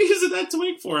 what are you using that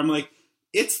twig for? I'm like,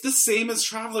 it's the same as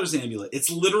Traveler's Amulet.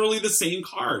 It's literally the same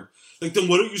card. Like, then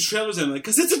why don't you use Traveler's Amulet?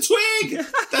 Because it's a twig!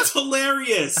 That's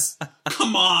hilarious!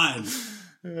 Come on.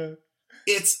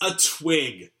 It's a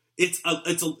twig. It's a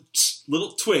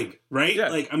little twig, right? Yeah.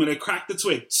 Like, I'm going to crack the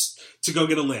twig to go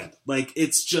get a land. Like,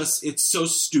 it's so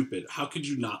stupid. How could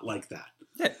you not like that?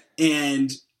 Yeah.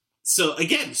 And... So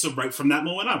again, right from that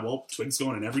moment on, well, Twig's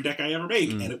going in every deck I ever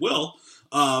make, and it will.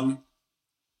 But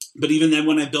even then,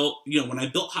 when I built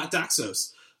Hot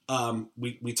Daxos,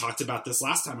 we talked about this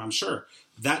last time, I'm sure.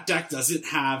 That deck doesn't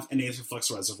have an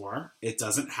Aetherflux Reservoir. It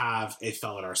doesn't have a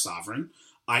Felidar Sovereign.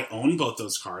 I own both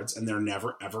those cards, and they're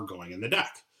never, ever going in the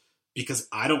deck, because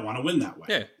I don't want to win that way.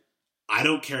 Yeah. I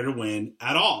don't care to win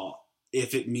at all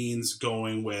if it means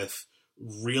going with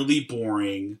really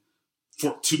boring,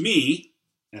 to me,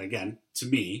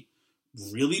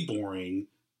 really boring,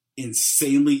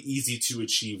 insanely easy to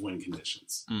achieve win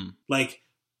conditions. Like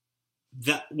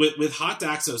that with Hot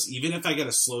Daxos, even if I get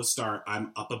a slow start,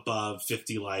 I'm up above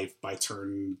 50 life by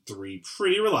turn 3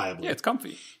 pretty reliably. Yeah, it's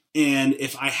comfy. And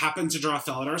if I happen to draw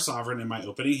Felidar Sovereign in my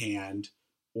opening hand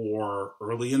or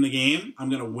early in the game, I'm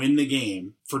going to win the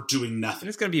game for doing nothing. And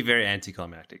it's going to be very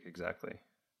anticlimactic, exactly.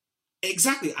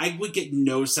 Exactly. I would get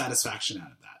no satisfaction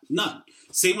out of that. None.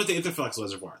 Same with the Aetherflux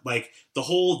Reservoir. Like, the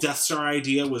whole Death Star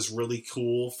idea was really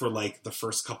cool for, like, the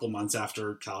first couple months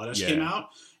after Kaladesh came out.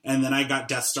 And then I got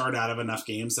Death Starred out of enough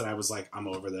games that I was like, I'm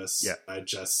over this. Yeah. I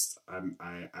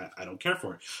don't care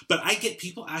for it. But I get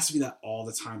people asking me that all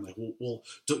the time. Like, well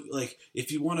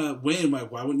if you want to win,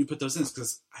 why wouldn't you put those in?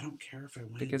 Because I don't care if I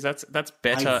win. Because that's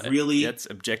better. That's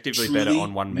objectively truly, better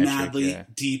on one metric. Madly,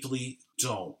 deeply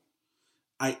don't.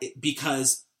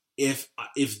 Because if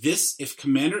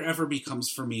Commander ever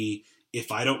becomes for me,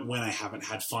 if I don't win, I haven't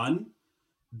had fun,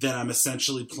 then I'm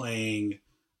essentially playing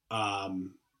a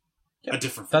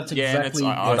different. That's exactly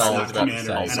what I was about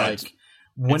to say. Like,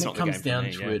 when it comes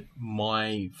down to it,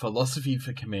 my philosophy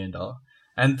for Commander,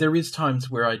 and there is times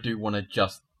where I do want to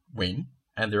just win,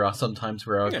 and there are some times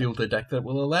where I build a deck that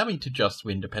will allow me to just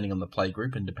win, depending on the play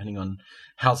group and depending on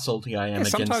how salty I am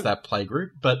against that play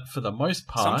group. But for the most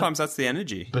part... Sometimes that's the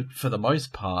energy. But for the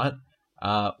most part,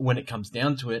 when it comes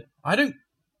down to it, I don't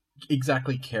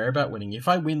exactly care about winning. If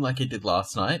I win like I did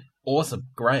last night, awesome,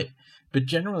 great. But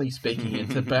generally speaking,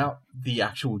 it's about the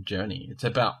actual journey. It's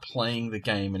about playing the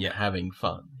game and having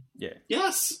fun. Yeah.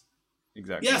 Yes.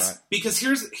 Exactly. Yes, right. Because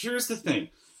here's the thing.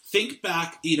 Think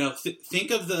back.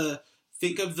 Think of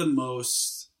the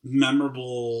most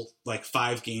memorable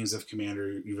 5 games of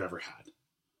Commander you've ever had.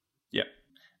 Yep.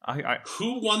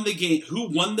 Who won the game? Who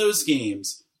won those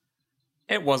games?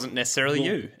 It wasn't necessarily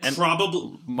you. And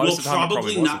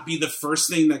probably not be the first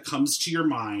thing that comes to your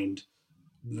mind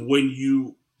when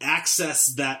you access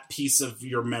that piece of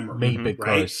your memory,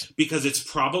 right? Because it's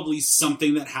probably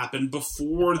something that happened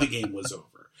before the game was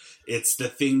over. It's the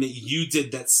thing that you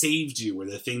did that saved you, or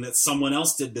the thing that someone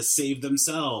else did to save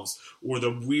themselves, or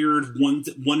the weird one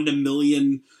in a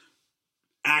million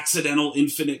accidental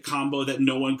infinite combo that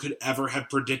no one could ever have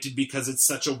predicted because it's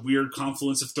such a weird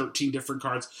confluence of 13 different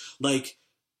cards. Like,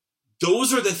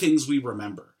 those are the things we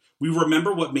remember. We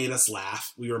remember what made us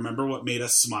laugh. We remember what made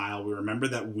us smile. We remember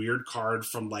that weird card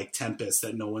from like Tempest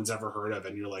that no one's ever heard of,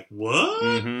 and you're like, what?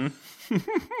 Mm-hmm.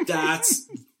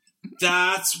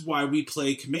 That's why we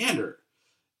play Commander.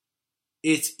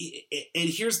 And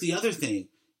here's the other thing.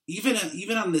 Even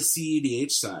on the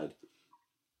CEDH side,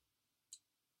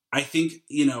 I think,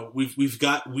 you know,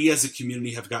 we as a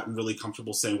community have gotten really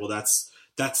comfortable saying, well, that's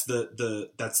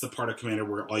the part of Commander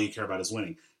where all you care about is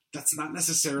winning. That's not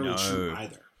necessarily true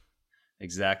either.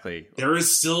 Exactly. There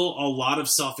is still a lot of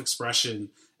self-expression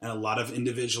and a lot of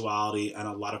individuality and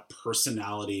a lot of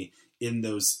personality in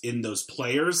those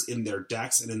players, in their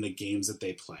decks, and in the games that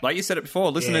they play. Like you said it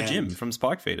before, listen to Jim from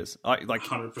Spike Feeders.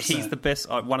 100%. He's the best,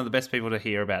 one of the best people to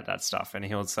hear about that stuff. And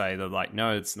he'll say that, like,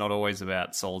 no, it's not always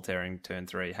about solitairing turn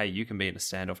 3. Hey, you can be in a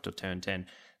standoff to turn 10.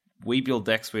 We build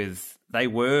decks with, he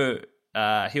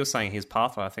was saying his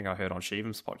pathway, I think I heard on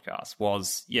Shivam's podcast,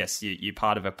 was, yes, you're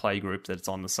part of a play group that's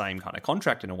on the same kind of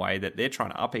contract in a way that they're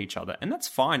trying to up each other. And that's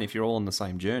fine if you're all on the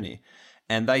same journey.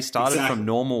 And they started from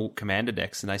normal Commander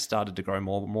decks, and they started to grow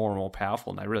more and more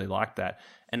powerful, and they really liked that.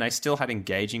 And they still had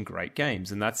engaging, great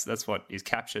games, and that's what is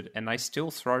captured. And they still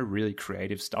throw really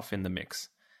creative stuff in the mix,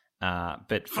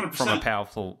 but from a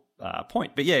powerful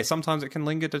point. But yeah, sometimes it can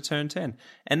linger to turn 10.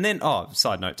 And then,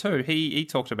 side note too, he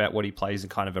talked about what he plays in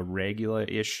kind of a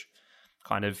regular-ish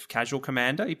kind of casual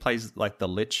Commander. He plays like the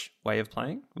Lich way of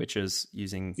playing, which is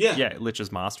using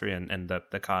Lich's Mastery and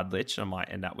the card Lich. And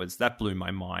that blew my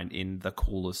mind in the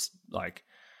coolest, like,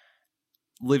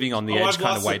 living on the edge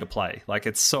kind of way to play. Like,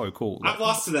 it's so cool. I've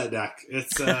lost to that deck.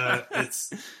 It's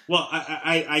well,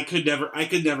 I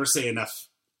could never say enough.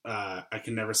 I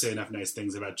can never say enough nice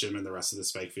things about Jim and the rest of the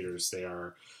Spike Feeders. They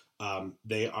are,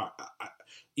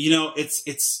 you know,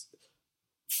 it's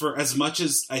for as much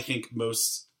as I think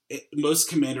most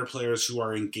Commander players who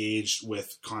are engaged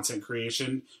with content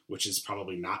creation, which is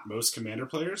probably not most Commander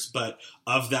players, but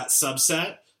of that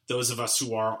subset, those of us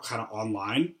who are kind of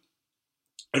online,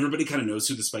 everybody kind of knows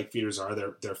who the Spike Feeders are.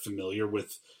 They're familiar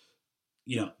with,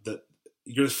 you know,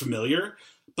 you're familiar,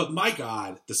 but my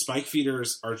God, the Spike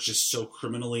Feeders are just so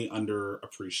criminally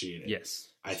underappreciated. Yes.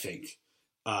 I think,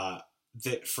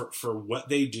 that for what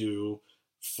they do,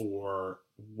 for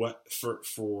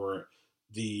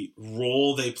the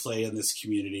role they play in this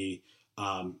community,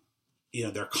 you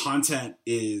know, their content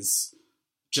is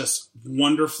just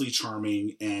wonderfully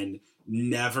charming, and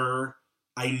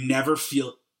I never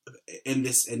feel in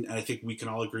this, and I think we can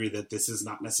all agree that this is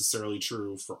not necessarily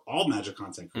true for all Magic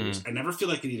content creators. I never feel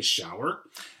like I need a shower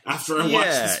after I watch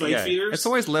the Spike Feeders. It's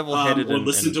always level-headed or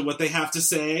listen to what they have to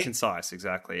say. Concise,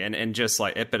 exactly, and just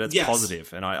like it, but it's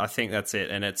positive, and I think that's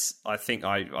it. And I think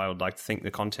I would like to think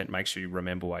the content makes you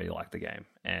remember why you like the game,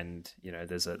 and you know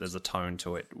there's a tone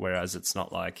to it. Whereas it's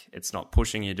not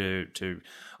pushing you to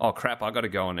oh crap, I got to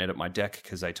go and edit my deck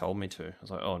because they told me to. I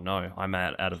was like, oh no, I'm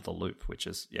out of the loop, which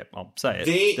is I'll say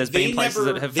it. There's been places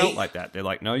that have felt like that. They're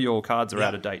like, no, your cards are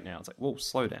out of date now. It's like, well,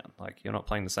 slow down. Like, you're not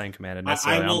playing the same Commander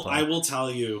necessarily. I will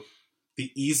tell you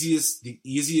the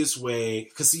easiest way,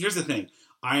 because here's the thing.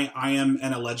 I am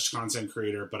an alleged content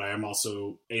creator, but I am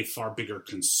also a far bigger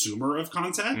consumer of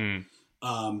content,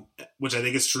 which I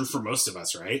think is true for most of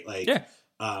us, right? Like,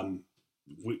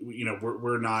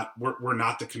 we're not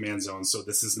the Command Zone, so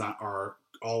this is not our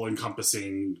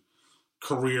all-encompassing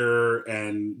career,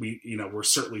 and we're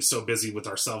certainly so busy with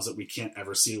ourselves that we can't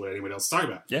ever see what anybody else is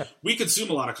talking about. Yeah, we consume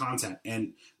a lot of content,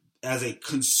 and as a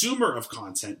consumer of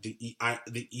content,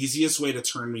 the easiest way to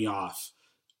turn me off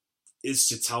is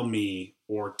to tell me,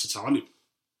 or to tell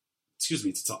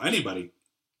anybody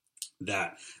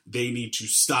that they need to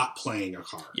stop playing a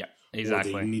card. Yeah,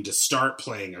 exactly. Or they need to start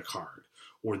playing a card,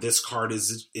 or this card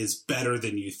is better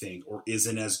than you think, or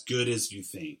isn't as good as you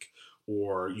think,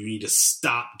 or you need to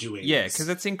stop doing this. Because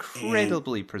it's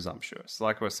incredibly presumptuous.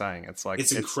 Like we're saying, it's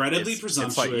incredibly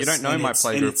presumptuous. It's like, you don't know my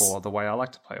play group or the way I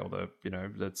like to play, or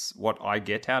that's what I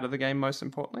get out of the game most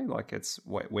importantly. Like, it's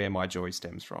where my joy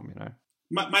stems from,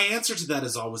 My answer to that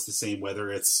is always the same, whether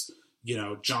it's,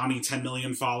 Johnny 10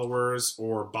 million followers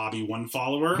or Bobby 1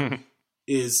 follower.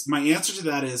 My answer to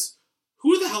that is,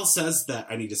 who the hell says that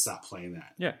I need to stop playing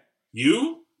that? Yeah.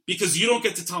 You? Because you don't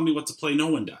get to tell me what to play. No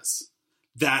one does.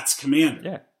 That's Commander.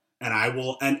 Yeah. And I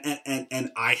will, and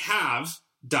I have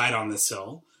died on this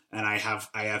hill, and I have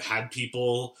had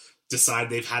people decide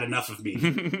they've had enough of me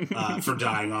for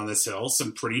dying on this hill.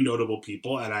 Some pretty notable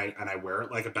people, and I wear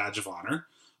it like a badge of honor.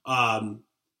 And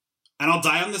I'll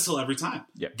die on this hill every time.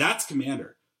 Yeah. That's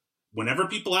Commander. whenever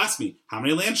people ask me, how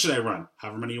many lands should I run?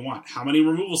 However many you want. How many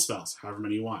removal spells? However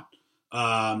many you want.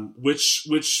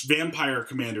 Which vampire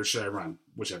commander should I run?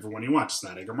 Whichever one you want. Just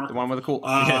not Edgar Markov. The one with the cool,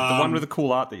 the one with the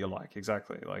cool art that you like.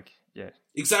 Exactly.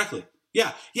 Exactly.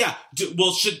 Yeah.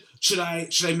 Well, should I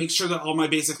make sure that all my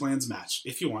basic lands match?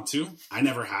 If you want to, I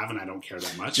never have, and I don't care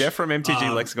that much. Jeff from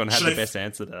MTG Lexicon had the best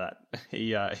answer to that.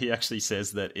 He actually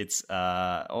says that it's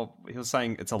he was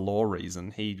saying it's a lore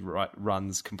reason. He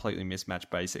runs completely mismatched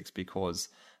basics because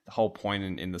the whole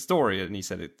point in the story, and he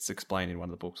said it's explained in one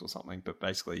of the books or something, but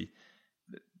basically,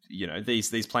 these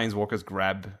planeswalkers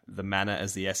grab the mana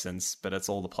as the essence, but it's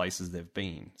all the places they've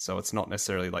been. So it's not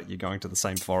necessarily like you're going to the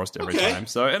same forest every time.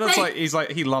 So, and it's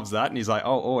like he loves that, and he's like,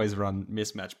 I'll always run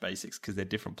mismatched basics because they're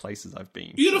different places I've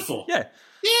been. Beautiful. Yeah.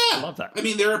 I love that. I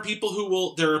mean, there are people who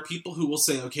will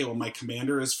say, okay, well, my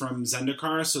commander is from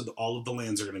Zendikar, so all of the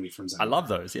lands are going to be from Zendikar. I love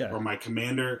those. Yeah. Or my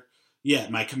commander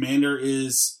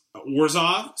is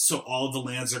Orzhov, so all of the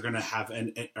lands are going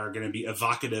to be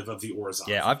evocative of the Orzhov.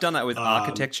 Yeah, I've done that with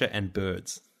architecture and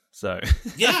birds. So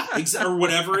yeah, or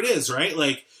whatever it is, right?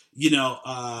 Like you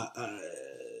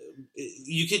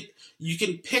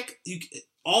can pick.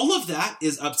 All of that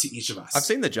is up to each of us. I've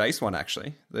seen the Jace one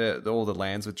actually. All the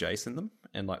lands with Jace in them,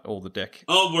 and like all the deck.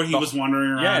 Oh, where he was wandering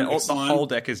around. Yeah, the whole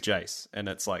deck is Jace, and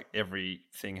it's like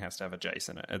everything has to have a Jace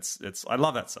in it. It's. I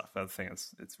love that stuff. I think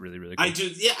it's really really cool. I do.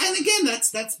 Yeah, and again,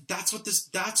 that's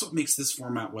what makes this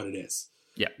format what it is.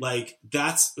 Yeah, like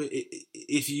that's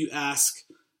if you ask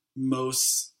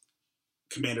most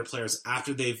Commander players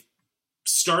after they've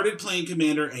started playing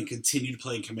Commander and continued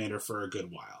playing Commander for a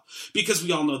good while, because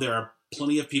we all know there are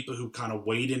plenty of people who kind of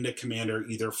wade into Commander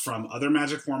either from other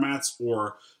Magic formats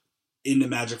or into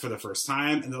Magic for the first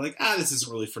time, and they're like, this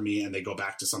isn't really for me, and they go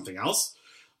back to something else.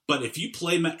 But if you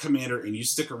play Commander and you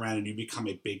stick around and you become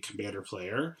a big Commander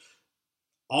player,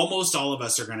 almost all of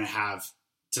us are going to have,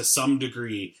 to some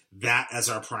degree, that as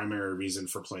our primary reason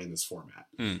for playing this format.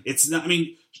 It's not, I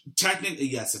mean, technically,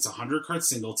 yes, it's 100-card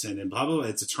singleton and blah, blah, blah,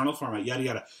 it's eternal format, yada,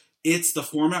 yada. It's the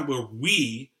format where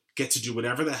we get to do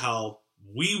whatever the hell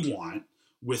we want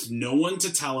with no one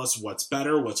to tell us what's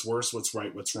better, what's worse, what's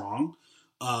right, what's wrong.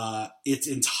 It's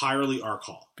entirely our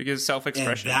call. Because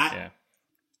self-expression. And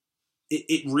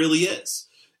it really is.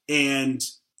 And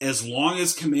as long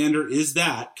as Commander is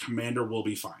that, Commander will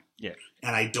be fine. Yeah.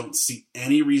 And I don't see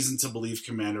any reason to believe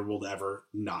Commander will ever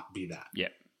not be that. Yeah,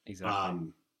 exactly.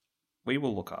 We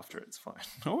will look after it. It's fine.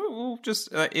 We'll just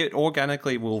it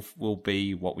organically will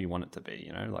be what we want it to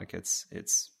be. Like it's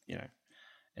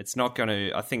it's not going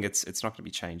to. I think it's not going to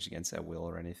be changed against our will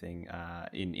or anything.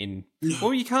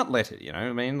 Well, you can't let it.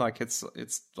 I mean, like it's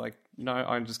like no,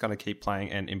 I'm just going to keep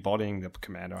playing and embodying the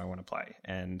Commander I want to play.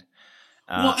 And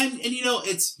well, and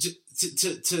it's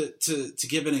to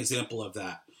give an example of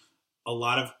that. A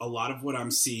lot of what I'm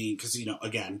seeing, because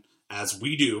again, as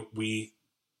we do,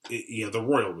 the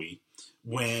royal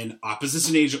when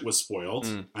Opposition Agent was spoiled,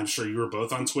 I'm sure you were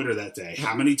both on Twitter that day.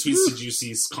 How many tweets did you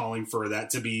see calling for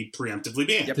that to be preemptively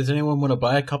banned? Yep. Does anyone want to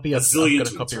buy a copy? I've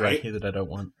got a copy right here that I don't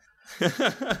want.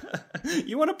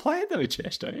 You want to play it though,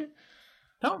 Chesh, don't you?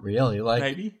 Not really. Like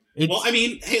maybe. Well, I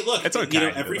mean, hey, look, it's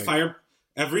okay.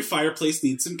 Every fireplace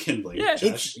needs some kindling. Yeah,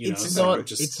 Josh, it's not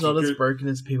as broken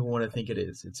as people want to think it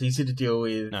is. It's easy to deal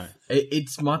with. No.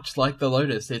 It's much like the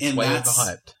Lotus. It's way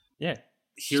overhyped. Yeah.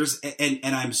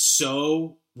 And I'm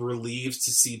so relieved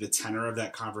to see the tenor of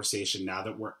that conversation now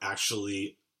that we're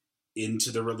actually into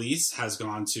the release has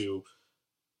gone to,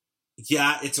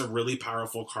 yeah, it's a really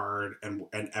powerful card and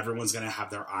everyone's going to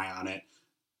have their eye on it,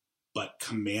 but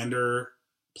Commander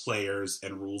players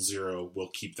and Rule Zero will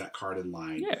keep that card in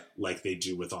line like they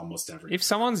do with almost everything. If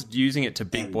someone's using it to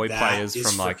big boy players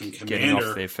from like getting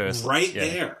off their first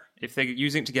there. If they're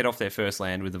using it to get off their first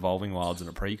land with Evolving Wilds and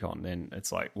a precon, then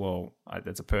it's like, well,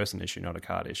 that's a person issue, not a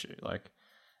card issue. Like,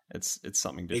 it's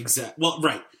something different. Exactly. Well,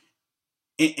 right.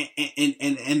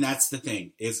 And that's the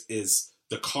thing is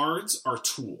the cards are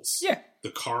tools. Yeah. The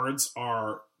cards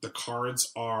are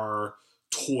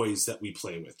toys that we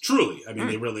play with. Truly, I mean,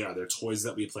 they really are. They're toys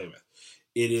that we play with.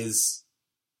 It is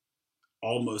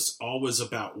almost always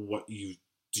about what you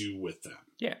do with them.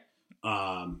 Yeah.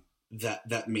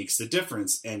 That makes the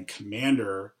difference. And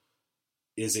Commander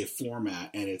is a format,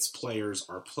 and its players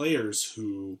are players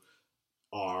who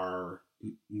are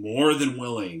more than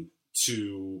willing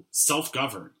to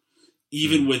self-govern,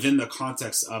 even within the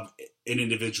context of an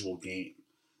individual game,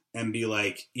 and be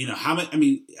like, how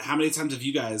many times have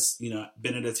you guys,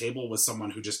 been at a table with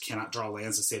someone who just cannot draw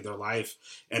lands to save their life,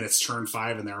 and it's turn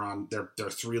 5 and they're on their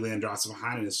 3 land drops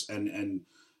behind, and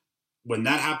when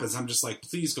that happens, I'm just like,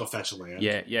 please go fetch a land.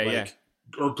 Yeah.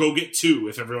 go get 2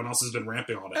 if everyone else has been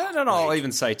ramping all day. And I'll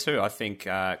even say too, I think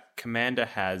Commander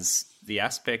has the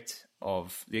aspect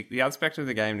of the aspect of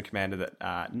the game in Commander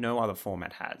that no other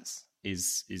format has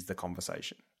is the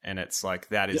conversation. And it's like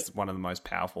that is one of the most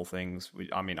powerful things.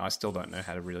 I mean, I still don't know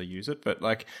how to really use it, but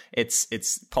like it's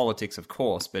politics, of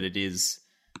course, but it is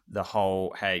the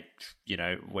whole, hey, you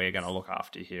know, we're going to look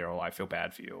after you here, or I feel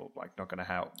bad for you, or like not going to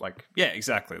help. Like, yeah,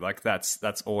 exactly. Like that's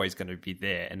always going to be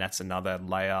there, and that's another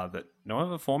layer that no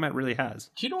other format really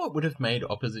has. Do you know what would have made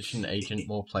Opposition Agent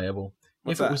more playable?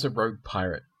 If it was a rogue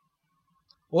pirate.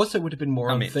 Also, would have been more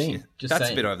on theme. That's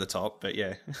a bit over the top, but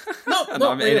yeah,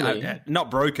 not really.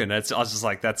 Not broken. I was just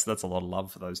like, that's a lot of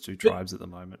love for those two tribes at the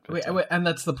moment. But, and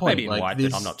that's the point. Maybe in white,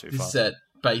 but I'm not too far. This set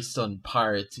based on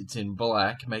pirates, it's in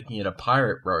black. Making it a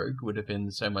pirate rogue would have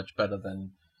been so much better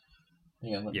than.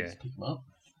 Hang on, let me just pick them up.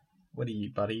 What are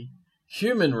you, buddy?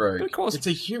 Human rogue. But of course,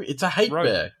 it's a hate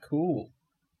bear. Cool.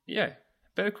 Yeah.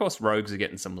 But of course, rogues are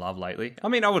getting some love lately. I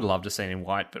mean, I would love to see it in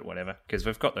white, but whatever, because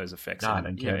we've got those effects. No, I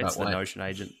don't care about it's white.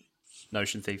 The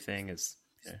Notion Thief thing is,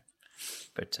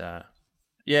 But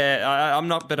I'm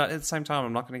not. But at the same time,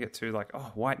 I'm not going to get too like,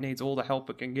 oh, white needs all the help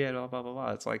it can get. Blah blah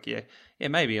blah. It's like,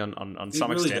 maybe on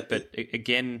some really extent, but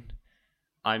again,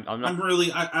 I'm not. I'm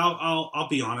really. I'll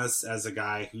be honest. As a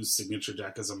guy whose signature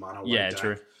deck is a mono white deck,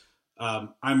 true.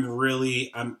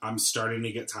 I'm starting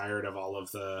to get tired of all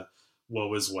of the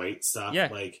woe is white stuff. Yeah,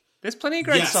 like there's plenty of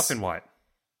great stuff in white.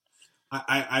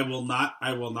 I will not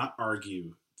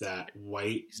argue that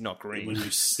white is not green. When you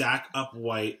stack up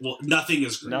white, well, nothing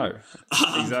is green. No,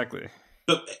 exactly.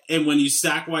 And when you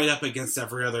stack white up against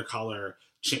every other color,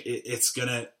 it's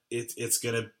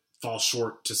gonna fall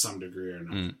short to some degree or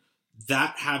another.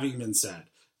 That having been said,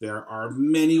 there are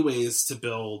many ways to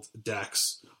build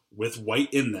decks with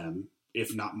white in them,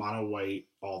 if not mono white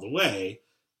all the way,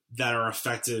 that are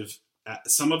effective.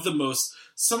 Some of the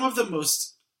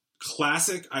most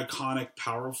classic, iconic,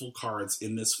 powerful cards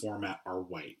in this format are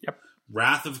white. Yep.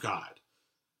 Wrath of God,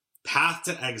 Path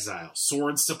to Exile,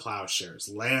 Swords to Plowshares,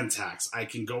 Land Tax. I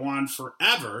can go on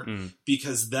forever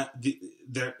because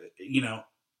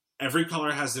every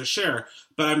color has their share.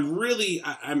 But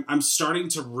I'm starting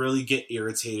to really get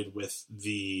irritated with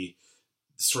the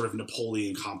sort of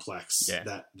Napoleon complex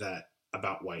that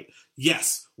about white.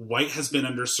 Yes, white has been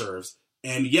underserved.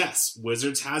 And yes,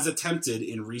 Wizards has attempted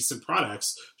in recent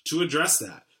products to address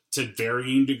that to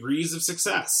varying degrees of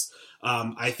success.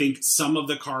 I think some of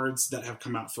the cards that have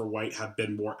come out for white have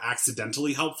been more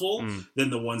accidentally helpful than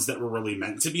the ones that were really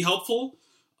meant to be helpful.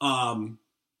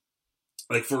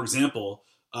 Like, for example,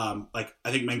 I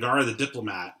think Mangara the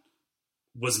Diplomat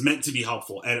was meant to be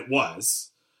helpful, and it was.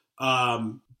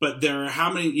 But there are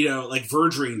how many, like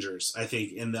Verge Rangers, I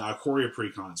think, in the Ikoria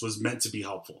precons was meant to be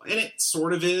helpful. And it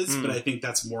sort of is, but I think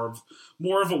that's more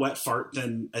of a wet fart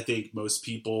than I think most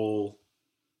people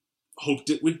hoped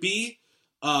it would be.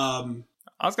 I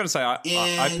was going to say,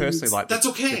 I personally like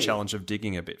the challenge of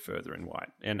digging a bit further in white.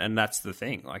 And that's the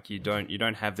thing. Like, you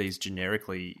don't have these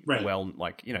generically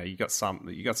you got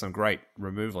some great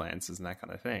removal answers and that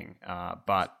kind of thing.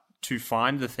 But to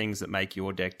find the things that make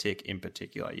your deck tick in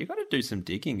particular, you got to do some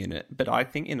digging in it, but I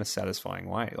think in a satisfying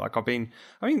way. Like I've been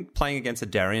playing against a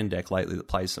Darien deck lately that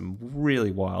plays some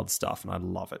really wild stuff, and I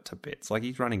love it to bits. Like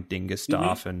he's running Dingus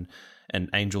Staff and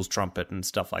Angel's Trumpet and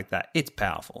stuff like that. It's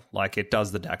powerful. Like it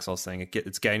does the Daxos thing.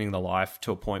 It's gaining the life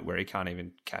to a point where he can't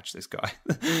even catch this guy,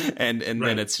 and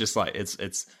then it's just like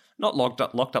it's not locked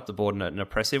up the board in an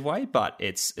oppressive way, but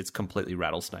it's completely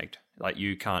rattlesnaked. Like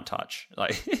you can't touch.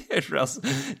 Like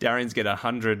Darians get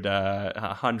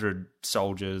 100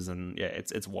 soldiers, and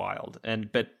it's wild.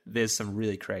 But there's some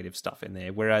really creative stuff in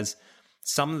there. Whereas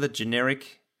some of the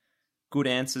generic good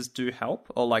answers do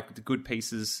help, or like the good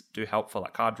pieces do help for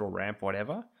like card draw, ramp,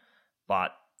 whatever.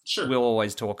 But we'll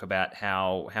always talk about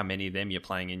how many of them you're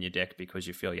playing in your deck because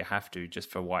you feel you have to,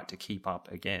 just for white to keep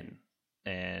up again.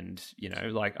 And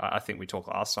like I think we talked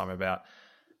last time about,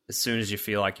 as soon as you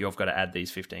feel like you've got to add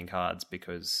these 15 cards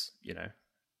because, you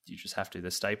just have to, the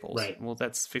staples. Right. Well,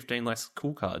 that's 15 less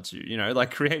cool cards,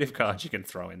 like creative cards you can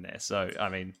throw in there. So, I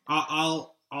mean...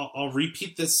 I'll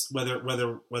repeat this,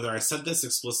 whether I said this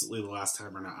explicitly the last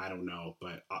time or not, I don't know.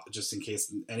 But just in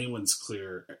case anyone's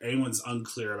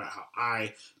unclear about how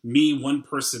one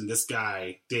person, this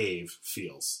guy, Dave,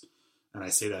 feels. And I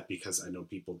say that because I know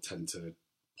people tend to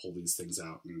pull these things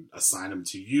out and assign them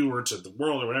to you or to the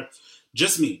world or whatever.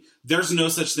 Just me. There's no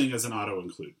such thing as an auto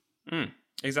include.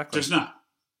 Exactly. There's not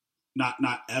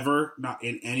ever, not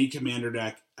in any commander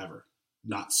deck ever.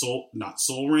 not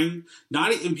Soul Ring,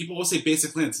 not even people will say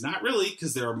basic lands. Not really,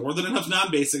 because there are more than enough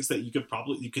non-basics that you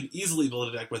could easily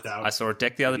build a deck without. I saw a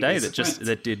deck the other day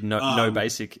that did no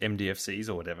basic MDFCs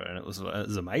or whatever, and it was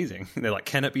amazing. They're like,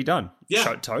 can it be done?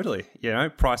 Yeah, totally.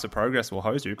 Price of progress will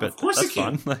hose you, but of course that's it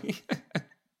can. Fun.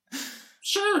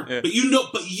 Sure, yeah. But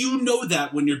you know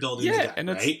that when you're building the deck, and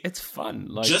right? It's fun.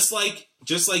 Just like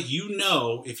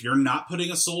if you're not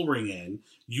putting a Soul Ring in,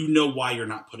 you know why you're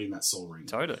not putting that Soul Ring in.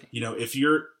 Totally. If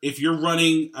you're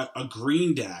running a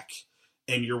green deck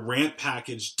and your ramp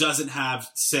package doesn't have,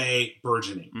 say,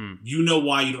 Burgeoning, you know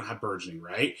why you don't have Burgeoning,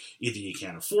 right? Either you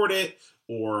can't afford it,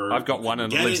 or I've got one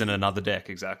and it lives in another deck.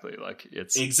 Exactly, like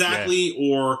it's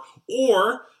or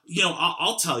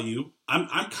I'll tell you, I'm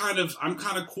kind of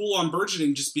cool on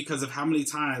Burgeoning just because of how many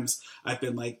times I've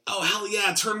been like, oh hell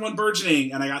yeah, turn 1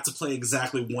 Burgeoning, and I got to play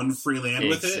exactly 1 free land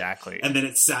with it, and then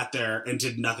it sat there and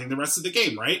did nothing the rest of the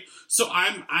game, right? So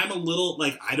I'm a little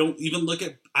like,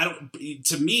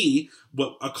 to me,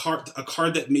 what a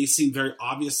card that may seem very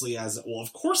obviously as, well,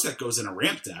 of course that goes in a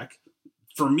ramp deck.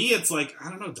 For me, it's like, I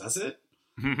don't know, does it?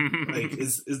 Like,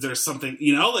 is there something,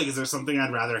 is there something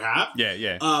I'd rather have?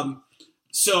 Yeah.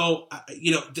 So,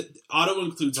 auto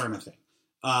includes aren't a thing.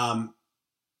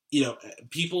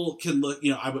 People can look,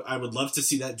 I would love to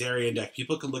see that Darien deck.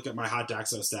 People can look at my Hot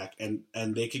Daxos deck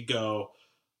and they could go,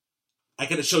 I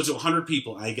could show it to 100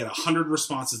 people and I get 100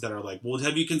 responses that are like, well,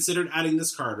 have you considered adding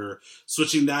this card or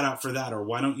switching that out for that? Or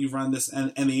why don't you run this?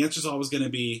 And the answer is always going to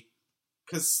be,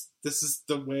 because this is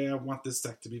the way I want this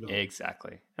deck to be built.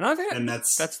 Exactly. And I think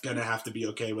that's going to have to be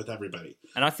okay with everybody.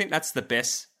 And I think that's the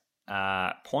best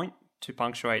point to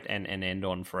punctuate and end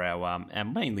on for our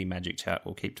mainly Magic chat.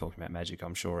 We'll keep talking about Magic,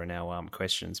 I'm sure, in our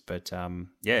questions. But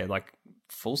like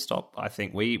full stop. I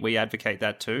think we advocate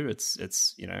that too.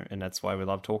 It's and that's why we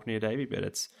love talking to you, Davey. But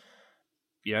it's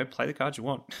play the cards you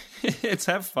want. It's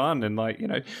have fun and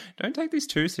don't take this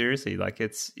too seriously. Like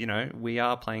it's we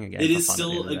are playing a game. It is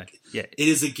still it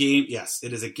is a game. Yes,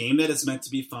 it is a game that is meant to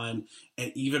be fun,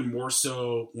 and even more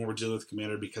so when we're dealing with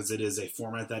Commander, because it is a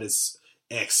format that is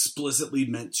explicitly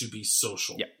meant to be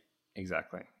social. Yeah,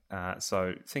 exactly.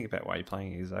 So think about why you're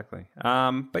playing exactly.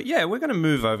 But yeah, we're going to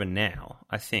move over now,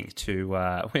 I think,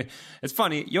 to it's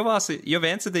funny, you've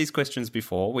answered these questions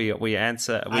before. We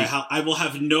answer. I will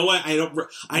have no. I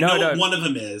know what one of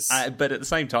them is. But at the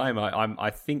same time, I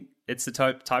think it's the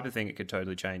type of thing it could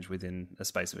totally change within a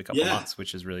space of a couple of months,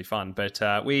 which is really fun.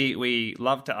 But we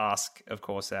love to ask, of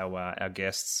course, our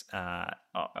guests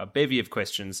a bevy of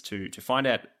questions to find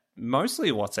out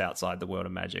mostly what's outside the world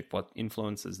of Magic, what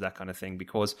influences that kind of thing,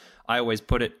 because I always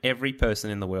put it, every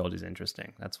person in the world is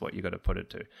interesting. That's what you got to put it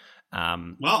to.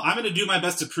 Well, I'm going to do my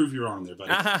best to prove you wrong there,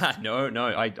 buddy. No,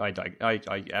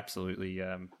 I absolutely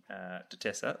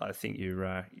detest that. I think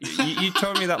you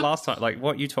told me that last time, like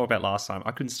what you talked about last time.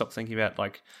 I couldn't stop thinking about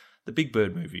like the Big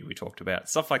Bird movie we talked about,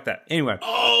 stuff like that. Anyway.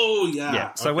 Oh, yeah.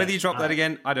 Yeah. So whether you drop that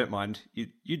again, I don't mind.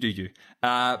 You do you.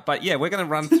 But yeah, we're going to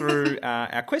run through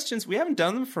our questions. We haven't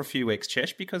done them for a few weeks,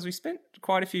 Chesh, because we spent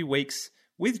quite a few weeks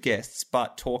with guests,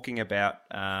 but talking about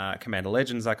Commander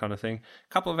Legends, that kind of thing.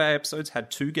 A couple of our episodes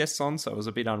had 2 guests on, so it was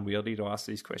a bit unwieldy to ask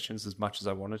these questions as much as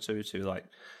I wanted to like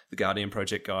the Guardian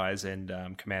Project guys and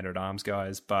Commander at Arms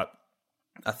guys. But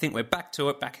I think we're back to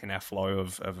it, back in our flow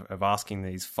of asking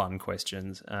these fun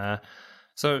questions.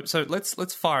 So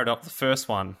let's fire it up. The first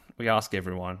one we ask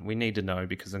everyone. We need to know,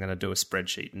 because I'm going to do a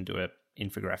spreadsheet and do an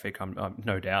infographic, I'm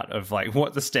no doubt, of like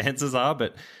what the stances are.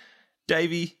 But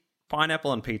Davey,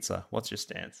 pineapple and pizza, what's your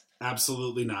stance?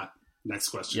 Absolutely not. Next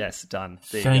question. Yes, done.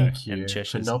 Thank you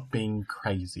for not being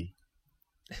crazy.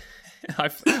 I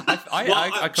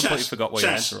completely forgot what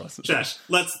your answer was. Chesh,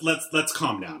 let's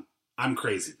calm down. I'm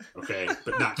crazy, okay?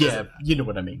 But not crazy. Yeah, you know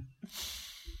what I mean.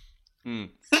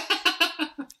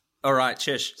 All right,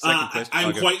 Chesh, second question.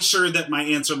 I'm quite sure that my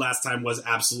answer last time was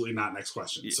absolutely not next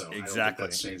question. So exactly.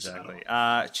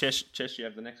 Chesh, you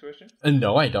have the next question?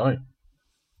 No, I don't.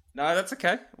 No, that's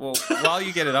okay. Well, while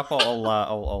you get it up,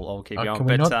 I'll keep going.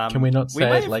 Can we not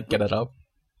say it like get it up?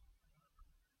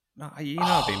 No,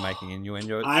 I've been making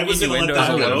innuendo. I was going to let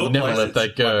that go. Never let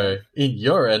that go.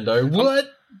 Innuendo. What?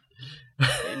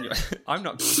 I'm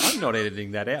not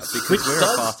editing that out, because we're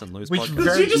a fast and loose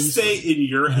podcast. Did you just say in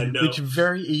your endo? Which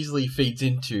very easily feeds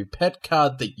into pet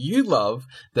card that you love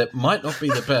that might not be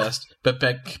the best, but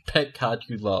pet card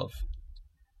you love.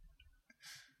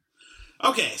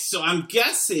 Okay, so I'm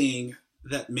guessing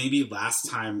that maybe last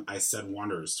time I said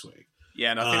Wanderer's Twig.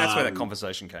 Yeah, and I think that's where that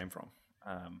conversation came from.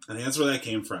 I think that's where that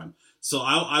came from. So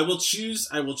I will choose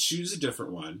a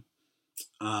different one,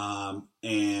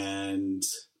 and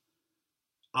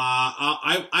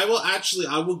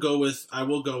I will go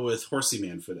with Horsey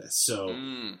Man for this. So,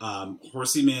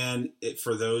 Horsey Man,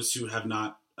 for those who have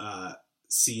not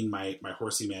seen my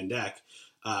Horsey Man deck,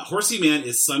 Horsey Man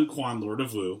is Sun Quan, Lord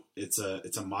of Wu. It's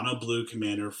a mono blue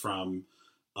commander from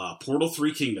Portal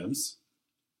 3 Kingdoms,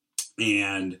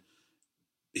 and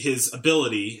his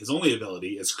only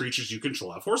ability is creatures you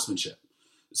control have horsemanship.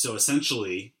 So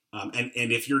essentially, and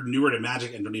if you're newer to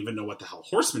Magic and don't even know what the hell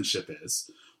horsemanship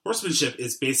is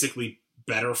basically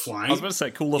better flying. I was going to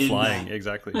say cooler flying,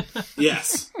 exactly.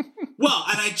 Yes. Well,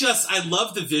 and I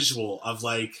love the visual of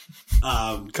like,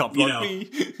 me.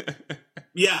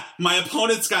 Yeah, my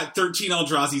opponent's got 13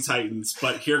 Eldrazi Titans,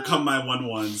 but here come my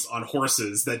 1/1s on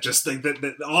horses that just think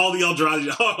that all the Eldrazi.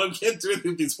 I can't do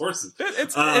anything with these horses.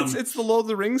 It's the Lord of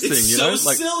the Rings thing. It's so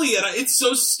silly and it's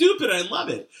so stupid. I love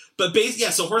it. But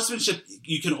so horsemanship,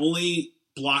 you can only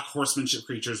block horsemanship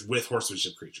creatures with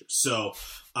horsemanship creatures. So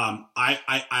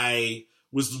I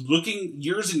was looking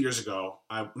years and years ago,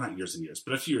 not years and years,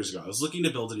 but a few years ago, I was looking to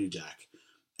build a new deck,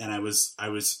 and I was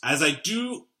as I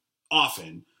do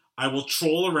often. I will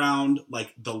troll around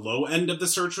like the low end of the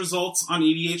search results on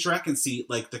EDHREC and see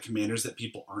like the commanders that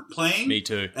people aren't playing. Me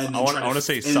too. And I want to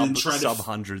see sub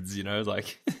hundreds. You know,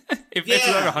 like if it's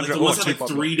over 100, like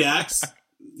 3 decks.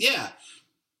 Yeah.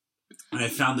 And I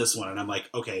found this one, and I'm like,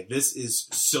 okay, this is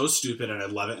so stupid, and I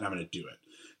love it, and I'm going to do it.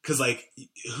 Because like,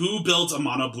 who built a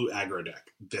mono blue aggro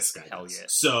deck? This guy. Hell does. Yeah.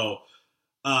 So,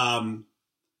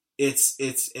 it's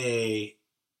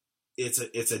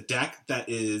a deck that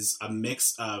is a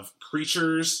mix of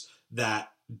creatures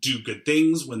that do good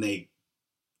things when they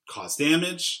cause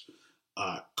damage,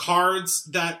 cards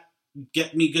that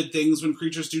get me good things when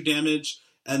creatures do damage,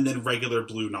 and then regular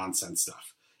blue nonsense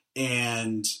stuff.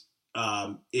 And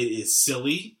it is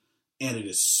silly, and it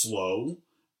is slow,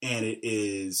 and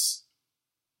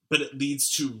but it leads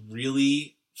to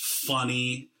really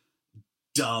funny,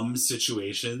 dumb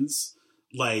situations.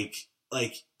 Like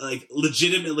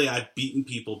legitimately, I've beaten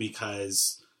people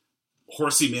because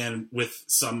Horsey Man with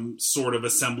some sort of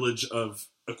assemblage of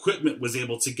equipment was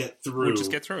able to get through.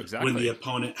 Exactly. When the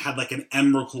opponent had like an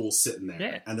Emrakul sitting there.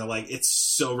 Yeah. And they're like, it's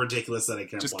so ridiculous that I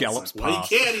can't just play. gallops like, well,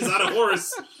 he can't, he's not a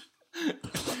horse.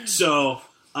 So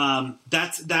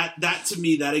that to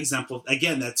me,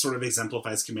 that sort of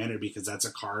exemplifies Commander, because that's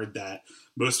a card that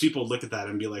most people look at that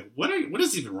and be like, what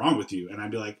is even wrong with you? And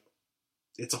I'd be like,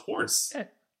 it's a horse. Yeah.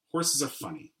 Horses are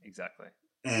funny. Exactly.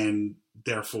 And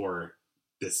therefore,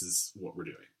 this is what we're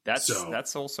doing.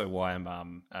 That's also why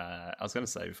I'm I was going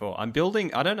to say before, I'm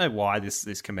building, I don't know why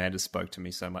this commander spoke to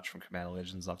me so much from Commander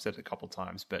Legends. I've said it a couple of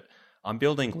times, but I'm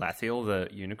building Lathiel the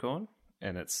unicorn,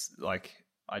 and it's like,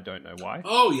 I don't know why.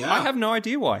 Oh yeah. I have no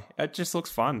idea why. It just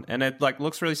looks fun, and it like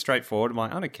looks really straightforward. I'm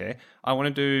like, I don't care. I want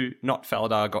to do not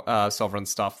Faladar Sovereign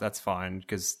stuff. That's fine,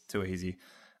 because too easy.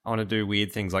 I want to do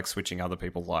weird things like switching other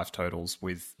people's life totals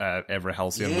with Evra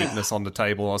Halcyon Witness on the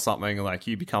table or something. Like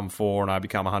you become 4 and I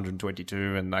become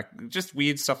 122, and like just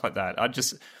weird stuff like that.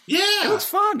 It looks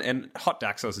fun. And Hot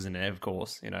Daxos is in there, of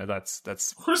course. You know, that's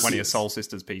one of your Soul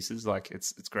Sisters pieces. Like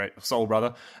it's great, Soul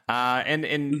Brother, and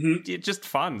it's just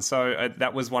fun. So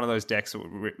that was one of those decks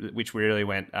which really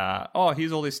went,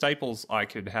 here's all these staples I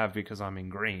could have because I'm in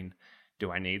green. Do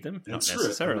I need them? Not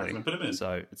necessarily. Put them in.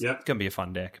 So it's going to be a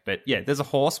fun deck. But yeah, there's a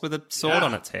horse with a sword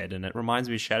on its head, and it reminds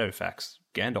me of Shadowfax,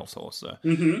 Gandalf's horse. So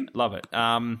love it.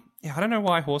 I don't know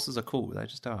why horses are cool. They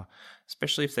just are.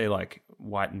 Especially if they're like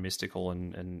white and mystical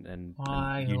and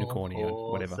unicorny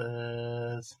or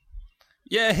whatever.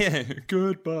 Yeah.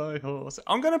 Goodbye, horse.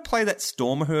 I'm going to play that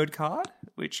Stormherd card,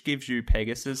 which gives you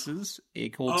Pegasuses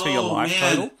equal to your life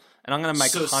total. And I'm going to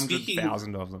make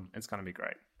 100,000 of them. It's going to be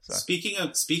great. So.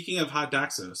 Speaking of Hot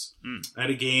Daxos, I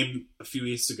had a game a few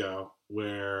weeks ago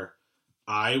where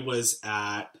I was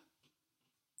at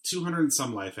 200 and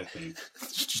some life, I think.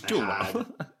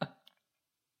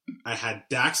 I had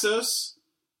Daxos,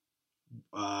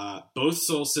 both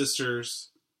Soul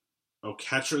Sisters,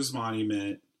 Oketra's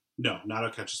Monument. No,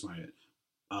 not Oketra's Monument.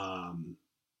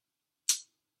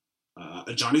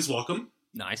 A Johnny's Welcome.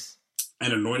 Nice.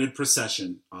 And Anointed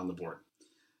Procession on the board.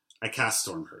 I cast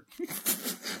Stormherd.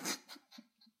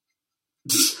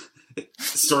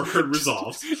 Stormherd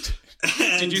resolved.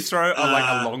 Did you throw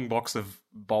a long box of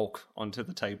bulk onto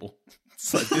the table?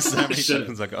 So this is how many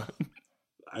tokens I got.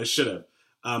 I should have.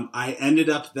 I ended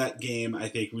up that game, I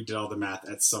think we did all the math,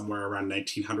 at somewhere around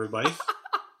 1900 life.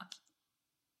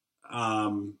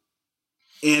 And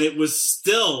it was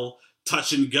still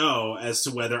touch and go as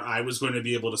to whether I was going to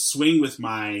be able to swing with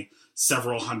my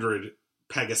several hundred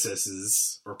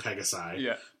Pegasuses or Pegasi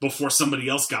Yeah. before somebody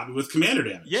else got me with commander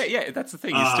damage. Yeah, that's the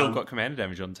thing. You still got commander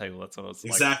damage on the table. That's what I was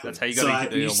exactly. Like. That's how you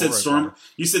got to you said Storm.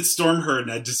 You said Stormherd,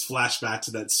 and I just flashed back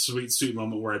to that sweet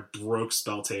moment where I broke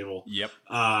spell table. Yep.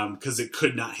 Because it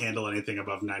could not handle anything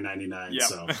above 9.99. Yep.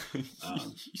 So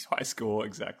high score,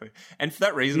 exactly. And for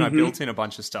that reason, I built in a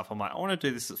bunch of stuff. I'm like, I want to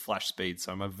do this at flash speed.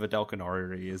 So my Vedalken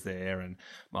Orrery is there, and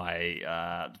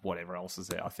my whatever else is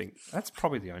there. I think that's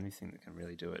probably the only thing that can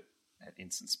really do it at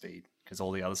instant speed, because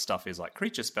all the other stuff is like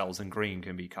creature spells and green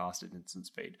can be cast at instant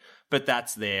speed, but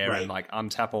that's there. Right. And like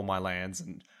untap all my lands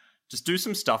and just do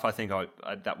some stuff. I think I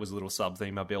that was a little sub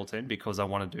theme I built in, because I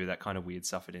want to do that kind of weird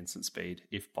stuff at instant speed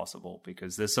if possible,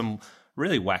 because there's some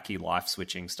really wacky life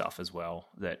switching stuff as well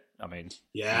that, I mean,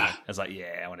 I was like,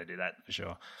 I want to do that for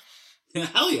sure.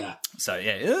 Hell yeah. So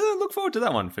look forward to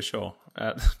that one for sure.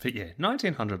 But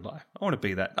 1900 life. I want to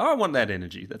be that. I want that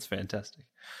energy. That's fantastic.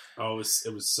 Oh,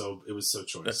 it was so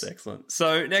choice. That's excellent.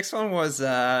 So next one was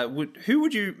who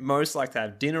would you most like to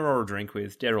have dinner or a drink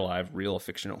with, dead or alive, real or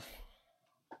fictional?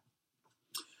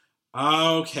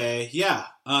 Okay, yeah.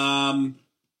 I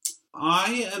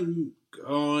am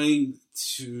going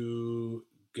to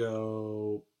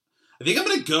go. I think I'm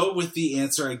going to go with the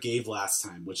answer I gave last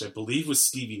time, which I believe was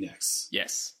Stevie Nicks.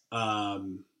 Yes.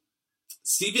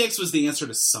 Stevie Nicks was the answer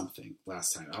to something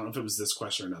last time. I don't know if it was this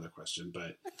question or another question,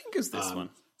 but I think it was this one.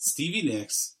 Stevie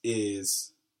Nicks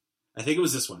is, I think it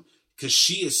was this one, because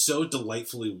she is so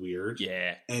delightfully weird.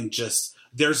 Yeah. And just,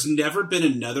 there's never been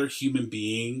another human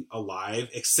being alive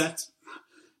except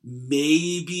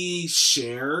maybe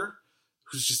Cher,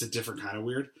 who's just a different kind of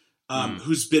weird,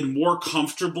 who's been more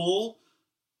comfortable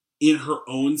in her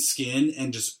own skin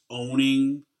and just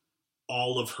owning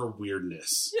all of her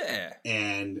weirdness. Yeah.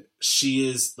 And she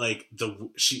is like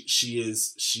she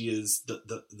is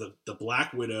the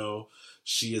Black Widow.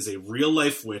 She is a real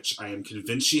life witch. I am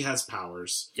convinced she has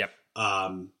powers. Yep.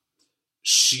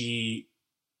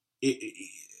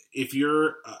 If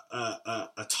you're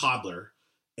a toddler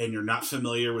and you're not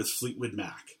familiar with Fleetwood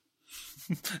Mac,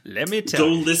 let me tell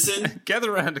you. Go listen.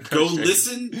 Gather around. Go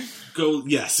listen. Go.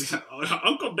 Yes.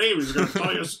 Uncle David's going to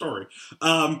tell you a story.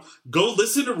 Go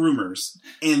listen to Rumors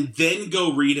and then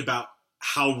go read about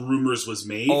how Rumors was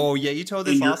made. Oh, yeah. You told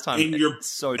this last time.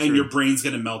 So true. And your brain's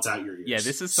going to melt out your ears. Yeah,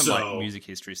 this is some like music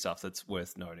history stuff that's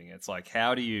worth noting. It's like,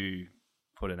 how do you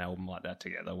put an album like that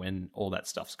together when all that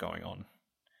stuff's going on?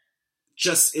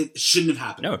 Just, it shouldn't have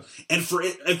happened. No. And for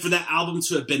that album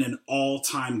to have been an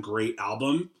all-time great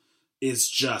album is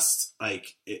just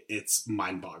like it's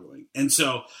mind-boggling. And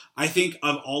so I think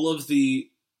of all of the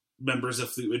members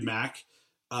of Fleetwood Mac,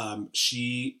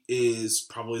 she is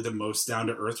probably the most down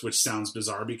to earth, which sounds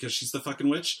bizarre because she's the fucking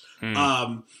witch.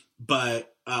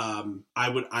 But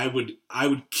I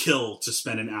would kill to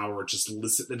spend an hour just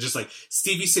listen, just like,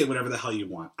 Stevie, say whatever the hell you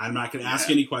want. I'm not going to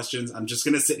ask any questions. I'm just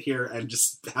going to sit here and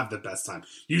just have the best time.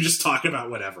 You just talk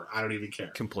about whatever. I don't even care.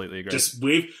 Completely agree. Just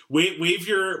wave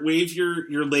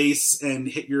your lace and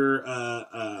hit your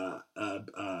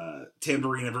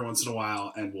tambourine every once in a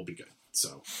while, and we'll be good.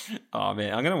 So, oh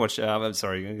man, I'm gonna watch. I'm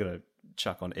gonna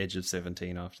chuck on Edge of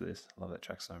 17 after this. I love that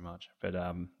track so much. But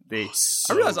I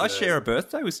realized I share a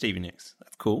birthday with Stevie Nicks.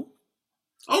 That's cool.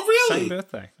 Oh really? Same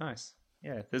birthday. Nice.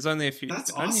 Yeah. There's only a few.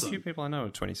 That's only awesome. A few people I know.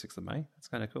 26th of May. That's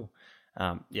kind of cool.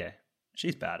 Yeah.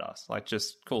 She's badass. Like,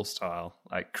 just cool style.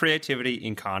 Like, creativity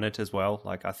incarnate as well.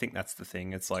 Like, I think that's the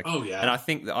thing. It's like, oh yeah. And I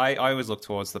think that I always look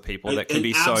towards the people that can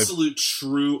be absolute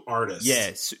true artist.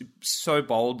 Yeah. So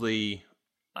boldly.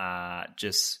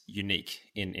 Just unique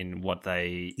in what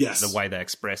they, the way they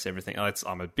express everything.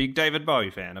 I'm a big David Bowie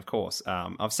fan, of course.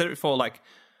 I've said it before, like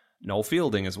Noel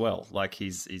Fielding as well. Like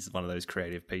he's one of those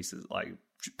creative pieces, like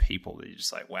people that you're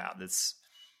just like, wow, that's.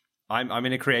 I'm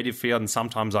in a creative field, and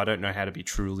sometimes I don't know how to be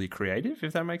truly creative,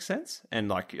 if that makes sense. And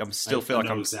like I still feel like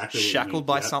I'm exactly shackled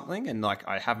by something, and like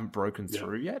I haven't broken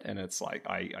through yet. And it's like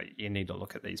you need to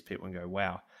look at these people and go,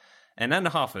 wow. And then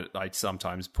half of it I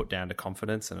sometimes put down to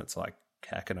confidence, and it's like,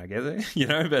 how can I get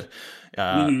there? But,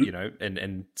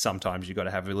 and sometimes you got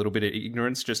to have a little bit of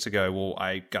ignorance just to go, well,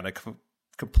 I got to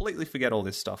completely forget all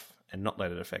this stuff and not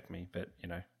let it affect me. But,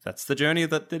 that's the journey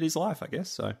that is life, I guess.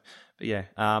 So, but yeah.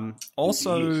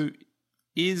 Also,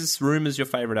 is Rumours your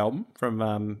favorite album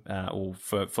from, or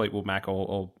for Fleetwood Mac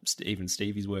or even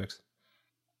Stevie's works?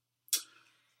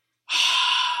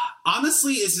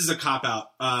 Honestly, this is a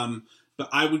cop-out. But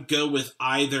I would go with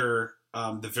either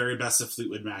the very best of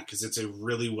Fleetwood Mac, because it's a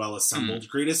really well assembled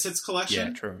greatest hits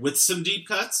collection with some deep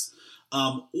cuts.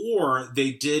 Or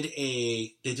they did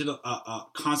a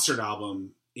concert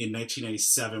album in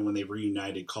 1997 when they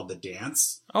reunited called The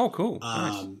Dance. Oh, cool.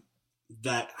 Nice.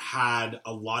 that had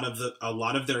a lot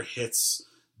of their hits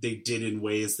they did in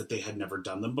ways that they had never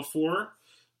done them before.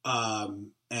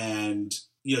 And,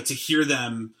 you know, to hear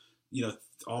them, you know,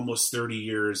 almost 30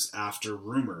 years after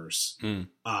Rumors,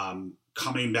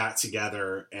 coming back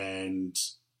together and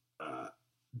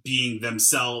being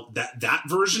themselves, that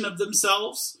version of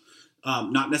themselves,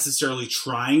 not necessarily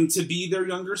trying to be their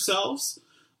younger selves.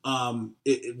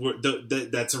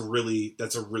 That's a really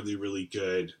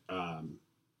good,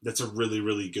 that's a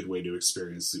really good way to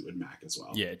experience Fleetwood Mac as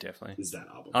well. Yeah, definitely. Is that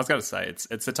album. I was going to say,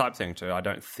 it's the type thing too. I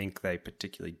don't think they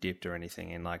particularly dipped or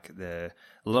anything in like a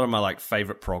lot of my like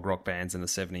favorite prog rock bands in the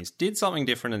 70s did something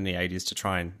different in the 80s to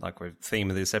try and, like with theme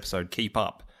of this episode, keep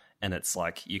up. And it's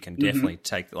like, you can definitely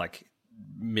take like,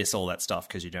 miss all that stuff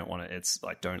because you don't want to. It's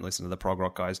like, don't listen to the prog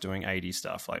rock guys doing 80s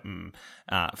stuff like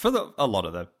for a lot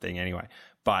of the thing anyway.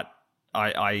 But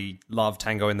I love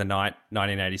Tango in the Night,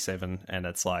 1987, and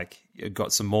it's like it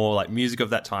got some more like music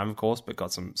of that time, of course, but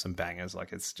got some bangers.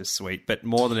 Like it's just sweet. But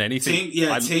more than anything,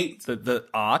 the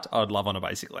art I'd love on a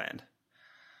Basic Land.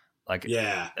 Like,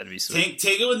 yeah, that'd be sweet.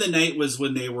 Tango in the Night was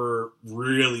when they were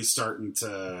really starting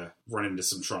to run into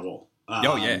some trouble.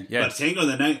 Yeah. But Tango in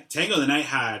the Night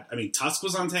had, I mean, Tusk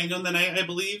was on Tango in the Night, I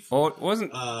believe. Or it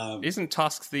wasn't, isn't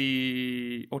Tusk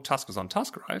Tusk was on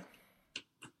Tusk, right?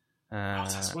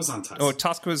 Tusk was on Tusk. Or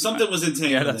Tusk was... Something was in Tango.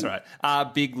 Yeah, that's right.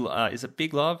 Is it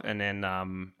Big Love? And then...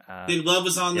 Big Love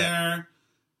was on there.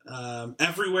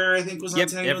 Everywhere, I think, was on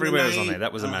Tango Everywhere in the Night. Was on there.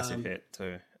 That was a massive hit,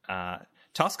 too.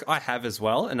 Tusk I have as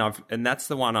well, and that's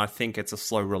the one I think it's a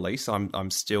slow release.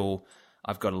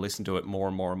 I've got to listen to it more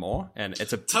and more and more. And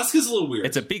Tusk is a little weird.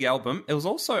 It's a big album. It was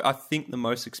also, I think, the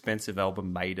most expensive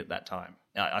album made at that time.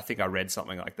 I think I read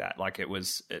something like that. Like it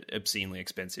was obscenely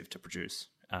expensive to produce.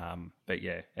 But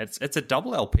yeah, it's a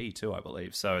double LP too, I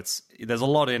believe. So there's a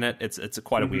lot in it. It's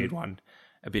quite a weird one,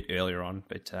 a bit earlier on.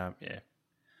 But yeah.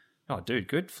 Oh, dude,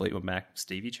 good Fleetwood Mac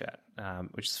Stevie chat.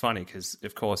 Which is funny because,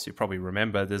 of course, you probably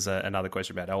remember there's another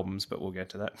question about albums, but we'll get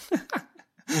to that.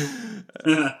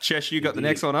 Chesh, you got the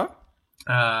next one up?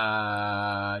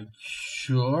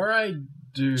 Sure I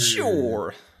do.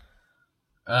 Sure.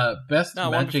 Best no,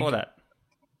 Magic... one before that.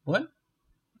 What?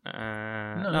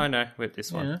 No, with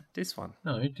this one. Yeah. This one.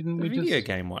 No, didn't the we just... video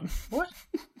game one. What?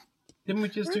 Didn't we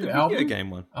just do the album? video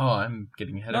game one. Oh, I'm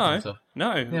getting ahead of myself.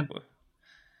 No. Yeah. Don't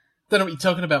know what you're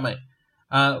talking about, mate.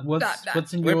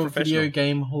 What's in your video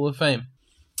game Hall of Fame?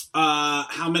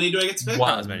 How many do I get to pick?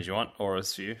 Not as many as you want, or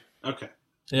as few. Okay.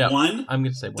 Yeah, one. I'm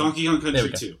going to say one. Donkey Kong Country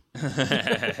 2.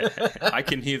 I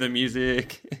can hear the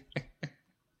music.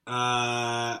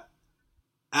 After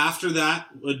that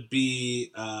would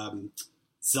be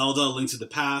Zelda: Link to the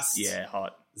Past. Yeah,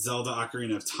 hot. Zelda: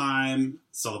 Ocarina of Time.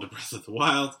 Zelda: Breath of the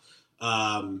Wild.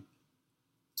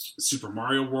 Super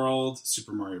Mario World.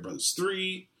 Super Mario Bros.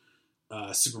 3.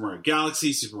 Super Mario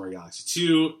Galaxy. Super Mario Galaxy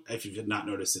 2. If you did not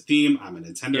notice the theme, I'm a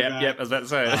Nintendo guy. Yep, I was about to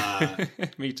say.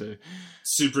 Me too.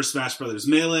 Super Smash Brothers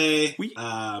Melee.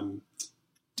 Where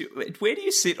do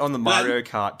you sit on the Mario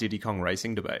Kart Diddy Kong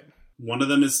Racing debate? One of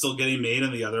them is still getting made,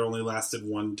 and the other only lasted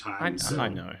one time. I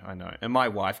know. And my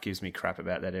wife gives me crap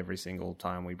about that every single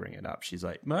time we bring it up. She's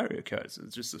like, Mario Kart, it's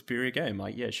just a superior game. I'm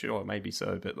like, yeah, sure, maybe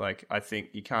so, but like, I think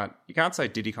you can't say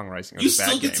Diddy Kong Racing was a bad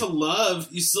game.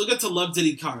 You still get to love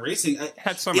Diddy Kong Racing. It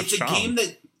had so much charm. It's a game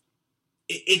that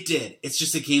it did. It's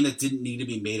just a game that didn't need to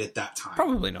be made at that time.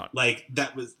 Probably not. Like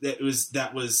that was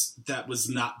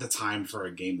not the time for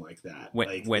a game like that.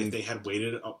 If they had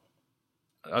waited a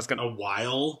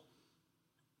while.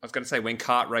 I was going to say, when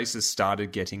kart races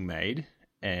started getting made,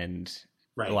 and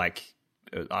like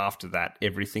after that,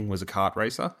 everything was a kart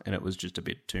racer, and it was just a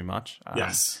bit too much.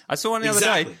 Yes. I saw one the other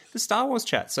day, the Star Wars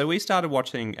chat. So we started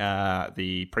watching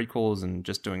the prequels and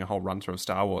just doing a whole run through of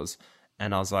Star Wars.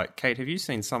 And I was like, Kate, have you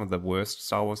seen some of the worst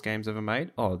Star Wars games ever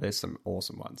made? Oh, there's some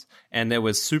awesome ones. And there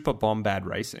was Super Bombad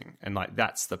Racing. And like,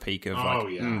 that's the peak of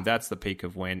that's the peak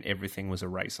of when everything was a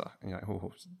racer. And you're like,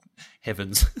 oh,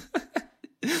 heavens.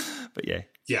 But yeah.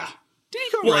 Yeah.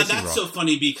 Well, and that's so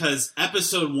funny because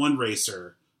Episode 1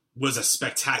 Racer was a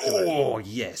spectacular game.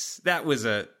 Yes. That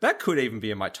could even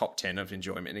be in my top 10 of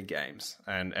enjoyment in games.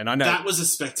 And I know that was a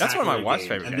spectacular that's one of my wife's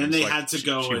favorite games. games. And then they had to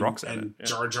go and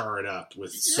Jar Jar it up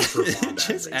with Super Bombad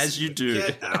Racing. As you do.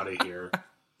 Get out of here.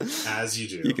 As you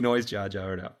do. You can always Jar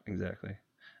Jar it up. Exactly.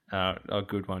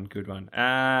 Good one.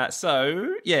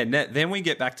 So, yeah, then we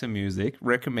get back to music.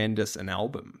 Recommend us an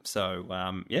album. So,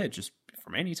 just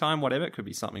from any time, whatever. It could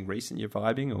be something recent you're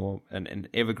vibing or an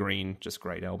evergreen, just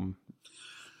great album.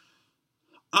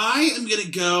 I am gonna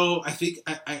go. I think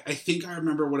I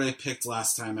remember what I picked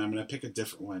last time. I'm gonna pick a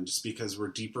different one just because we're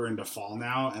deeper into fall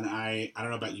now, and I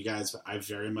don't know about you guys, but I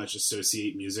very much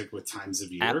associate music with times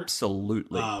of year.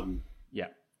 Absolutely. Yeah.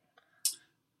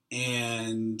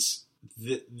 And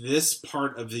this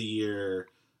part of the year,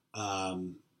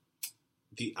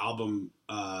 the album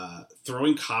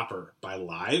 "Throwing Copper" by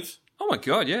Live. Oh my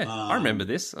god! Yeah, I remember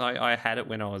this. I had it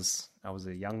when I was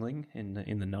a youngling in the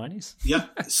 90s. Yeah.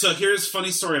 So here's a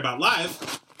funny story about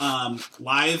Live.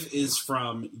 Live is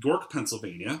from York,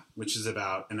 Pennsylvania, which is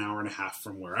about an hour and a half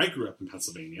from where I grew up in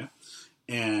Pennsylvania.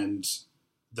 And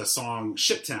the song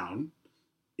Shiptown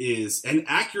is an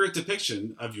accurate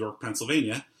depiction of York,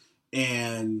 Pennsylvania.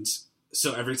 And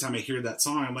so every time I hear that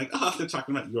song, I'm like, oh, they're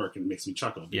talking about York. And it makes me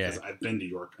chuckle because I've been to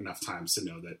York enough times to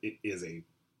know that it is a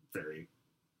very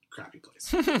crappy place.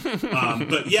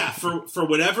 But yeah, for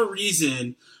whatever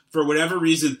reason,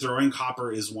 Throwing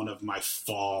Copper is one of my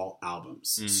fall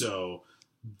albums. So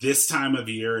this time of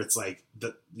year, it's like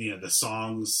the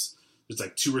songs, there's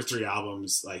like 2 or 3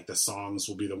 albums, like the songs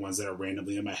will be the ones that are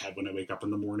randomly in my head when I wake up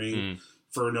in the morning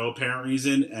for no apparent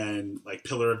reason. And like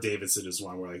Pillar of Davidson is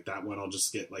one where like that one I'll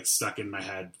just get like stuck in my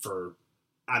head for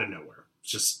out of nowhere.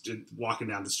 Just walking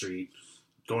down the street,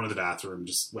 going to the bathroom,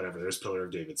 just whatever. There's Pillar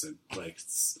of Davidson. Like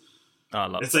it's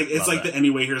like the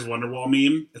Anyway Here's Wonderwall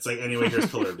meme. It's like Anyway Here's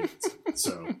Pillar of Davidson.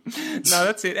 So no,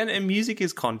 that's it. And music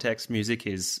is context. Music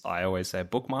is, I always say, a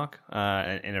bookmark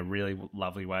in a really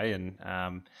lovely way. And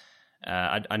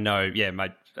I know,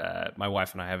 my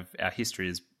wife and I have, our history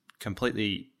is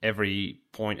completely, every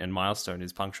point and milestone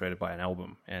is punctuated by an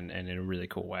album, and in a really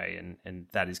cool way. And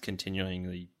that is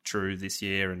continually true this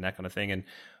year and that kind of thing.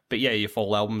 But yeah, your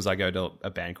fall albums, I go to a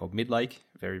band called Midlake.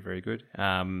 Very, very good.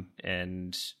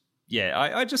 And yeah,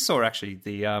 I just saw actually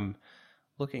the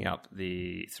looking up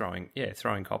the Throwing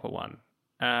Copper one,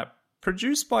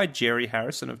 produced by Jerry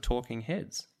Harrison of Talking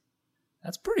Heads.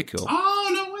 That's pretty cool.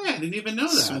 Oh no way! I didn't even know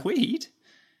that. Sweet.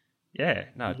 Yeah,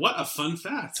 no. What a fun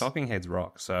fact. Talking Heads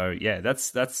rock. So yeah,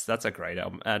 that's a great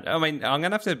album. And I mean, I'm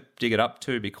gonna have to dig it up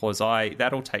too because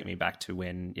that'll take me back to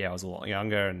when I was a lot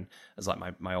younger and it was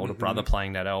like my older brother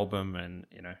playing that album, and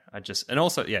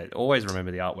also always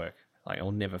remember the artwork. Like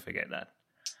I'll never forget that.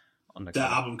 On the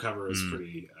album cover is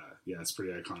pretty. It's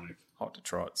pretty iconic. Hot to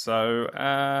trot. So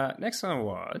next one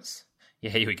was. Yeah,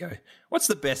 here we go. What's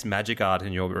the best magic art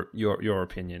in your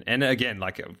opinion? And again,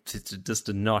 like just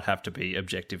to not have to be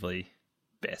objectively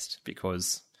best,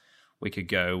 because we could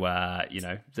go, I've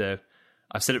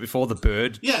said it before, the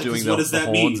bird doing the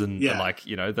horns and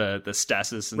the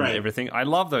stasis and everything. I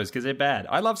love those because they're bad.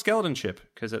 I love Skeleton Ship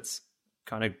because it's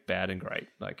kind of bad and great.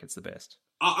 Like it's the best.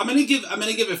 I'm gonna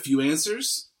give a few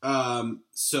answers.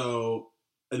 So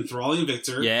Enthralling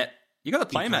Victor. Yeah, you got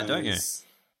the playmat, don't you?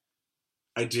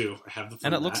 I do. I have the playmat.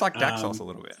 And it looks like Daxos a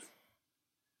little bit.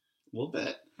 A little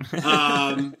bit.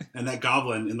 And that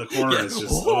goblin in the corner is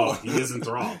just, he is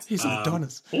enthralled. He's an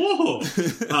Adonis.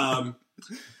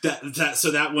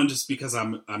 That one, just because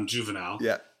I'm juvenile.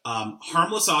 Yeah.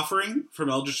 Harmless Offering from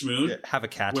Eldritch Moon. Yeah, Have a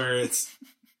Cat.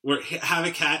 Where Have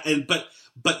a Cat, but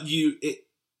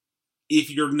if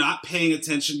you're not paying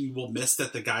attention, you will miss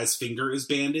that the guy's finger is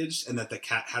bandaged and that the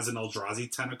cat has an Eldrazi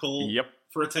tentacle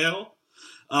for a tail.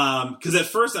 Because at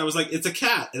first I was like, it's a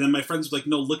cat. And then my friends were like,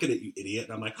 no, look at it, you idiot.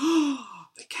 And I'm like, oh,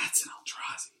 the cat's an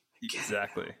Eldrazi.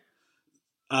 Exactly.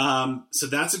 So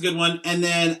that's a good one. And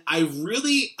then I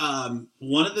really,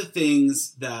 one of the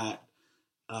things that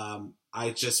I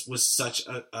just was such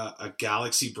a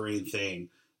galaxy brain thing,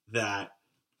 that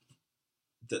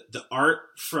the art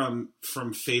from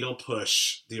Fatal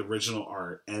Push, the original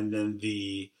art, and then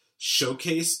the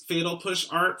showcase Fatal Push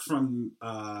art from,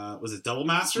 was it Double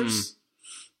Masters?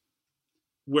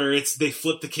 Where they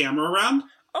flip the camera around.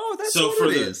 Oh, that's what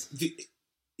it is.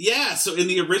 So in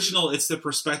the original, it's the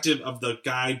perspective of the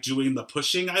guy doing the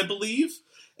pushing, I believe.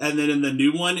 And then in the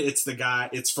new one,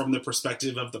 it's from the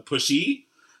perspective of the pushy.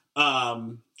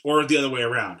 Or the other way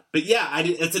around. But yeah,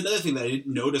 it's another thing that I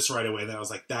didn't notice right away that I was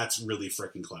like, that's really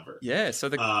freaking clever. Yeah, so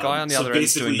the guy on the other end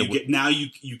is doing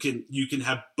you can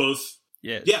have both.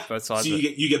 Yeah, both sides. So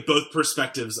you get both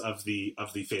perspectives of the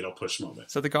Fatal Push moment.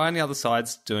 So the guy on the other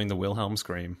side's doing the Wilhelm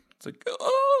scream. It's like,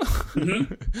 oh,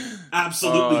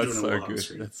 absolutely doing a Wilhelm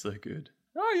scream. That's so good.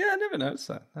 Oh yeah, I never noticed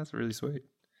that. That's really sweet.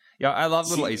 Yeah, I love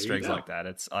little Easter eggs like that.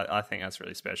 I think that's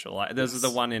really special. Like, there's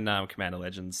the one in Commander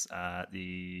Legends,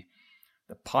 the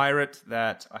pirate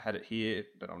that I had it here,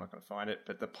 but I'm not going to find it.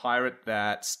 But the pirate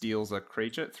that steals a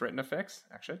creature, threaten effects.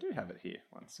 Actually, I do have it here.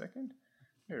 1 second.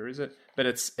 Where is it? But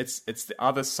it's the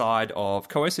other side of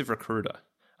Coercive Recruiter.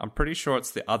 I'm pretty sure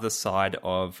it's the other side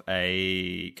of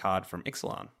a card from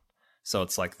Ixalan. So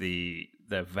it's like the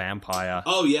vampire.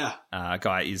 Oh yeah,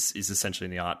 guy is essentially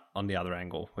in the art on the other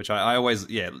angle, which I always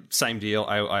same deal.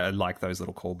 I like those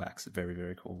little callbacks. Very,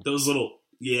 very cool. Those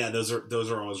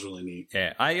are always really neat.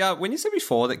 Yeah, I when you said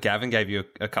before that Gavin gave you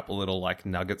a couple little like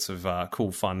nuggets of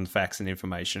cool, fun facts and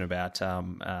information about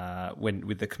when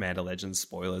with the Commander Legends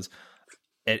spoilers,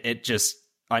 it just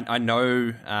I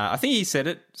know I think he said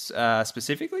it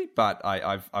specifically, but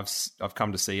I've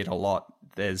come to see it a lot.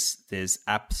 There's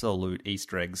absolute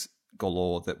Easter eggs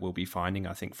galore that we'll be finding,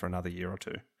 I think, for another year or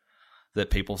two, that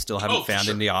people still haven't found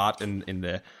in the art and in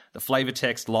the flavor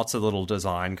text. Lots of little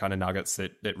design kind of nuggets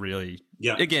that really,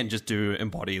 again, just do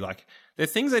embody, like, they're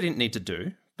things they didn't need to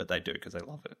do, but they do because they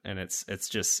love it. And it's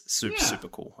just super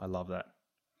cool. I love that.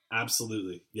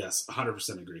 Absolutely. Yes,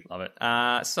 100% agree. Love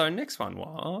it. So next one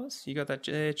was, you got that,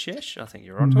 Chesh? I think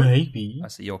you're on to it. Maybe. I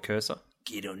see your cursor.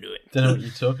 Get onto it. Don't know what you're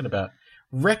talking about.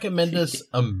 Recommend us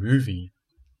a movie.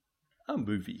 A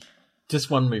movie. Just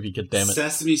one movie, goddammit.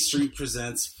 Sesame Street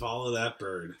presents Follow That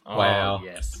Bird. Oh, wow.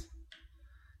 Yes.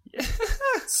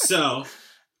 So,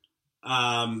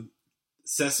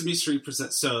 Sesame Street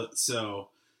presents... So,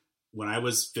 when I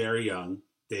was very young,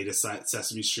 they decided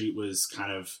Sesame Street was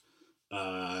kind of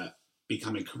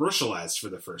becoming commercialized for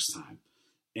the first time.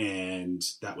 And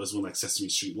that was when, like, Sesame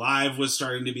Street Live was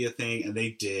starting to be a thing. And they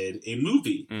did a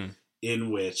movie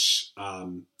in which...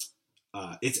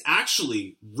 it's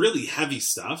actually really heavy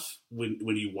stuff when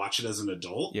you watch it as an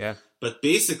adult. Yeah. But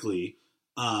basically,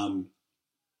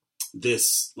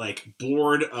 this like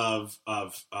board of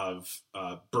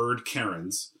bird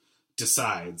Karens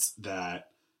decides that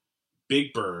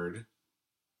Big Bird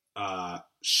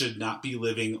should not be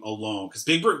living alone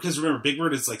because remember, Big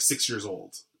Bird is like 6 years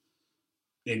old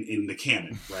in the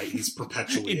canon, right? He's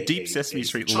perpetually in deep Sesame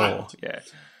Street lore. Yeah.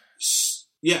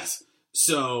 Yes.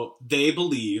 So they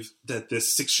believe that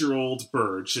this 6-year-old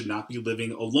bird should not be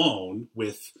living alone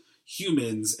with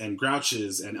humans and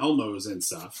Grouches and Elmos and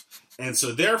stuff. And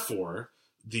so therefore,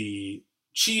 the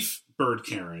chief bird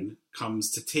Karen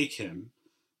comes to take him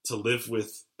to live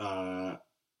with a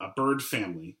bird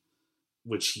family,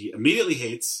 which he immediately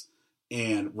hates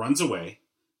and runs away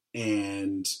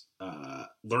and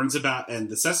learns about, and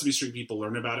the Sesame Street people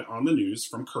learn about it on the news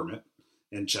from Kermit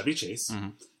and Chevy Chase.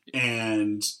 Mm-hmm.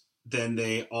 And then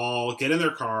they all get in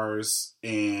their cars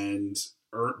and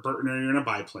Bert and Ernie are in a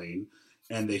biplane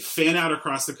and they fan out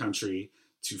across the country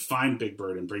to find Big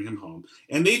Bird and bring him home.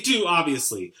 And they do,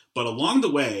 obviously, but along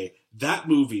the way, that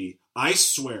movie, I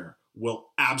swear, will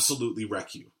absolutely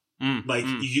wreck you.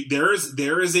 There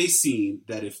is a scene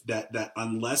that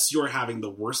unless you're having the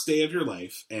worst day of your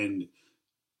life, and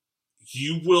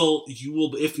you will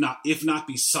if not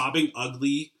be sobbing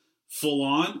ugly full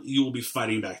on, you will be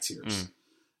fighting back tears.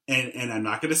 And I'm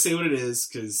not going to say what it is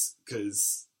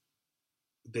because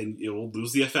then it will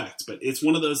lose the effect. But it's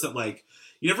one of those that, like,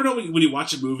 you never know when you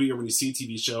watch a movie or when you see a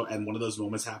TV show and one of those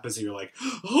moments happens and you're like,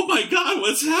 oh my God,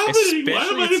 what's happening? Especially Why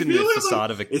am I it's in the like facade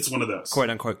of it's one of those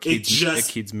quote unquote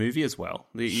kids movie as well.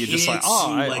 You're just like,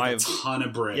 a ton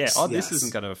of bricks. Yeah, this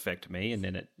isn't going to affect me. And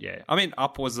then I mean,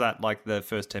 Up was that, like, the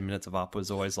first 10 minutes of Up was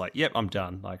always like, yep, I'm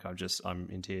done. Like, I'm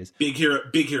in tears. Big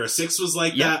Hero 6 was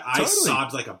like that. Totally. I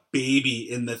sobbed like a baby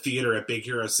in the theater at Big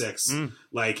Hero 6.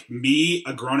 Like, me,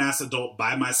 a grown ass adult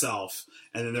by myself.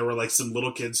 And then there were, like, some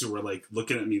little kids who were, like,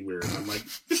 looking at me weird. I'm like,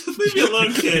 leave me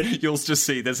alone, kid. You'll just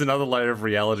see there's another layer of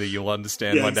reality you'll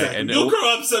understand one day. And you'll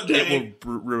grow up someday. It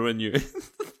will ruin you.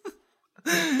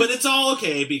 But it's all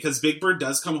okay because Big Bird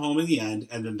does come home in the end.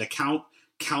 And then the count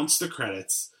counts the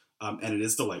credits. And it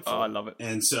is delightful. Oh, I love it.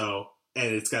 And so,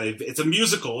 and it's a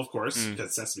musical, of course,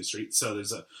 because Sesame Street. So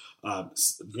there's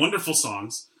wonderful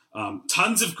songs.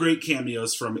 Tons of great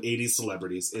cameos from 80s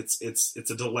celebrities.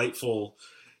 It's a delightful...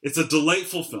 It's a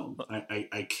delightful film.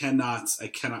 I cannot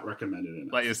recommend it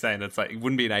enough. Like you're saying, it's like it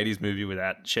wouldn't be an 80s movie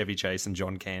without Chevy Chase and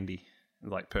John Candy.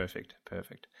 Like, perfect.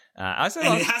 It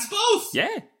has both.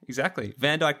 Yeah, exactly.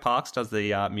 Van Dyke Parks does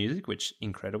the music, which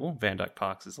incredible. Van Dyke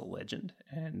Parks is a legend,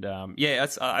 and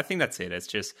I think that's it. It's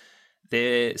just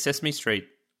Sesame Street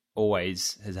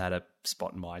always has had a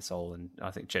spot in my soul, and I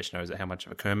think Chesh knows how much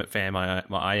of a Kermit fan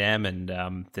I am.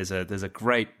 And there's a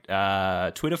great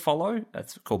Twitter follow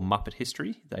that's called Muppet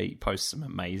History. They post some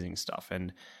amazing stuff,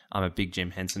 and I'm a big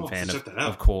Jim Henson fan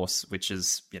of course, which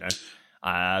is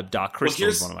Dark Crystal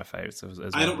is one of my favorites.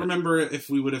 I don't remember if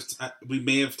we would have we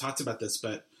may have talked about this,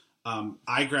 but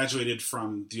I graduated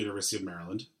from the University of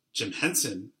Maryland. Jim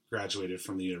Henson graduated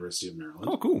from the University of Maryland.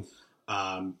 Oh, cool.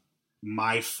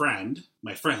 My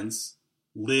friends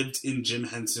lived in Jim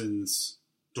Henson's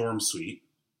dorm suite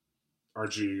our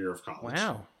junior year of college.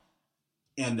 Wow.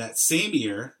 And that same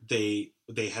year,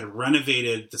 they had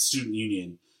renovated the student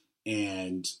union,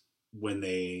 and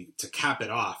to cap it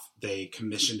off, they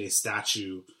commissioned a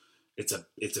statue. It's a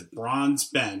bronze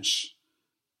bench,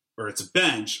 or it's a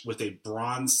bench with a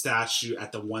bronze statue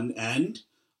at the one end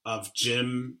of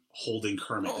Jim holding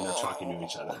Kermit, and they're talking to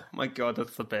each other. Oh my God,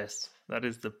 that's the best. That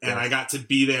is the best. And I got to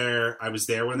be there. I was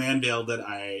there when they unveiled it.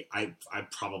 I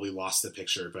probably lost the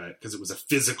picture, but because it was a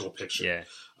physical picture. Yeah.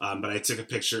 But I took a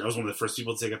picture. I was one of the first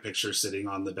people to take a picture sitting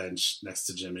on the bench next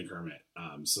to Jim and Kermit.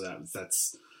 So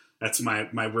that's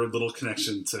my weird little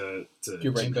connection to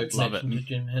your rainbow connection to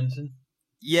Jim Henson.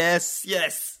 Yes.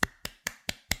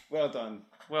 Well done,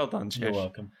 Chesh. You're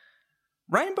welcome.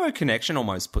 Rainbow Connection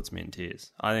almost puts me in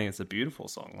tears. I think it's a beautiful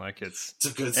song. Like it's a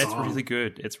good song. It's really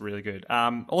good. It's really good.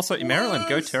 Also, in Maryland,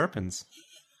 go Terrapins.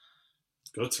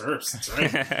 Go Terps. That's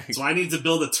right. So I need to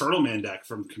build a Turtle Man deck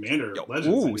from Commander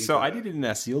Legends. I did it in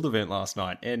our sealed event last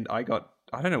night, and I don't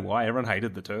know why everyone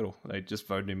hated the turtle. They just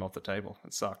voted him off the table.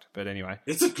 It sucked. But anyway,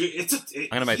 I'm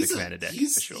gonna make the Commander deck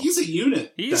for sure. He's a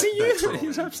unit. He's a unit.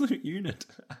 He's an absolute unit.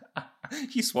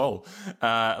 He's swole.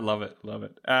 Love it.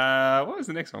 What was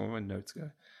the next one? Where my notes go?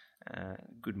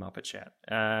 Good Muppet chat.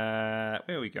 Where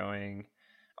are we going?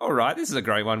 All right, this is a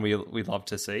great one. We love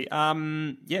to see.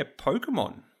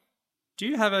 Pokemon. Do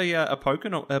you have a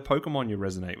Pokemon you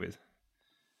resonate with?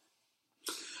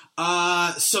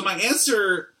 So my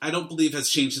answer, I don't believe, has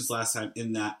changed since last time.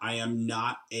 In that, I am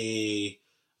not a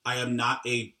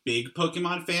big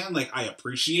Pokemon fan. Like, I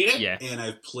appreciate it, and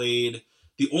I've played.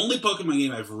 The only Pokemon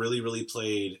game I've really, really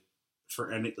played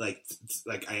for any like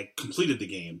I completed the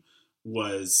game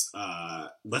was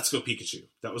Let's Go Pikachu.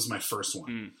 That was my first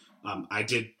one. I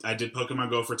did Pokemon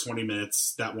Go for 20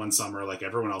 minutes that one summer, like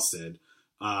everyone else did.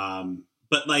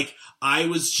 But like I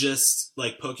was just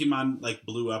like Pokemon like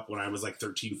blew up when I was like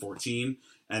 13, 14,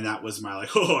 and that was my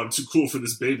like, I'm too cool for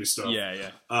this baby stuff. Yeah.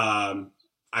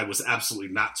 I was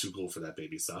absolutely not too cool for that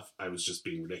baby stuff. I was just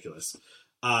being ridiculous.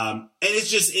 And it's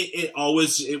just, it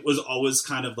was always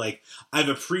kind of like, I've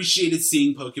appreciated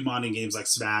seeing Pokemon in games like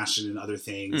Smash and in other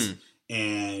things.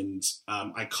 And,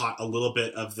 I caught a little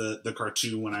bit of the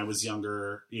cartoon when I was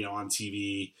younger, on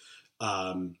TV.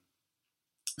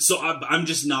 So I'm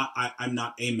just not, I'm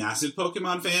not a massive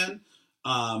Pokemon fan.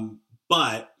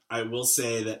 But I will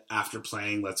say that after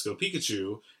playing Let's Go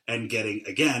Pikachu and getting,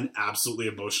 again, absolutely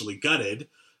emotionally gutted,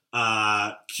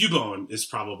 Cubone is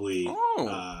probably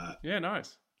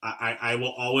nice. I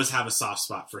will always have a soft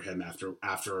spot for him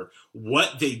after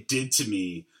what they did to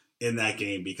me in that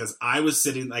game, because I was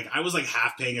sitting like I was like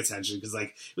half paying attention because like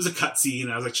it was a cutscene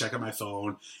and I was like checking my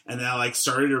phone and then I like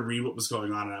started to read what was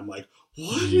going on and I'm like,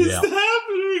 what is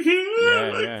happening here?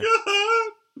 Oh my god.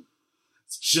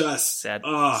 It's just sad.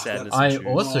 I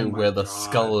also wear the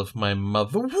skull of my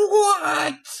mother.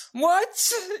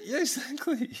 What? Yeah,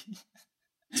 exactly.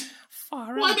 Well,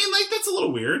 I mean, like, that's a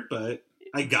little weird, but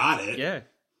I got it. Yeah.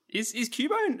 Is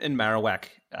Cubone and Marowak,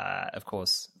 of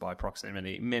course, by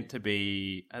proximity, meant to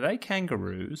be... Are they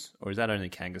kangaroos? Or is that only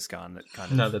Kangaskhan that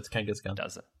kind of... No, that's Kangaskhan.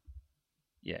 Does it?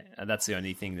 Yeah, and that's the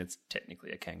only thing that's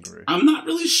technically a kangaroo. I'm not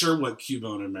really sure what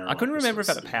Cubone and Marowak I couldn't remember if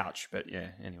it had a pouch, but yeah,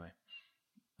 anyway.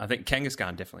 I think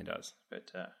Kangaskhan definitely does,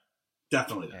 but...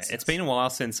 Definitely does. Yeah, it's been a while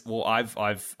since. Well,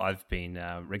 I've been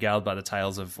regaled by the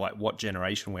tales of like what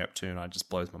generation we're up to, and it just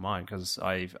blows my mind because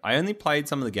I only played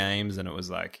some of the games, and it was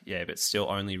like but still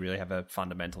only really have a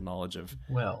fundamental knowledge of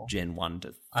Gen 1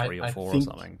 to 3 or 4 or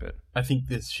something. But I think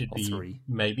this should be 3.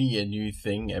 Maybe a new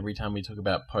thing every time we talk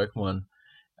about Pokemon,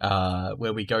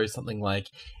 where we go something like,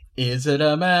 "Is it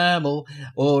a mammal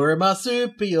or a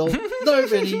marsupial?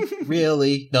 Nobody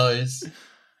really knows."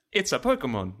 It's a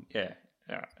Pokemon. Yeah.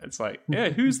 Yeah, it's like,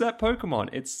 who's that Pokemon?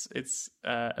 It's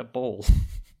a ball.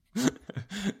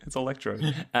 It's Electro.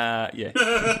 That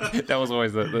was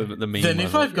always the meme. Then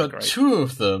if I've got 2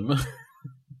 of them,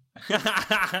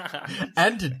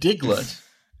 and a Diglett,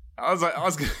 I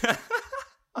was gonna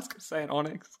say an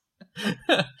Onix.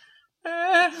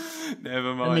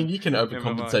 Never mind. I mean, you can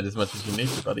overcompensate as much as you need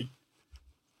to, buddy.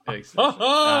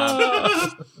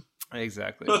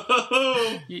 Exactly.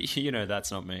 You know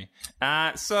that's not me.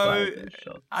 So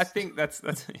I think that's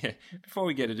before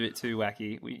we get a bit too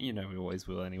wacky, we always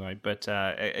will anyway. But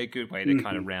a good way to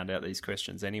kind of round out these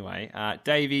questions anyway.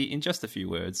 Davey, in just a few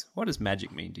words, what does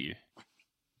magic mean to you?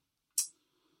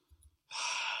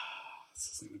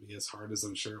 This is going to be as hard as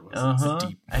I'm sure it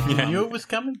was. You knew it was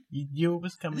coming. You knew it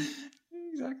was coming.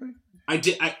 Exactly. I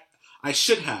did. I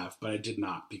should have, but I did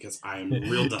not because I'm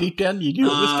real dumb. Deep down, you knew it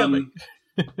was coming.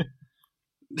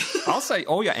 I'll say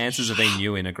all your answers have been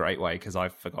new in a great way because I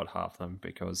forgot half them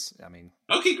because, I mean...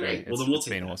 Okay, great. Well, then we'll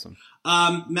take it. It's been awesome.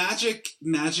 Magic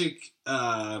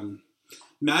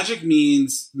Magic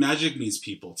means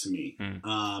people to me.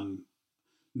 Mm.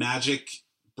 Magic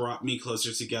brought me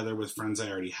closer together with friends I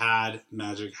already had.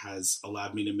 Magic has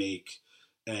allowed me to make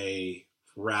a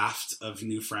raft of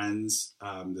new friends,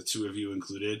 the two of you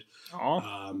included.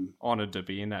 Honored to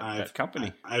be in that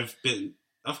company. I've been,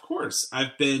 of course,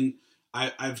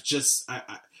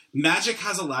 Magic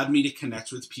has allowed me to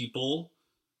connect with people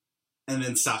and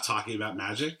then stop talking about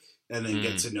Magic and then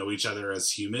get to know each other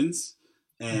as humans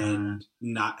and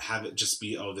not have it just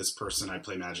be, oh, this person I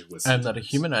play Magic with. I'm not a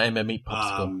human, I am a meat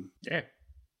popsicle. Yeah.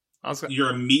 You're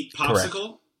a meat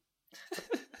popsicle?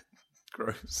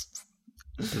 Gross.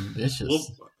 Delicious.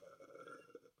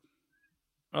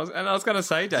 Well, I was going to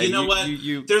say, Dave, you know what?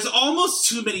 There's almost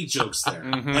too many jokes there,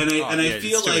 and I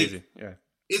feel like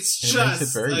it's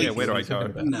just where do I go?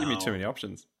 No. Give me too many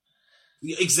options.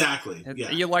 Exactly.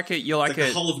 Yeah. You like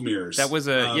a Hull of Mirrors. That was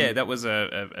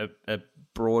a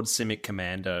broad Simic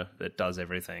commander that does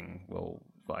everything. Well,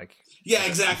 like yeah,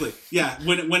 exactly. Yeah,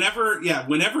 whenever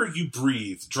you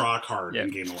breathe, draw a card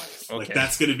and gain a life. Okay. Like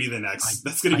that's going to be the next.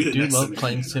 That's going to be the next. I do love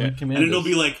playing Simic commanders, and it'll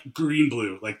be like green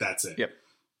blue. Like that's it. Yep.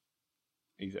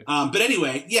 Exactly. But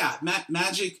anyway, yeah,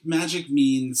 magic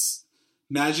means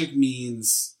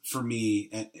for me,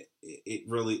 and it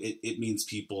really means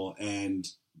people. And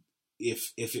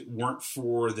if it weren't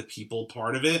for the people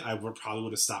part of it, I probably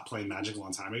would have stopped playing Magic a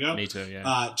long time ago. Me too.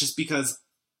 Yeah. Just because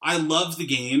I love the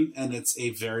game and it's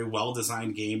a very well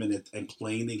designed game and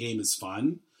playing the game is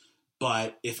fun.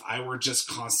 But if I were just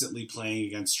constantly playing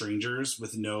against strangers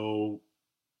with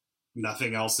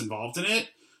nothing else involved in it,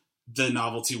 the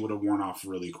novelty would have worn off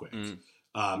really quick.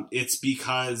 It's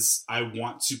because I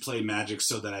want to play Magic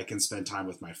so that I can spend time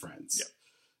with my friends. Yep.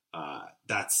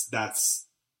 That's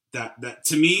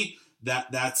to me,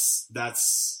 that's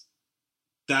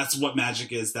what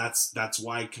Magic is. That's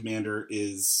why Commander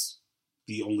is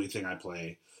the only thing I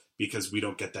play, because we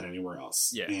don't get that anywhere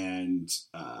else. Yeah. And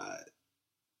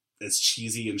as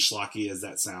cheesy and schlocky as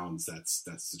that sounds, that's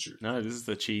the truth. No, this is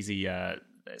the cheesy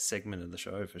segment of the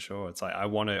show for sure. It's like I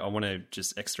want to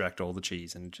just extract all the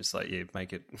cheese and just like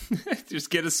make it just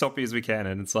get as soppy as we can.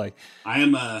 And it's like I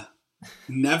am a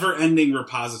never-ending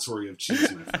repository of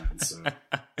cheese, my friend. So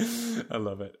I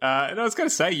love it. And I was going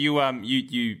to say, you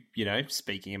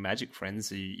speaking of Magic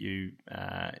friends,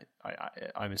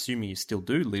 I'm assuming you still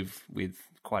do live with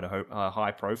quite a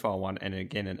high-profile one, and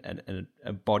again,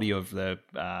 a body of the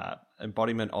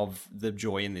embodiment of the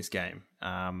joy in this game.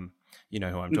 You know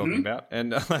who I'm talking about,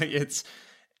 and it's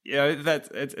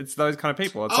it's those kind of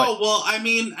people. It's well, I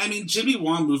mean, Jimmy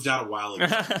Wong moved out a while ago.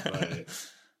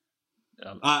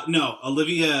 But, no,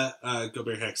 Olivia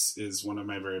Gobert Hicks is one of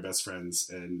my very best friends,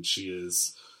 and she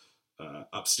is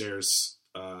upstairs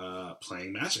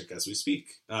playing Magic as we speak.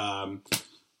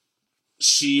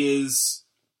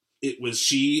 It was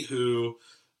she who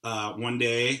one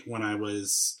day when I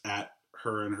was at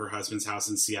her and her husband's house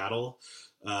in Seattle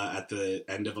at the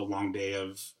end of a long day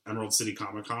of Emerald City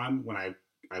Comic Con, when I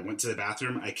went to the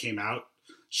bathroom, I came out,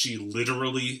 she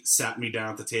literally sat me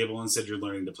down at the table and said, "You're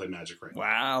learning to play Magic right now."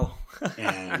 Wow.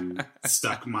 And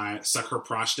stuck her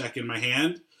Prosh deck in my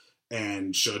hand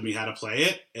and showed me how to play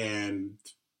it, and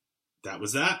that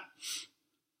was that.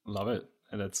 Love it.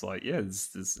 And it's like,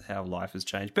 this is how life has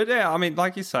changed. But yeah, I mean,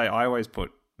 like you say, I always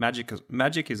put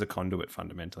Magic is a conduit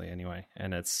fundamentally anyway.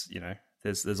 And it's,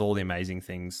 there's all the amazing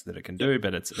things that it can do,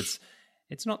 but it's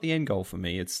not the end goal for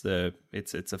me. It's a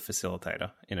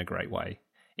facilitator in a great way.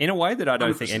 In a way that I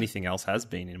don't 100%. Think anything else has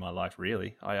been in my life,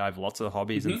 really. I have lots of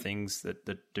hobbies and things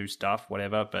that do stuff,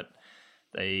 whatever, but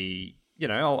they,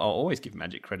 I'll always give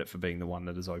Magic credit for being the one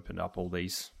that has opened up all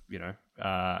these,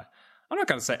 I'm not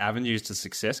going to say avenues to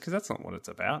success, because that's not what it's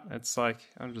about. It's like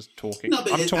I'm just talking. No,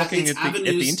 but I'm talking at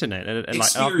the internet, and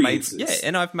like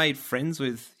I've made friends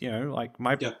with like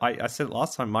I said it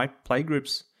last time. My play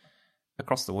groups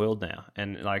across the world now,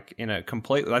 and like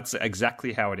that's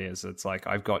exactly how it is. It's like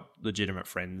I've got legitimate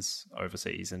friends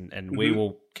overseas, and we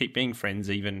will keep being friends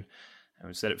even.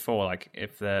 I've said it before, like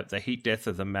if the heat death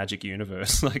of the Magic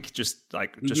universe just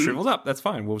shrivels up, that's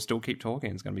fine. We'll still keep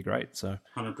talking. It's going to be great. So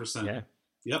 100%. Yeah.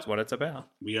 Yep. That's what it's about.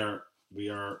 We are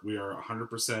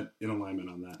 100% in alignment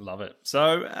on that. Love it.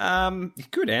 So,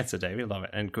 good answer, David. Love it.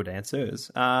 And good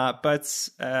answers. But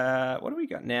what do we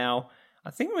got now? I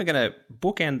think we're going to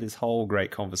bookend this whole great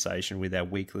conversation with our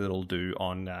weekly little do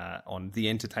on the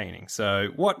entertaining. So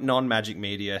what non-Magic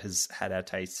media has had our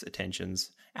tastes,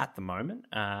 attentions at the moment?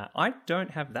 I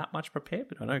don't have that much prepared,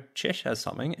 but I know Chesh has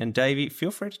something. And Davey, feel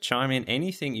free to chime in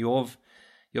anything you've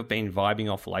you've been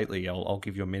vibing off lately. I'll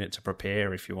give you a minute to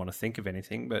prepare if you want to think of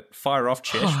anything. But fire off,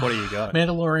 Chesh. What do you got?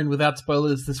 Mandalorian without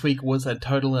spoilers this week was a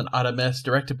total and utter mess.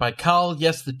 Directed by Carl,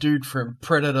 yes, the dude from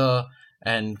Predator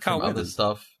and Carl from other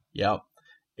stuff. Yep.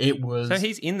 It was... So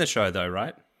he's in the show, though,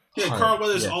 right? Yeah, Carl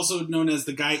Weathers, also known as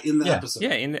the guy in the episode.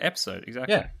 Yeah, in the episode,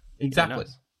 exactly. Yeah, exactly.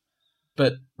 Nice.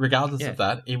 But regardless of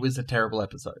that, it was a terrible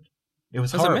episode. It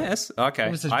was horrible. A mess? Okay.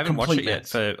 I haven't watched it yet,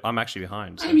 so I'm actually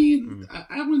behind. So. I mean,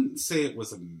 I wouldn't say it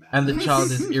was a mess. And the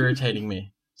child is irritating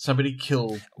me. Somebody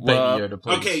kill Baby Yoda,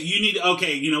 please.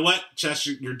 Okay, you know what?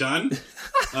 Chester, you're done.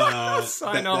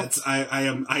 Sign off.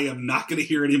 I am not going to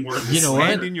hear any more of this. You know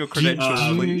what? In your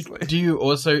credentials, do you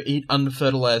also eat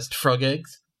unfertilized frog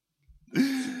eggs?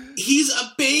 He's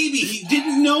a baby. He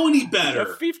didn't know any better.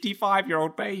 A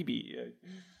 55-year-old baby.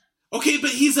 Okay, but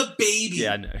he's a baby.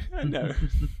 Yeah, I know.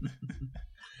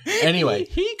 Anyway,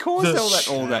 he caused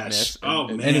all that mess.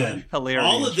 Man, anyway, hilarious.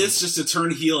 All of this just to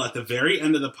turn heel at the very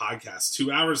end of the podcast,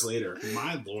 2 hours later.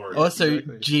 My lord. Also,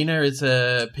 Gina is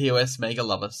a POS mega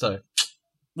lover, so.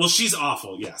 Well, she's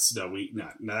awful. Yes,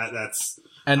 that's.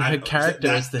 And her character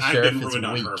as the sheriff I've been ruined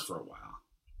is weak. on her for a while.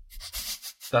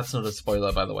 That's not a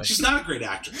spoiler, by the way. She's not a great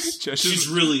actress. She's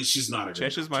not a great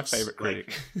actress. Chesh is my favorite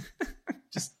critic.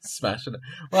 Just smashing it.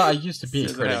 Well, I used to be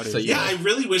a critic, so yeah. I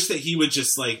really wish that he would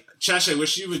just Chesh, I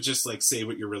wish you would just say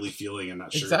what you're really feeling and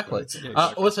not sure. Exactly.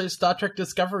 Also, Star Trek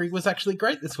Discovery was actually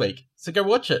great this week, so go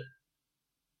watch it.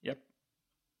 Yep.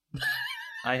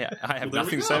 I have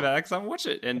nothing to say about it because I watch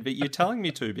it, but you're telling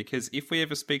me to, because if we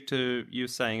ever speak to you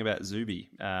saying about Zuby,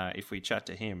 if we chat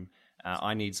to him,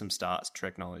 I need some Star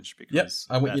Trek knowledge, because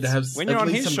I want you to have when you're on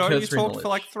his show, you talk knowledge for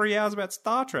like 3 hours about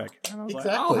Star Trek. And I was like,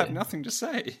 I'll have nothing to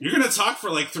say. You're going to talk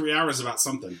for like 3 hours about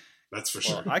something. That's for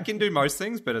sure. I can do most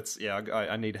things, but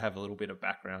I need to have a little bit of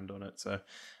background on it. So,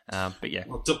 but yeah.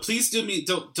 Well, please don't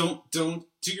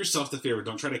do yourself the favor.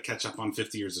 Don't try to catch up on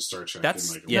 50 years of Star Trek.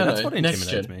 That's what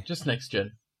intimidates me. Just next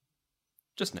gen.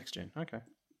 Just next gen. Okay.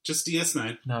 Just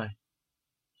DS9. No.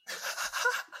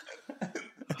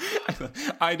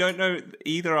 I don't know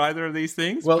either of these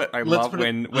things, well, but I love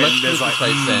when there's like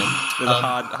there's a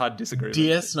hard disagreement.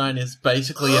 DS9 is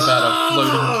basically about a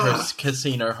floating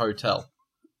casino hotel.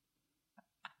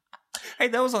 Hey,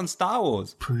 that was on Star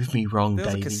Wars. Prove me wrong, There's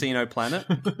baby. a casino planet.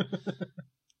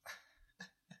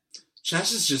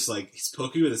 Chash is just he's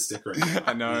poking with a stick right now.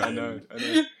 I know.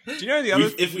 Do you know the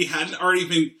other? If we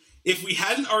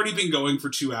hadn't already been going for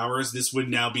 2 hours, this would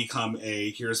now become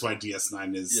here's why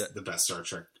DS9 is the best Star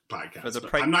Trek podcast.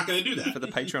 I'm not going to do that. For the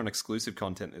Patreon exclusive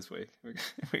content this week,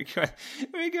 we got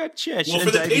Chesh. Well,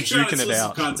 for the Patreon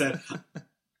exclusive content,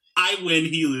 I win,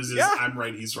 he loses. Yeah. I'm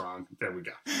right, he's wrong. There we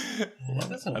go. That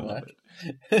doesn't work.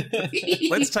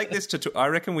 Let's take this to. I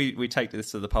reckon we take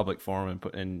this to the public forum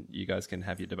and you guys can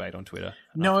have your debate on Twitter.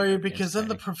 No, because then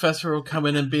the professor will come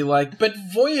in and be like, "But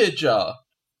Voyager."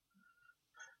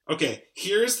 Okay,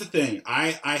 here's the thing.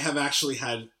 I have actually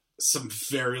had some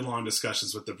very long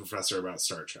discussions with the professor about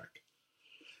Star Trek.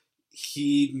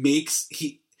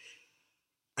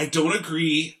 I don't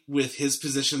agree with his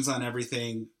positions on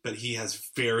everything, but he has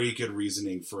very good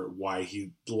reasoning for why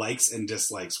he likes and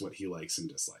dislikes what he likes and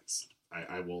dislikes.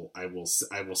 I will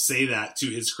say that to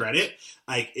his credit.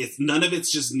 It's none of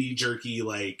it's just knee jerky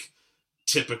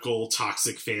typical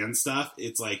toxic fan stuff.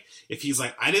 It's if he's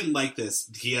I didn't like this,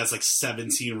 he has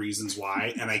 17 reasons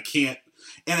why, and I can't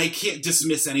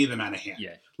dismiss any of them out of hand.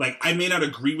 Yeah. I may not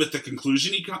agree with the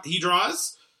conclusion he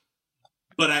draws,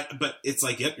 but it's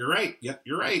yep, you're right. Yep,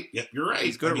 you're right. Yep, you're right.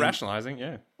 He's good at rationalizing,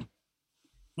 yeah.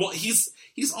 Well, he's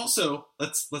also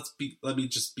let me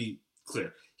just be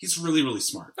clear. He's really, really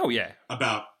smart. Oh yeah.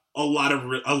 About a lot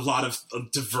of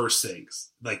diverse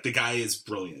things. The guy is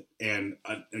brilliant and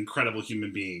an incredible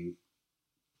human being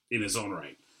in his own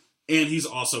right. And he's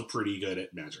also pretty good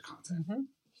at magic content. Mm-hmm.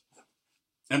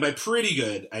 And by pretty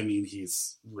good, I mean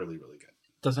he's really, really good.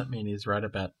 Doesn't mean he's right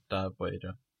about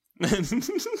Voyager.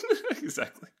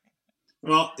 Exactly.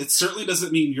 Well, it certainly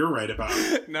doesn't mean you're right about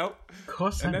it. Nope. Of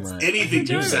course I'm right. Anything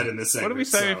you said in this segment. What did we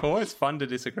say before? It's fun to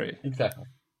disagree. Exactly.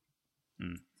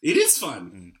 It is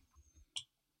fun.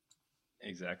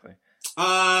 Exactly.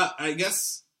 I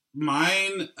guess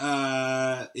mine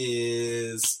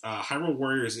is Hyrule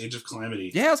Warriors Age of Calamity.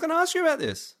 Yeah, I was going to ask you about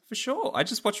this, for sure. I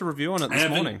just watched a review on it this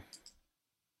morning.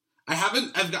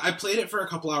 I played it for a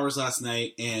couple hours last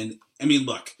night, and I mean,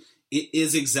 look, it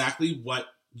is exactly what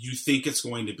you think it's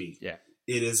going to be. Yeah.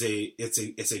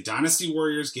 It's a Dynasty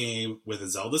Warriors game with a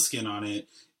Zelda skin on it.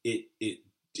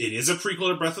 It is a prequel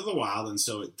to Breath of the Wild, and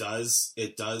so it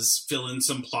does fill in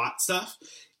some plot stuff.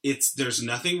 There's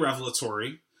nothing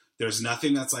revelatory. There's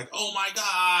nothing that's oh my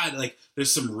god.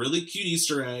 There's some really cute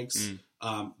Easter eggs.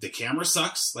 The camera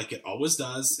sucks, like it always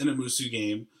does in a Musou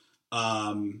game.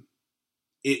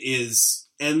 It is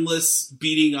endless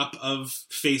beating up of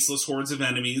faceless hordes of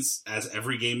enemies, as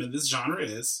every game in this genre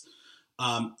is.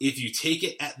 If you take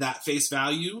it at that face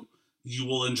value, you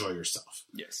will enjoy yourself.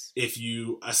 Yes. If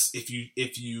you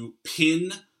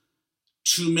pin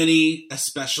too many,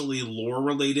 especially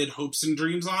lore-related hopes and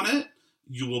dreams on it,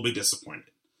 you will be disappointed.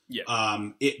 Yeah.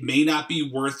 It may not be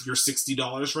worth your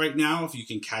 $60 right now if you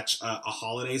can catch a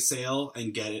holiday sale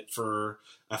and get it for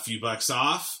a few bucks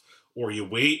off, or you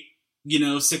wait,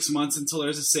 6 months until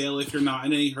there's a sale if you're not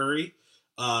in any hurry.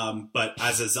 But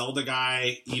as a Zelda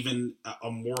guy, even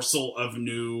a morsel of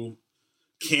new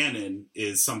canon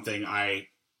is something I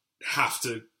have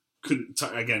to,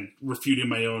 again, refuting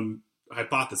my own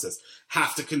hypothesis,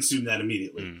 have to consume that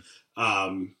immediately.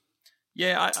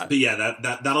 But yeah,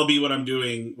 that'll be what I'm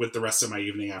doing with the rest of my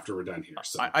evening after we're done here.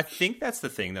 So I think that's the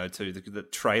thing, though, too. The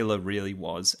trailer really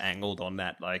was angled on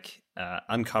that, like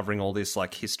uncovering all this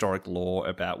like historic lore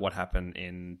about what happened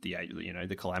in the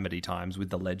the Calamity times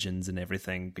with the legends and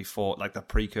everything before, like the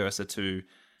precursor to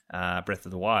Breath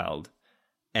of the Wild.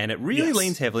 And it really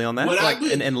leans heavily on that,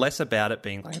 and less about it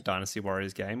being like a Dynasty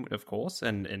Warriors game, of course.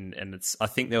 And it's, I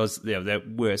think there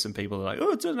were some people who were like,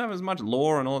 oh, it doesn't have as much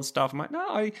lore and all that stuff. I'm like,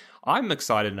 no, I'm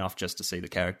excited enough just to see the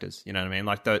characters. You know what I mean?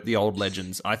 Like the old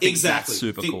legends. I think that's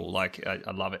super cool. Like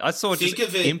I love it. I saw just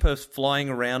Impa flying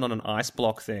around on an ice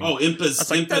block thing. Oh, Impa is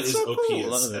so OP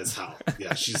cool. as hell.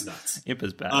 Yeah, she's nuts.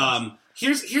 Impa's bad.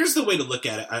 Here's the way to look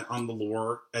at it on the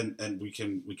lore, and we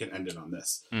can end it on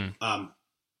this.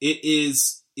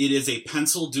 It is a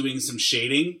pencil doing some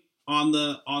shading on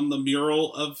the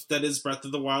mural of that is Breath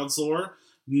of the Wild's lore,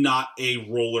 not a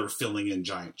roller filling in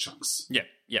giant chunks.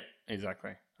 Yep,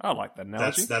 exactly. I like that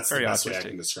analogy. That's very the best way I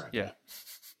can describe it.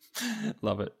 Yeah.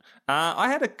 Love it. I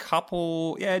had a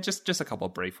couple, just a couple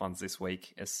of brief ones this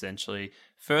week, essentially.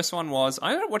 First one was,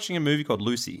 I ended up watching a movie called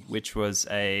Lucy, which was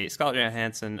a Scarlett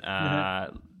Johansson,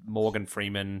 Morgan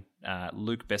Freeman,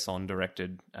 Luc Besson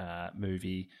directed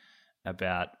movie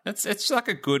about, it's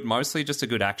like mostly just a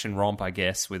good action romp, I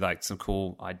guess, with like some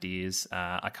cool ideas.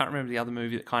 I can't remember the other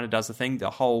movie that kind of does the thing.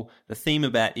 The theme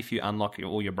about if you unlock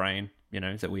all your brain,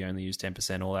 that we only use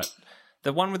 10%, all that.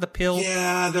 The one with the pill.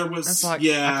 Yeah, there was. I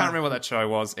can't remember what that show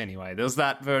was. Anyway, there was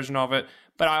that version of it.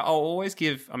 But I'll always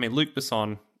give, Luc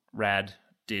Besson, rad,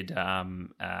 did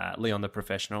Leon the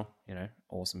Professional,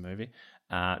 awesome movie.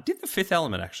 Did The Fifth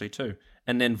Element, actually, too.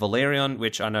 And then Valerian,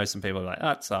 which I know some people are like,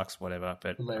 it sucks, whatever.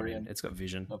 But Valerian. It's got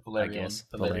vision, I guess.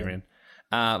 Valerian.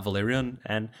 Valerian.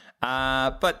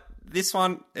 But this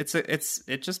one,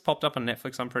 it just popped up on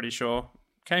Netflix, I'm pretty sure.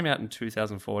 Came out in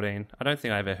 2014. I don't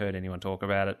think I ever heard anyone talk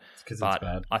about it. It's because it's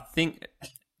bad. I think...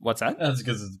 What's that? That's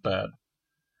because it's bad.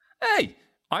 Hey,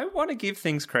 I want to give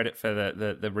things credit for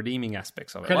the redeeming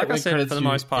aspects of it. Like I said, for the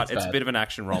most part, it's a bit of an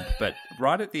action romp. But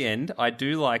right at the end, I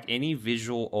do like any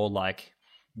visual or like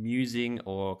musing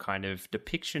or kind of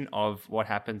depiction of what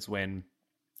happens when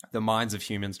the minds of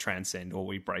humans transcend, or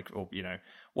we break, or,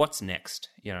 what's next?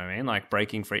 You know what I mean? Like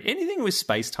breaking free. Anything with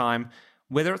space-time,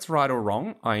 whether it's right or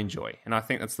wrong, I enjoy. And I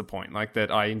think that's the point. Like that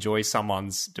I enjoy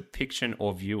someone's depiction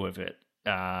or view of it.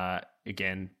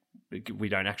 Again, we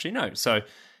don't actually know. So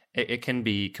it can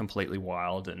be completely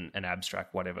wild and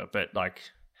abstract, whatever. But like,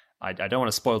 I don't want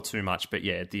to spoil too much, but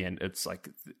yeah, at the end, it's like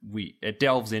it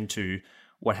delves into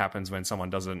what happens when someone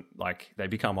doesn't, like, they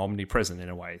become omnipresent in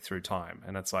a way through time.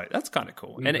 And it's like, that's kind of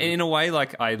cool. Mm-hmm. And in a way,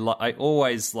 like, I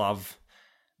always love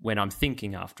when I'm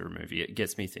thinking after a movie, it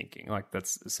gets me thinking. Like,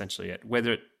 that's essentially it.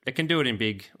 Whether it can do it in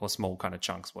big or small kind of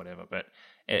chunks, whatever. But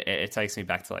it takes me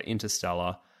back to, like,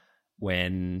 Interstellar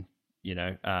when,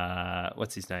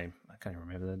 what's his name? I can't even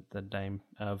remember the name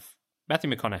of Matthew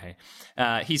McConaughey.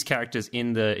 His character's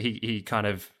in he kind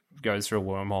of goes through a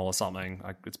wormhole or something.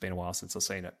 Like, it's been a while since I've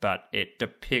seen it, but it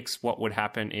depicts what would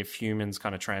happen if humans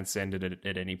kind of transcended it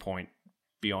at any point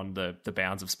beyond the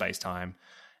bounds of space-time,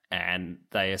 and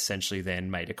they essentially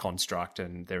then made a construct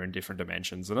and they're in different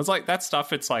dimensions. And it's like that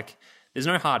stuff, it's like there's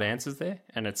no hard answers there,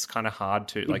 and it's kind of hard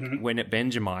to, like, when it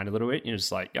bends your mind a little bit, you're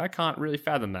just like, I can't really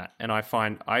fathom that. And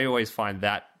I always find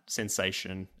that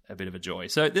sensation a bit of a joy.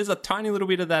 So there's a tiny little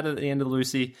bit of that at the end of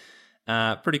Lucy.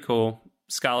 Pretty cool.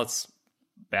 Scarlett's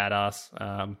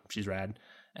badass. She's rad.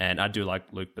 And I do like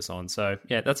Luc Besson. So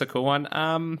yeah, that's a cool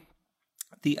one.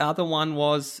 The other one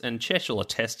was, and Chesh will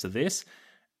attest to this,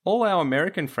 all our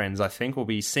American friends, I think, will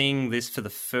be seeing this for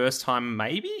the first time.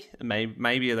 Maybe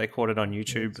they caught it on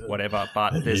YouTube, whatever.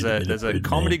 But there's a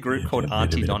comedy group called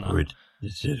Auntie Donna.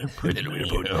 There's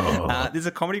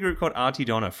a comedy group called Auntie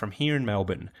Donna from here in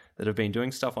Melbourne that have been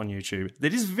doing stuff on YouTube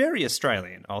that is very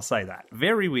Australian. I'll say that.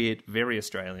 Very weird, very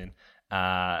Australian.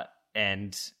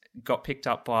 and got picked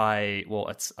up by, well,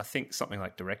 it's I think something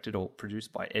like directed or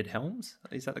produced by Ed Helms.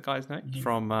 Is that the guy's name? Yeah.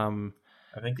 From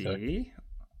I think so.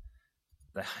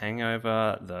 The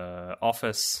Hangover, The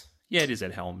Office. Yeah, it is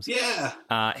Ed Helms. Yeah.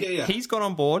 He's got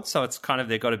on board, so it's kind of,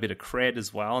 they've got a bit of cred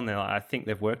as well, and I think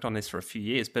they've worked on this for a few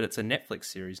years, but it's a Netflix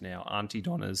series now, Auntie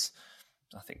Donna's,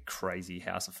 I think, Crazy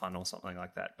House of Fun or something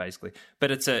like that, basically.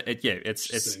 But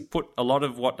it's put a lot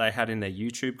of what they had in their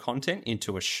YouTube content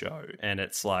into a show, and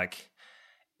it's like,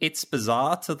 it's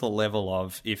bizarre to the level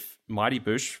of, if Mighty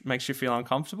Boosh makes you feel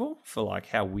uncomfortable for like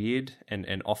how weird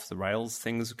and off the rails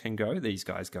things can go, these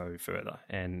guys go further.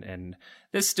 And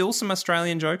there's still some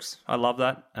Australian jokes. I love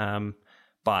that.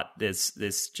 But there's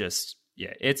just,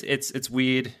 yeah, it's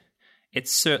weird.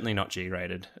 It's certainly not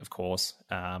G-rated, of course.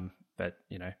 But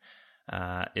you know,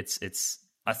 it's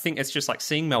I think it's just like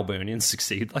seeing Melburnians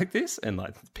succeed like this, and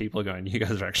like people are going, "You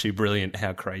guys are actually brilliant.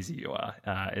 How crazy you are!"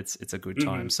 It's a good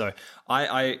time. So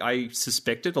I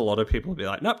suspected a lot of people would be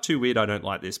like, "Nope, too weird. I don't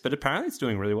like this." But apparently, it's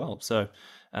doing really well. So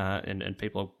and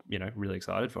people are, you know, really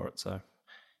excited for it. So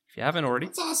if you haven't already,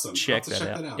 that's awesome. Check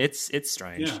that out. It's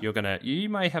strange. Yeah. You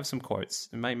may have some quotes.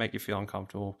 It may make you feel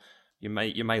uncomfortable. You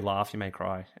may laugh, you may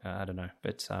cry. I don't know,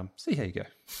 but see how you go.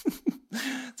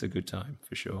 It's a good time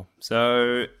for sure.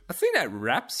 So I think that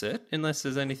wraps it. Unless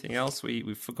there's anything else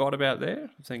we forgot about there,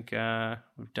 I think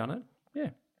we've done it.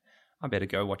 Yeah, I better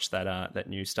go watch that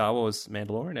new Star Wars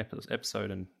Mandalorian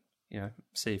episode and, you know,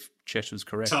 see if Chesh was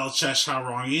correct. Tell Chesh how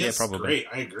wrong he is. Yeah, probably. Great,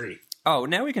 I agree. Oh,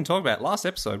 now we can talk about last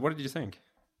episode. What did you think?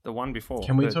 The one before.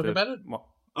 Can we talk about it?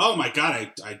 Oh my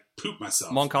god, I pooped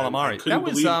myself. Mon Calamari. That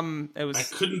was it was. I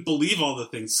couldn't believe all the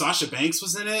things. Sasha Banks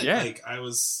was in it. Yeah. Like I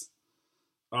was.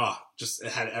 Just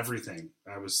it had everything.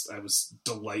 I was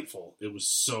delightful. It was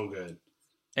so good.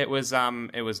 It was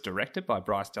directed by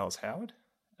Bryce Dallas Howard.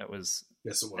 Yes, it was.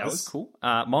 That was cool.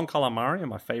 Mon Calamari are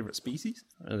my favorite species.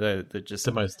 They're just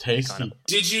the most tasty. Kind of...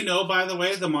 Did you know, by the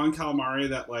way, the Mon Calamari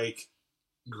that like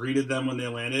greeted them when they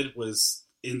landed was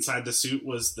inside the suit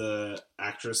was the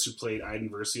actress who played Iden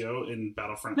Versio in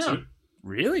Battlefront 2.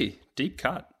 Really? Deep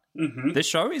cut. Mm-hmm. The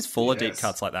show is full of deep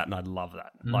cuts like that, and I love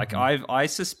that. Mm-hmm. Like I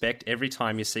suspect every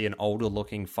time you see an older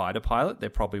looking fighter pilot, they're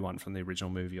probably one from the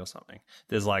original movie or something.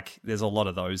 There's a lot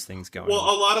of those things going on. Well,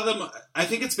 a lot of them, I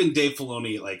think it's been Dave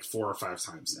Filoni like 4 or 5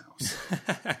 times now. So.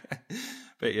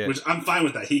 But yeah, which I'm fine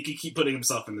with that. He can keep putting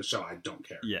himself in the show. I don't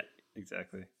care. Yeah,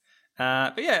 exactly.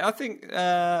 But yeah, I think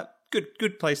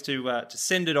good place to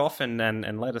send it off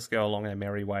and let us go along our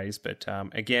merry ways. But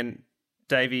again,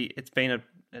 Davey, it's been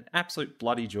an absolute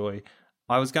bloody joy.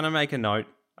 I was going to make a note.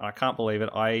 I can't believe it.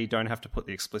 I don't have to put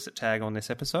the explicit tag on this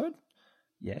episode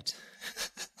yet.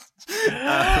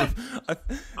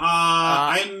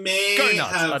 I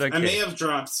may have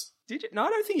dropped. Did you? No, I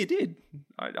don't think you did.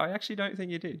 I actually don't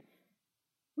think you did.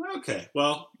 Okay,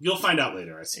 well, you'll find out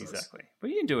later, I suppose. Exactly.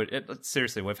 But you can do it.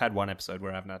 Seriously, we've had one episode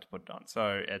where I haven't had to put it on.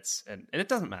 So and it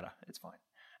doesn't matter. It's fine.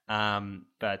 Yeah,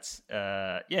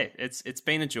 it's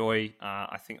been a joy.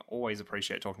 I think always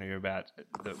appreciate talking to you about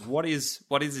what is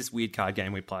this weird card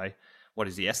game we play? What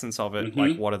is the essence of it? Mm-hmm.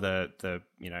 Like, what are the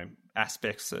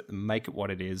aspects that make it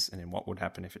what it is, and then what would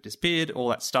happen if it disappeared? All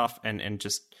that stuff, and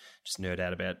just nerd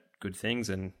out about good things,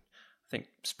 and I think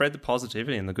spread the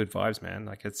positivity and the good vibes, man.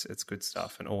 Like it's good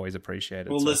stuff, and always appreciate it.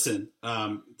 Well, listen,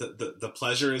 the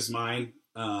pleasure is mine.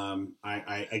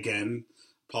 I again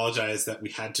apologize that we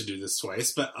had to do this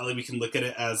twice, but we can look at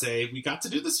it as we got to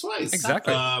do this twice.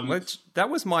 Exactly. That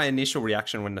was my initial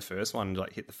reaction when the first one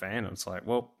hit the fan. I was like,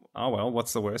 well,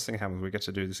 what's the worst thing happens? We get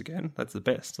to do this again. That's the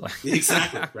best.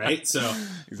 Exactly. Right. So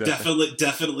exactly.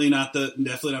 definitely not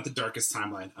the darkest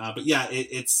timeline. But yeah,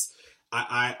 it's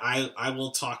I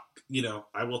will talk.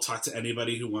 I will talk to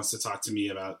anybody who wants to talk to me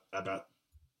about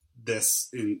this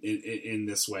in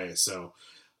this way. So.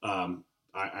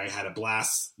 I had a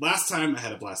blast last time. I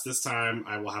had a blast this time.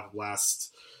 I will have a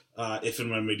blast if and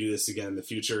when we do this again in the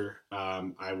future.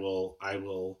 I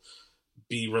will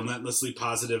be relentlessly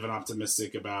positive and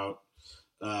optimistic about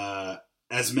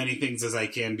as many things as I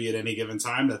can be at any given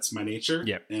time. That's my nature.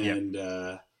 Yep.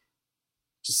 And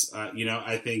just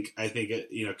I think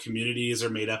communities are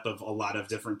made up of a lot of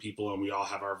different people, and we all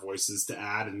have our voices to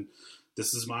add. And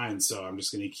this is mine, so I'm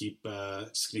just gonna keep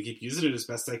using it as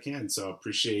best I can. So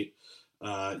appreciate.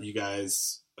 You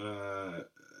guys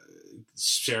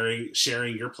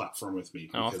sharing your platform with me,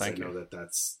 because I know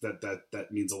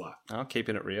that means a lot. Oh,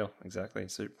 keeping it real, exactly.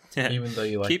 So even though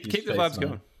you like keep the vibes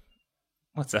going.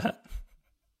 What's that?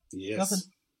 Yes.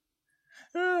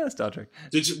 Star Trek.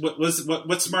 Did you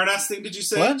what smart ass thing did you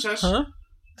say, what? Josh?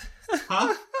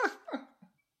 Huh?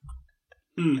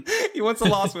 He wants the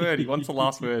last word. He wants the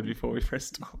last word before we press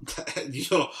stop.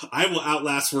 I will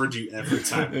outlast word you every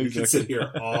time. We can sit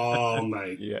here all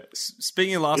night. Yeah.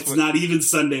 Speaking of last words, it's not even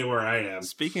Sunday where I am.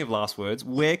 Speaking of last words,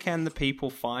 where can the people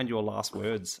find your last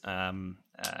words?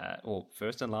 Or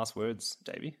first and last words,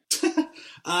 Davey?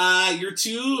 Your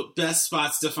two best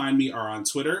spots to find me are on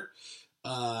Twitter.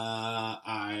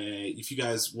 If you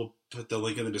guys will put the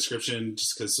link in the description,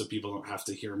 just because so people don't have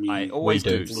to hear me. I always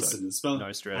do. Listen and spell.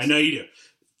 No stress. I know you do.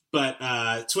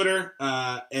 But Twitter,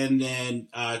 and then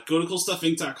go to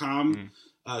coolstuffinc.com.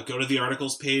 Go to the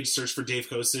articles page, search for Dave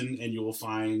Kosin, and you will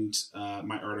find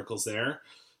my articles there.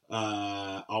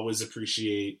 Always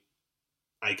appreciate,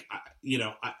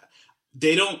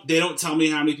 they don't tell me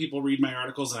how many people read my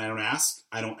articles, and I don't ask.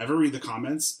 I don't ever read the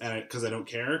comments, because I don't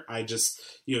care. I just,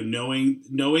 knowing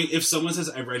if someone says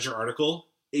I've read your article,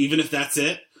 even if that's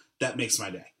it, that makes my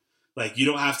day. Like, you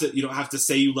don't have to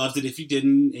say you loved it if you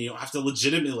didn't, and you don't have to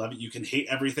legitimately love it. You can hate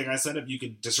everything I said. If you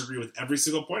can disagree with every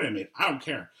single point I made, I don't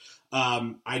care.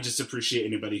 I just appreciate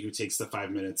anybody who takes the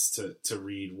 5 minutes to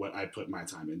read what I put my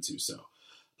time into. So,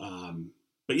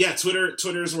 but yeah,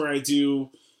 Twitter is where I do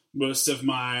most of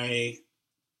my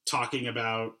talking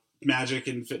about magic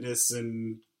and fitness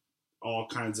and all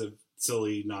kinds of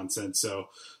silly nonsense. So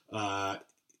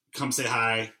come say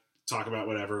hi, talk about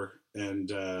whatever,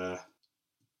 and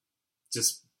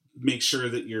just make sure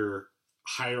that your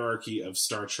hierarchy of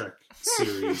Star Trek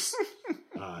series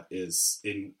is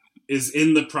in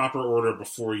the proper order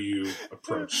before you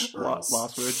approach.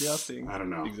 Last word jousting. I don't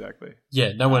know. Exactly.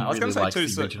 Yeah, no one really likes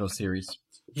the original series.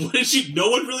 What did you? No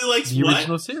one really likes the what?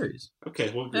 Original series.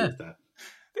 Okay, we'll agree with that.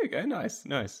 There you go. Nice.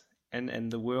 And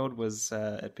the world was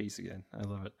at peace again. I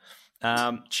love it.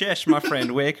 Chesh, my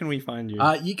friend, where can we find you?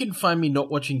 You can find me not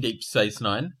watching Deep Space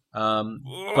Nine,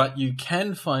 but you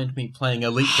can find me playing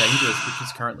Elite Dangerous, which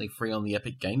is currently free on the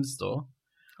Epic Games Store.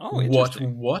 Oh,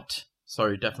 interesting. What?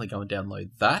 So definitely go and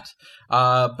download that.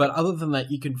 But other than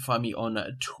that, you can find me on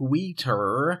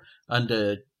Twitter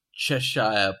under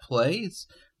Cheshire Plays.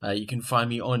 You can find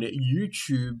me on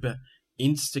YouTube,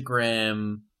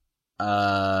 Instagram,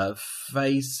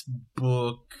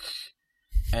 Facebook,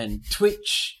 and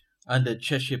Twitch under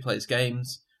Cheshire Plays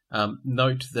Games.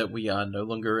 Note that we are no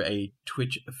longer a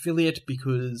Twitch affiliate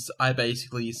because I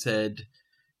basically said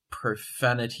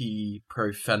profanity,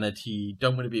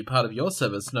 don't want to be a part of your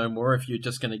service no more if you're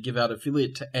just going to give out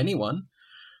affiliate to anyone.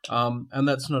 And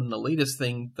that's not an elitist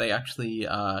thing. They actually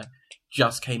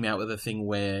just came out with a thing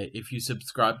where if you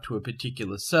subscribe to a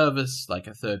particular service, like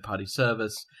a third-party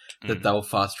service, that they'll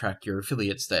fast-track your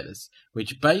affiliate status.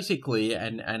 Which basically,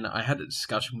 and I had a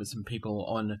discussion with some people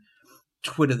on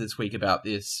Twitter this week about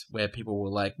this, where people were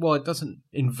like, well, it doesn't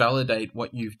invalidate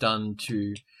what you've done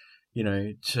to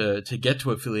get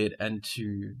to affiliate and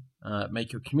to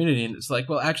make your community. And it's like,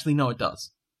 well, actually, no, it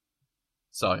does.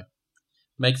 So,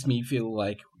 makes me feel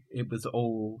like it was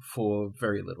all for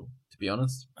very little, to be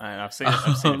honest. And I've seen a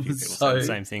few people say the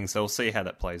same thing, so we'll see how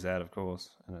that plays out, of course.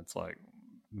 And it's like,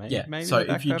 maybe so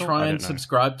if you try and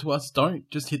subscribe to us, don't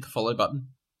just hit the follow button.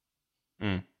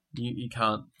 You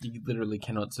can't. You literally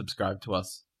cannot subscribe to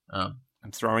us. I'm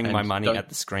throwing my money at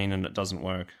the screen and it doesn't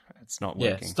work. It's not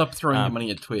working. Yeah, stop throwing your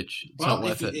money at Twitch. It's not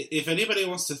worth it. If anybody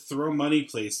wants to throw money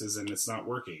places and it's not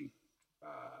working,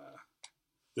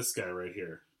 this guy right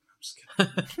here. I'm just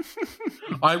kidding.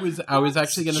 I was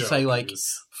actually going to say,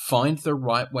 find the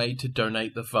right way to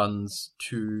donate the funds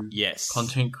to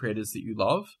content creators that you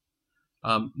love,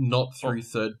 not through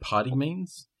third-party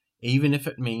means, even if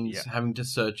it means having to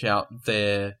search out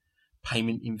their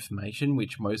payment information,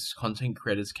 which most content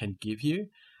creators can give you.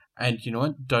 And you know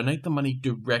what? Donate the money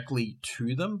directly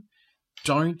to them.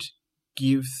 Don't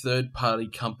give third-party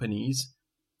companies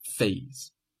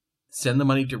fees. Send the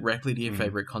money directly to your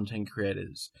favorite content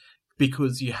creators.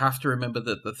 Because you have to remember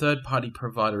that the third-party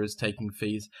provider is taking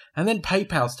fees, and then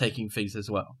PayPal's taking fees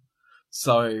as well.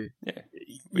 So,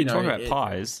 we talk about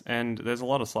pies, and there's a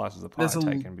lot of slices of pie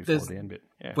taken before the end bit.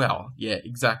 Yeah. Well, yeah,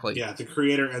 exactly. Yeah, the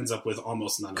creator ends up with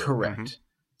almost none of it. Correct.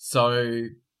 So,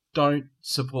 don't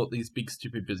support these big,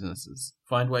 stupid businesses.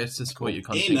 Find ways to support your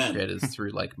content creators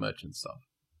through, merch and stuff.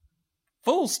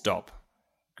 Full stop.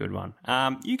 Good one.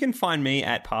 You can find me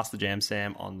at Pass the Jam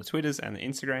Sam on the Twitters and the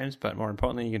Instagrams, but more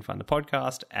importantly, you can find the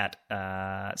podcast at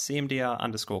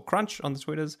CMDR_crunch on the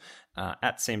Twitters,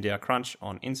 at CMDR Crunch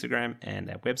on Instagram, and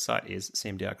our website is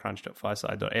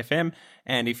cmdrcrunch.fireside.fm.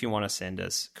 And if you want to send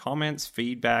us comments,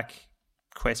 feedback,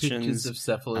 questions, pictures of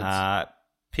cephalids.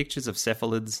 Pictures of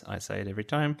cephalids, I say it every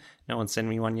time. No one's sent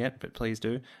me one yet, but please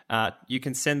do. You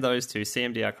can send those to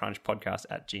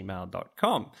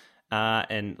cmdrcrunchpodcast@gmail.com.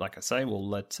 And like I say, we'll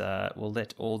let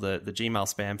all the Gmail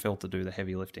spam filter do the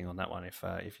heavy lifting on that one if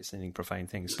you're sending profane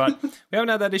things. But we haven't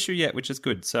had that issue yet, which is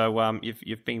good. So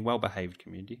you've been well behaved,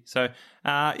 community. So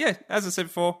as I said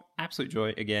before, absolute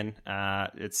joy again.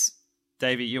 It's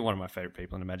Davey, you're one of my favorite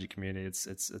people in the Magic community.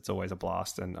 It's always a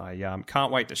blast, and I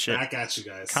can't wait to share. Back at you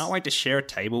guys. Can't wait to share a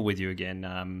table with you again.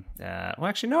 Well,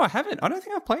 actually, no, I haven't. I don't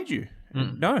think I've played you.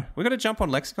 No, we got to jump on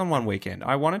Lexicon one weekend.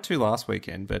 I wanted to last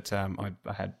weekend, but I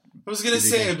had. I was going to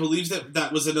say, I believe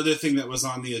that was another thing that was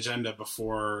on the agenda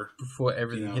before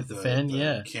everything hit the fan.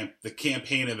 The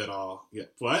campaign of it all. Yeah.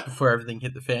 What? Before everything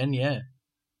hit the fan. Yeah.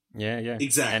 Yeah.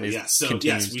 Exactly. Yeah. So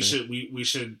yes, we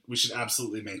should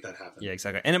absolutely make that happen. Yeah,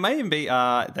 exactly. And it may even be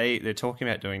they're talking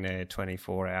about doing their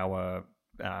 24-hour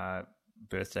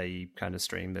birthday kind of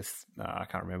stream. This I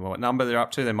can't remember what number they're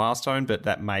up to, their milestone, but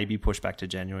that may be pushed back to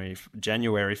January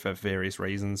for various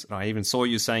reasons. And I even saw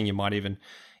you saying you might even,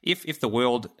 if the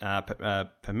world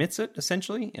permits it,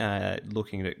 essentially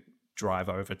looking to drive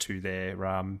over to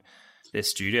their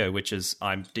studio, which is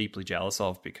I'm deeply jealous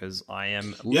of because I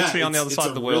am literally on the other side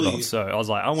of the world. So I was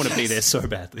like, I want to be there so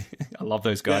badly. I love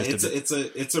those guys. Yeah,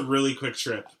 it's a really quick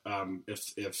trip.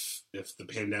 If the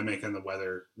pandemic and the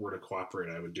weather were to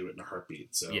cooperate, I would do it in a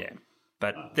heartbeat. So yeah,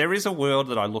 but there is a world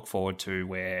that I look forward to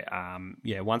where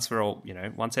once we're all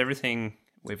once everything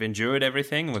we've endured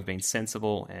everything, we've been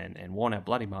sensible and worn our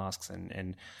bloody masks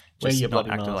and just not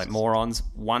acted like morons.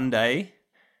 One day.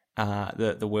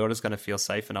 The world is going to feel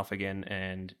safe enough again,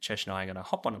 and Chesh and I are going to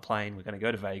hop on a plane. We're going to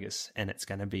go to Vegas, and it's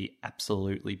going to be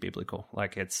absolutely biblical.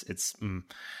 Like it's going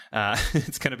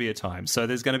to be a time. So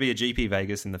there's going to be a GP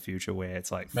Vegas in the future where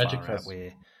it's like Magic Fest.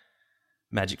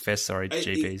 Magic Fest,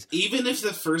 GPs. Even if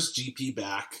the first GP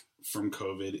back from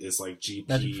COVID is like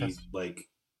GP, like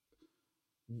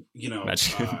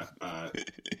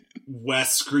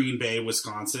West Green Bay,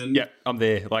 Wisconsin. Yeah, I'm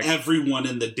there. Like everyone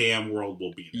in the damn world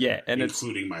will be there. Yeah, and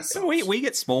including myself. We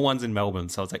get small ones in Melbourne,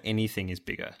 so it's like anything is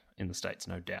bigger in the States,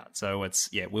 no doubt. So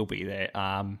we'll be there.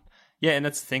 And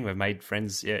that's the thing. We've made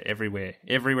friends everywhere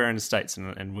in the States,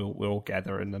 and we'll all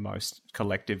gather in the most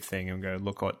collective thing and go,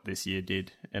 look what this year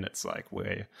did, and it's like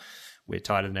we're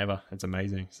tighter than ever. It's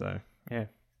amazing. So yeah.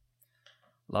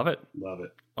 Love it.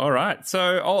 All right, so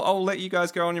I'll let you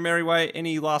guys go on your merry way.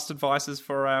 Any last advices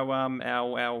for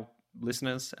our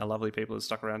listeners, our lovely people that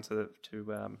stuck around to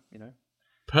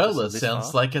Perla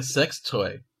sounds like a sex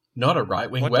toy, not a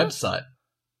right-wing website.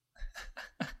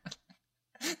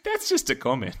 That's just a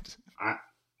comment.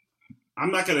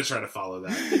 I'm not going to try to follow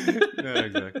that. No,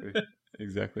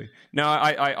 exactly. No,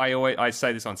 I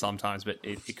say this on sometimes, but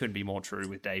it couldn't be more true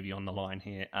with Davey on the line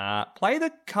here. Play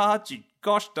the cards you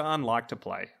gosh darn like to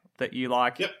play that you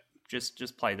like. Yep.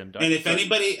 Just play them. And if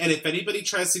anybody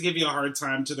tries to give you a hard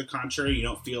time to the contrary, you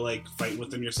don't feel like fighting with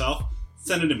them yourself,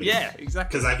 send it to me. Yeah,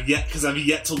 exactly. Because I've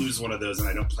yet to lose one of those, and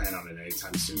I don't plan on it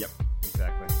anytime soon. Yep,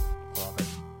 exactly. Love it.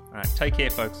 All right, take care,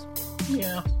 folks.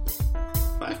 Yeah.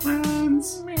 Bye,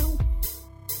 friends. Meow.